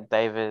 I went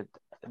David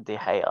De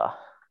Gea.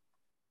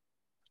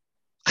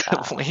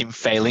 Him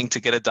failing to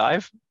get a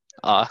dive?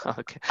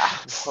 Okay.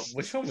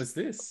 Which one was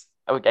this?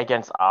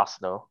 Against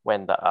Arsenal,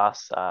 when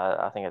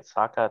I think it's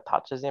Saka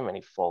touches him and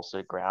he falls to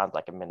the ground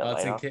like a minute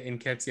later. It's in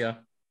Ketia.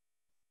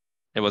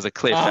 It was a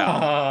clear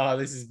foul. Oh,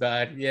 this is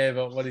bad. Yeah,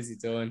 but what is he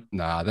doing?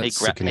 Nah, that's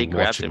sickening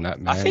watching that,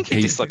 man. I think he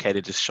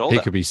dislocated his shoulder.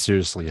 He could be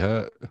seriously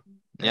hurt.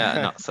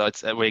 Yeah, no. So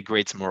we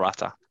agreed to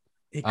Morata.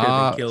 He could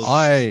have been killed.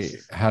 I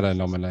had a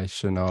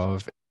nomination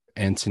of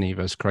Anthony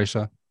versus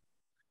Croatia.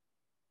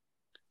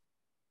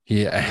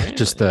 Yeah,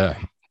 just a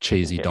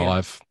cheesy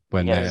dive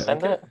when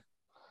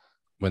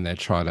they're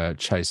trying to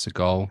chase a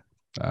goal.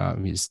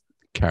 He's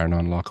carrying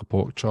on like a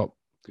pork chop.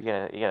 You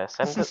gotta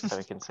send it so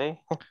we can see.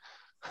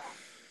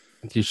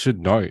 You should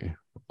know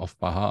off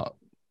by heart.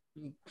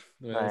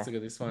 Let's look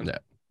at this one.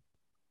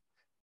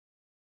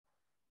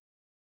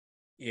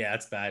 Yeah,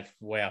 that's bad.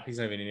 Wow, he's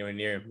not even anywhere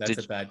near him.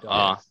 That's a bad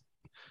dive.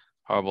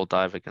 Horrible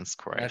dive against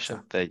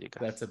Croatia. There you go.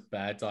 That's a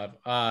bad dive.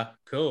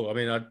 Cool. I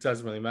mean, it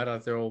doesn't really matter.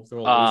 They're all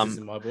losers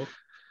in my book.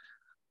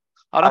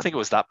 I don't think it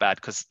was that bad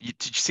because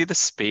did you see the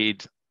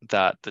speed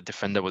that the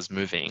defender was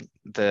moving?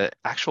 The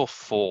actual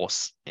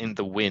force in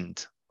the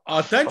wind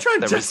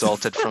that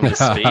resulted from the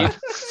speed.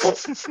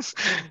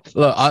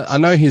 Look, I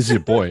know he's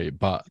your boy,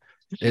 but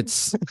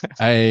it's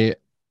a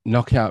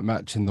knockout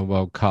match in the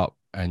World Cup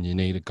and you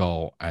need a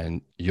goal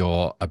and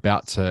you're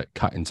about to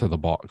cut into the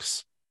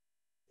box,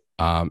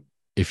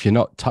 if you're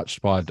not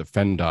touched by a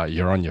defender,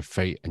 you're on your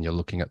feet and you're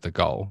looking at the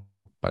goal,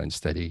 but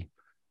instead he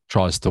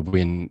tries to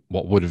win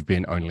what would have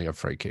been only a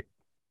free kick.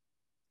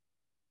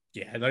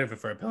 Yeah, not even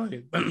for a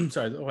penalty.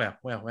 Sorry.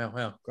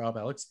 Wow. Grab,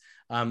 Alex.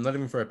 Not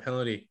even for a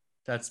penalty.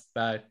 That's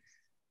bad.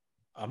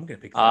 I'm going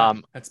to pick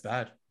that. That's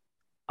bad.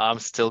 I'm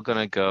still going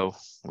to go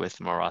with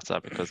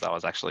Morata because that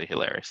was actually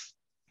hilarious.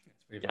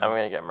 Yeah, I'm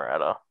going to get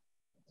Morata.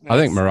 I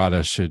think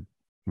Morata should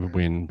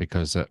win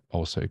because it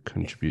also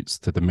contributes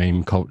to the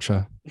meme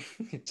culture.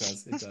 It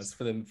does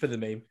for the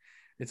meme.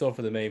 It's all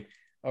for the meme.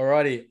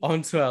 Alrighty,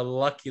 on to our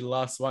lucky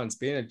last one. It's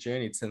been a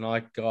journey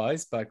tonight,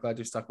 guys, but glad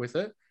you stuck with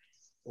it.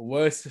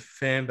 Worst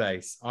fan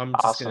base. I'm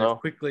just going to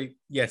quickly.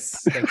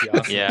 Yes, thank you,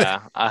 Arsenal.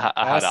 Yeah, I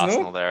had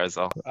Arsenal there as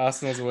well.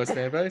 Arsenal's the worst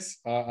fan base.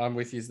 I'm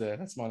with you there.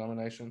 That's my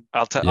nomination.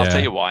 I'll tell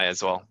you why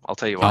as well. I'll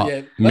tell you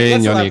why. Me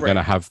and Yoni are going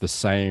to have the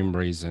same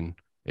reason.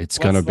 It's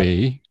going to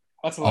be.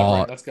 Let's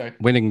elaborate. Let's go.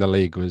 Winning the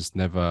league was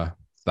never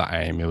the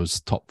aim. It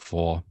was top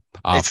 4.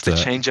 It's the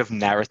change of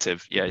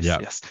narrative.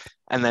 Yes.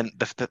 And then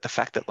the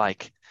fact that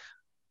like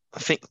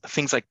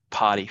things like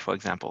Party, for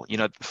example,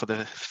 for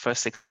the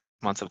first 6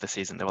 months of the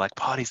season, they were like,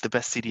 Party's the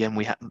best CDM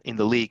we have in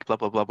the league, blah,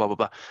 blah, blah, blah, blah,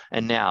 blah.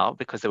 And now,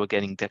 because they were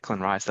getting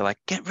Declan Rice, they're like,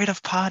 get rid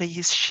of Party.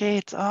 He's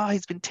shit. Oh,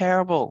 he's been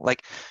terrible.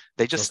 Like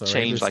they just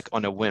changed like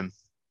on a whim.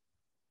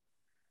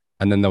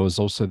 And then there was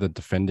also the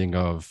defending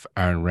of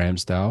Aaron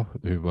Ramsdale,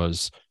 who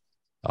was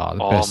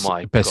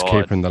the best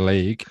keeper in the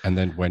league. And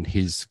then when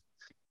his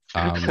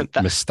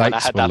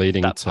mistakes were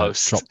leading to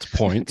dropped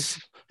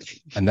points,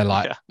 and they're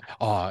like,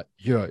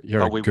 you're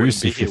a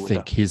goose if you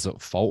think he's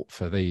at fault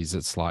for these.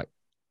 It's like,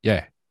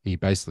 yeah, he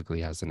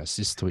basically has an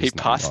assist to his He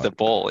passed the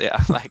ball,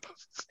 like.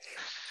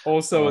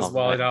 Also, as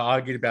well, I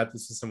argued about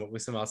this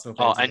with some Arsenal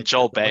fans. And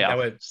Joel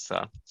Bayer.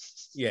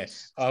 Yeah,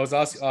 I was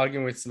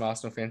arguing with some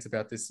Arsenal fans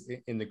about this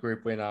in the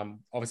group when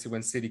obviously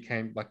when City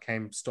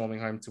came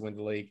storming home to win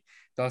the league.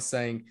 They were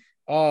saying,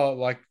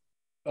 but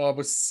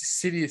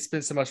City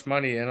spent so much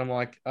money, and I'm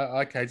like,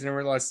 okay, didn't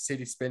realize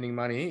City spending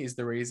money is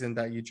the reason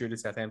that you drew to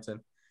Southampton.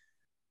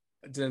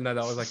 I didn't know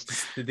that was like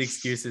just the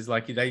excuses. I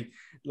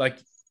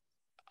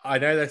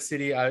know that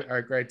City are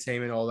a great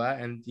team and all that,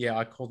 and yeah,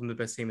 I called them the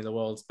best team in the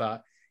world.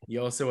 But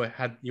you also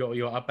had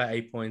you're up at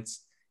 8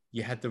 points.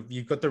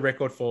 You've got the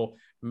record for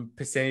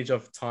percentage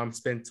of time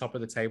spent top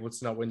of the table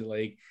to not win the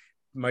league,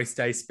 most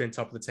days spent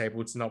top of the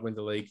table to not win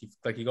the league.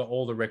 You got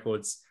all the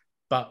records,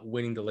 but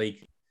winning the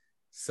league.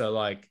 So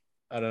I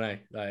don't know,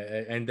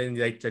 and then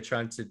they're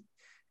trying to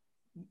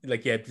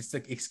just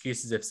like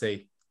excuses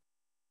FC.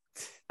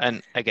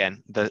 And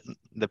again, the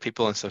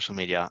people on social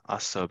media are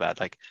so bad.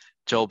 Like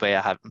Joel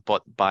Bayer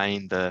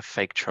buying the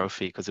fake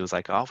trophy because it was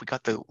like, oh, we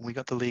got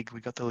the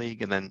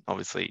league, and then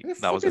obviously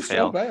that was a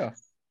fail.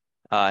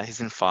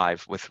 He's in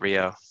 5 with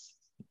Rio.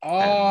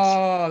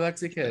 Oh,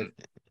 that's a kid.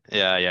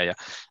 Yeah.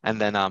 And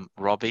then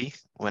Robbie,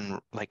 when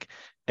like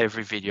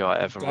every video I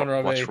ever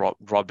watched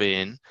Robbie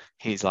in,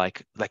 he's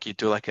like you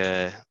do like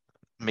a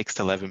mixed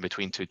 11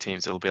 between 2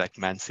 teams. It'll be like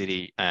Man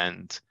City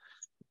and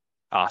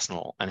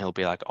Arsenal, and he'll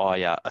be like, oh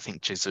yeah, I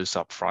think Jesus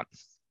up front.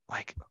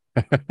 Like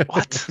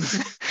what?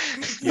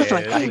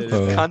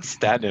 I can't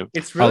stand him.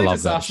 It's really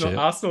just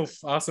Arsenal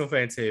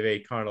fan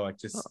TV, kind of like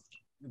just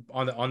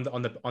on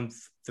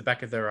the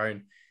back of their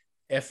own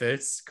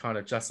efforts, kind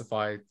of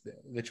justify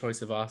the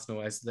choice of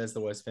Arsenal as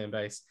the worst fan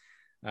base.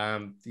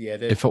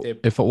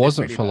 If it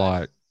wasn't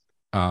for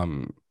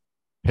bad.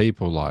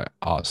 People like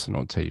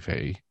Arsenal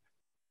TV,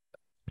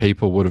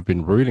 people would have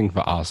been rooting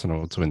for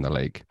Arsenal to win the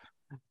league.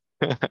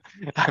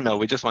 I know,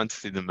 we just want to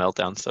see the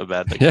meltdown so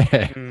badly.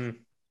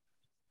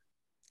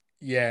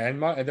 Yeah,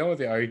 and then with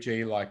the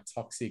OG like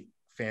toxic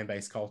fan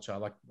base culture,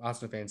 like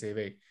Arsenal fan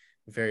TV,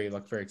 very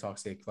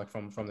toxic, like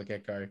from the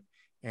get go,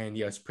 and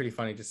yeah, it's pretty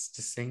funny just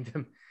seeing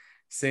them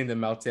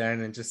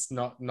meltdown and just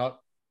not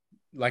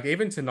like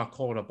even to not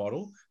call it a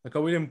bottle. Like,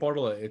 oh, we didn't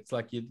bottle it. It's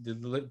like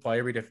by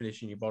every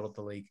definition, you bottled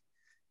the league.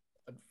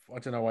 I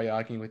don't know why you're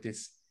arguing with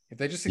this. If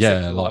they just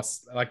accept the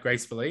loss like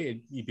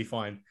gracefully, you'd be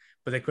fine.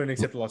 But they couldn't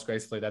accept the loss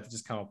gracefully. They had to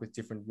just come up with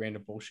different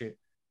random bullshit.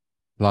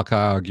 Like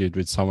I argued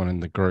with someone in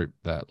the group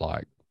that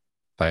like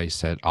they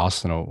said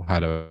Arsenal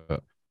had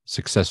a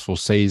successful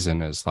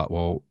season. It's like,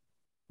 well,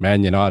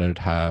 Man United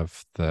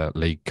have the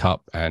League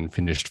Cup and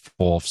finished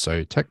 4th,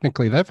 so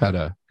technically they've had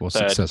a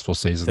successful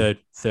season.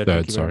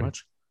 Third, sorry.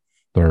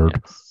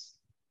 Third.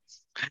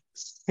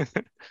 Yeah.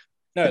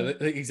 No,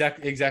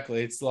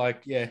 exactly. It's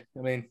like, yeah,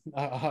 I mean,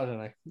 I don't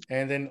know.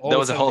 And then there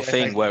was a whole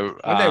thing where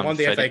when they won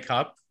the FA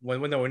Cup,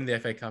 when they won the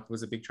FA Cup, it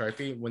was a big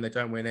trophy. When they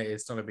don't win it,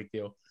 it's not a big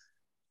deal.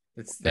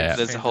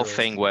 There's a whole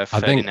thing where I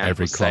think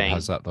every club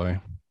has that though.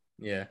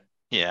 Yeah,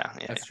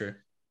 that's true.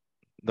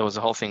 There was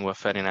a whole thing where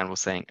Ferdinand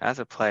was saying, as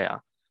a player,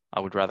 I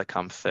would rather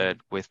come 3rd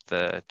with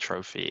the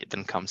trophy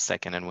than come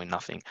 2nd and win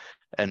nothing.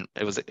 And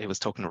it was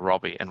talking to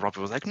Robbie, and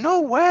Robbie was like,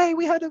 no way,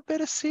 we had a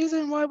better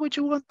season. Why would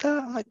you want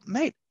that? I'm like,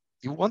 mate,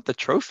 you want the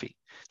trophy.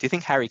 Do you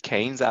think Harry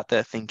Kane's out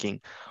there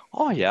thinking,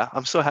 "Oh yeah,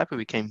 I'm so happy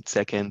we came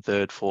second,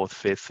 third, fourth,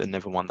 fifth, and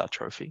never won that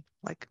trophy"?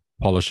 Like,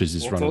 Polishes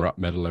his Well, it's runner-up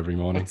medal every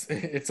morning.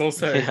 it's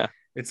also yeah,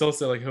 it's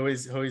also like who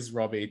is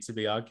Robbie to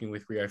be arguing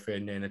with Rio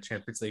Ferdinand, a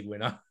Champions League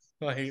winner?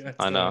 Like, what's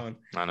I going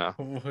know.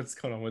 on? What's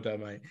going on with that,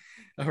 mate?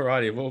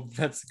 Alrighty, well,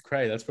 that's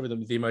great. That's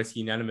probably the most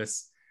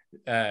unanimous.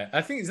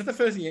 I think, is that the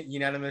first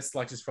unanimous,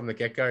 like, just from the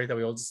get-go that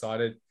we all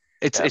decided?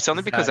 It's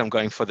only because that- I'm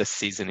going for the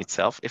season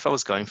itself. If I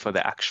was going for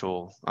the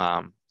actual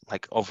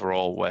like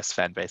overall worst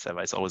fan base ever,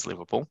 it's always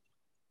Liverpool.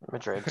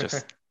 Madrid.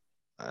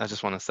 I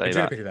just want to say Madrid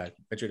are that. pretty bad.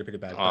 Madrid are pretty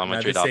bad. Oh, But no,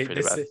 Madrid are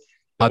pretty bad. The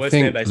I worst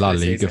fan think base La of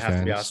the season Liga have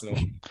to be fans.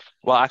 Arsenal.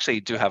 Well, actually,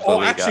 you do have La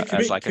Liga Actually,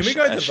 as like can we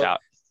go a shout.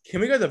 Can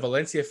we go the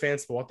Valencia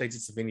fans for what they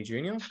did to Vinny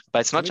Jr.? But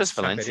it's not we just just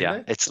chuck that in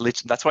Valencia. there?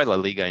 That's why La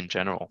Liga in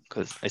general,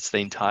 because it's the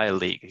entire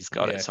league. He's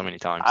got Yeah. it so many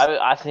times.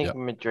 I think Yep.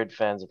 Madrid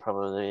fans are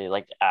probably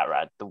like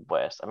outright the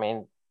worst. I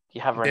mean, you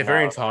have They're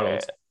very Ronaldo,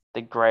 entitled.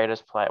 the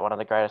greatest player, one of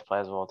the greatest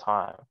players of all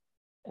time,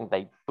 and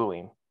they boo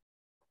him.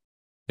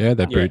 Yeah,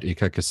 they Yeah. booed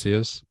Iker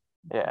Casillas.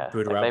 Yeah,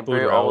 Booed like, Ra- they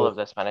booed boo all Raul. of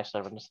their Spanish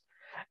celebrities.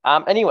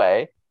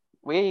 Anyway,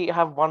 we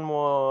have one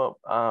more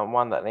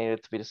one that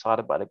needed to be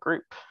decided by the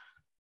group.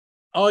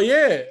 Oh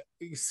yeah,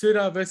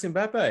 Suda versus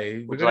Mbappe.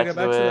 We're Would you gonna like go to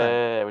back do to that.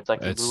 it? Would you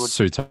like to It's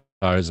do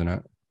Suto, isn't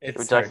it? It's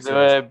would you like to do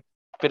serious. a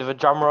bit of a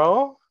drum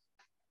roll?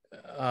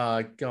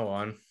 Go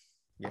on.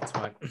 Yeah, it's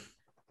fine.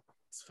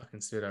 It's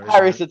fucking Suda.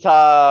 Harry isn't it?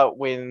 Sitar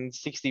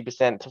wins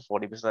 60% to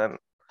 40%.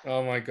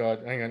 Oh my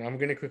god, hang on. I'm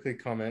gonna quickly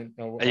comment.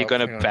 Are you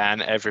going hang to on.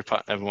 ban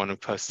everyone who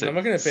posted? No, I'm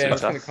not gonna ban. I'm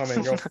just Suter? gonna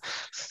comment.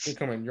 You're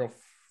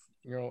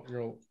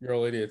comment. You're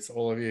all idiots,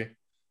 all of you.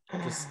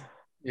 Just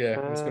yeah,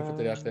 I'm just gonna put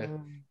that out there.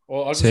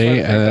 Well, I'll just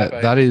See, vote for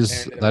Mbappe that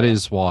is and that Mbappe.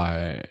 is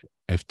why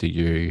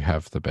FDU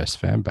have the best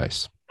fan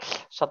base.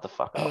 Shut the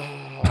fuck up.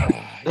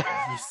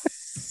 You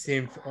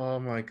simp. Oh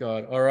my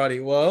god.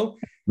 Alrighty. Well,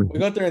 we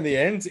got there in the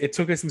end. It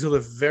took us until the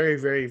very,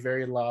 very,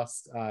 very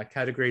last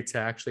category to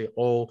actually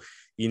all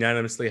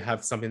unanimously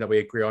have something that we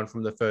agree on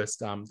from the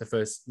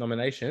first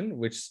nomination,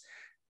 which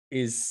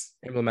is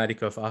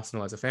emblematic of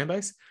Arsenal as a fan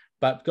base.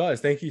 But guys,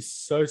 thank you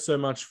so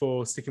much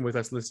for sticking with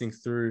us, listening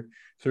through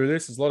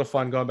this. It's a lot of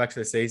fun going back to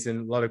the season,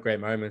 a lot of great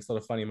moments, a lot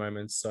of funny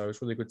moments. So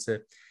it's really good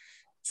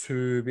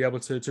to be able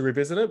to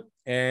revisit it,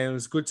 and it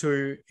was good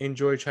to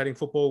enjoy chatting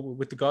football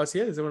with the guys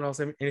here. Does anyone else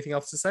have anything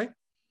else to say?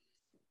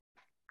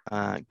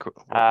 Harry Great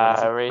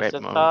moments.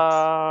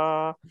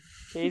 Sitar,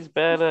 he's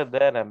better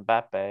than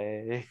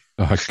Mbappe.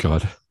 Oh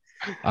god.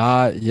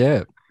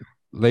 Yeah.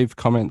 Leave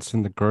comments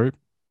in the group.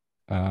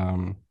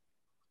 We're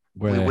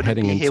wouldn't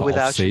heading be here into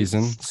without off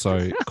season, you.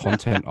 so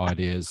content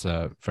ideas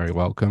are very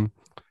welcome.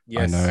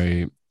 Yes. I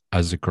know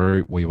as a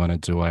group we want to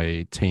do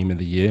a team of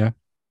the year,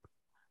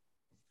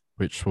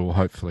 which will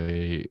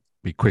hopefully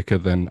be quicker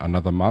than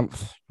another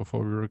month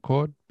before we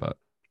record. But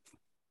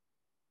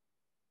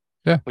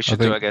yeah, We should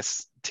do, I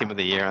guess, team of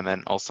the year, and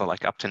then also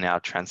like up to now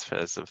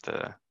transfers of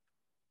the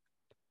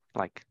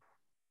like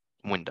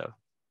window.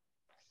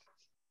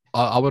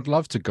 I would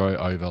love to go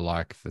over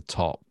like the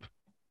top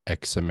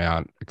X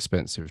amount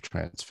expensive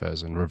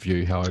transfers and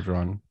review how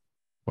everyone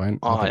went.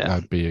 Oh, I think yeah.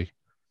 that'd be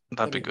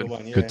That'd be a good good.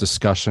 one, yeah. good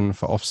discussion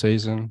for off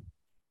season.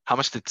 How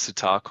much did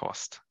Sutar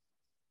cost?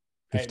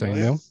 8 15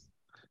 million? mil,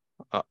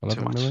 Too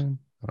 11 much. million.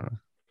 I don't know.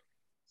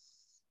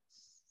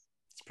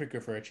 It's pretty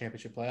good for a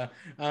championship player.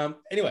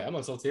 Anyway, I'm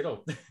not salty at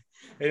all.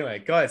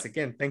 Anyway, guys,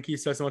 again, thank you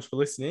so much for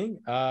listening.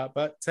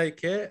 But take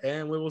care,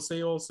 and we will see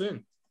you all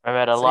soon.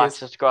 Remember to See like, yous.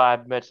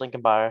 subscribe, merch link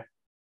in bio.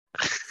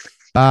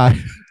 Bye.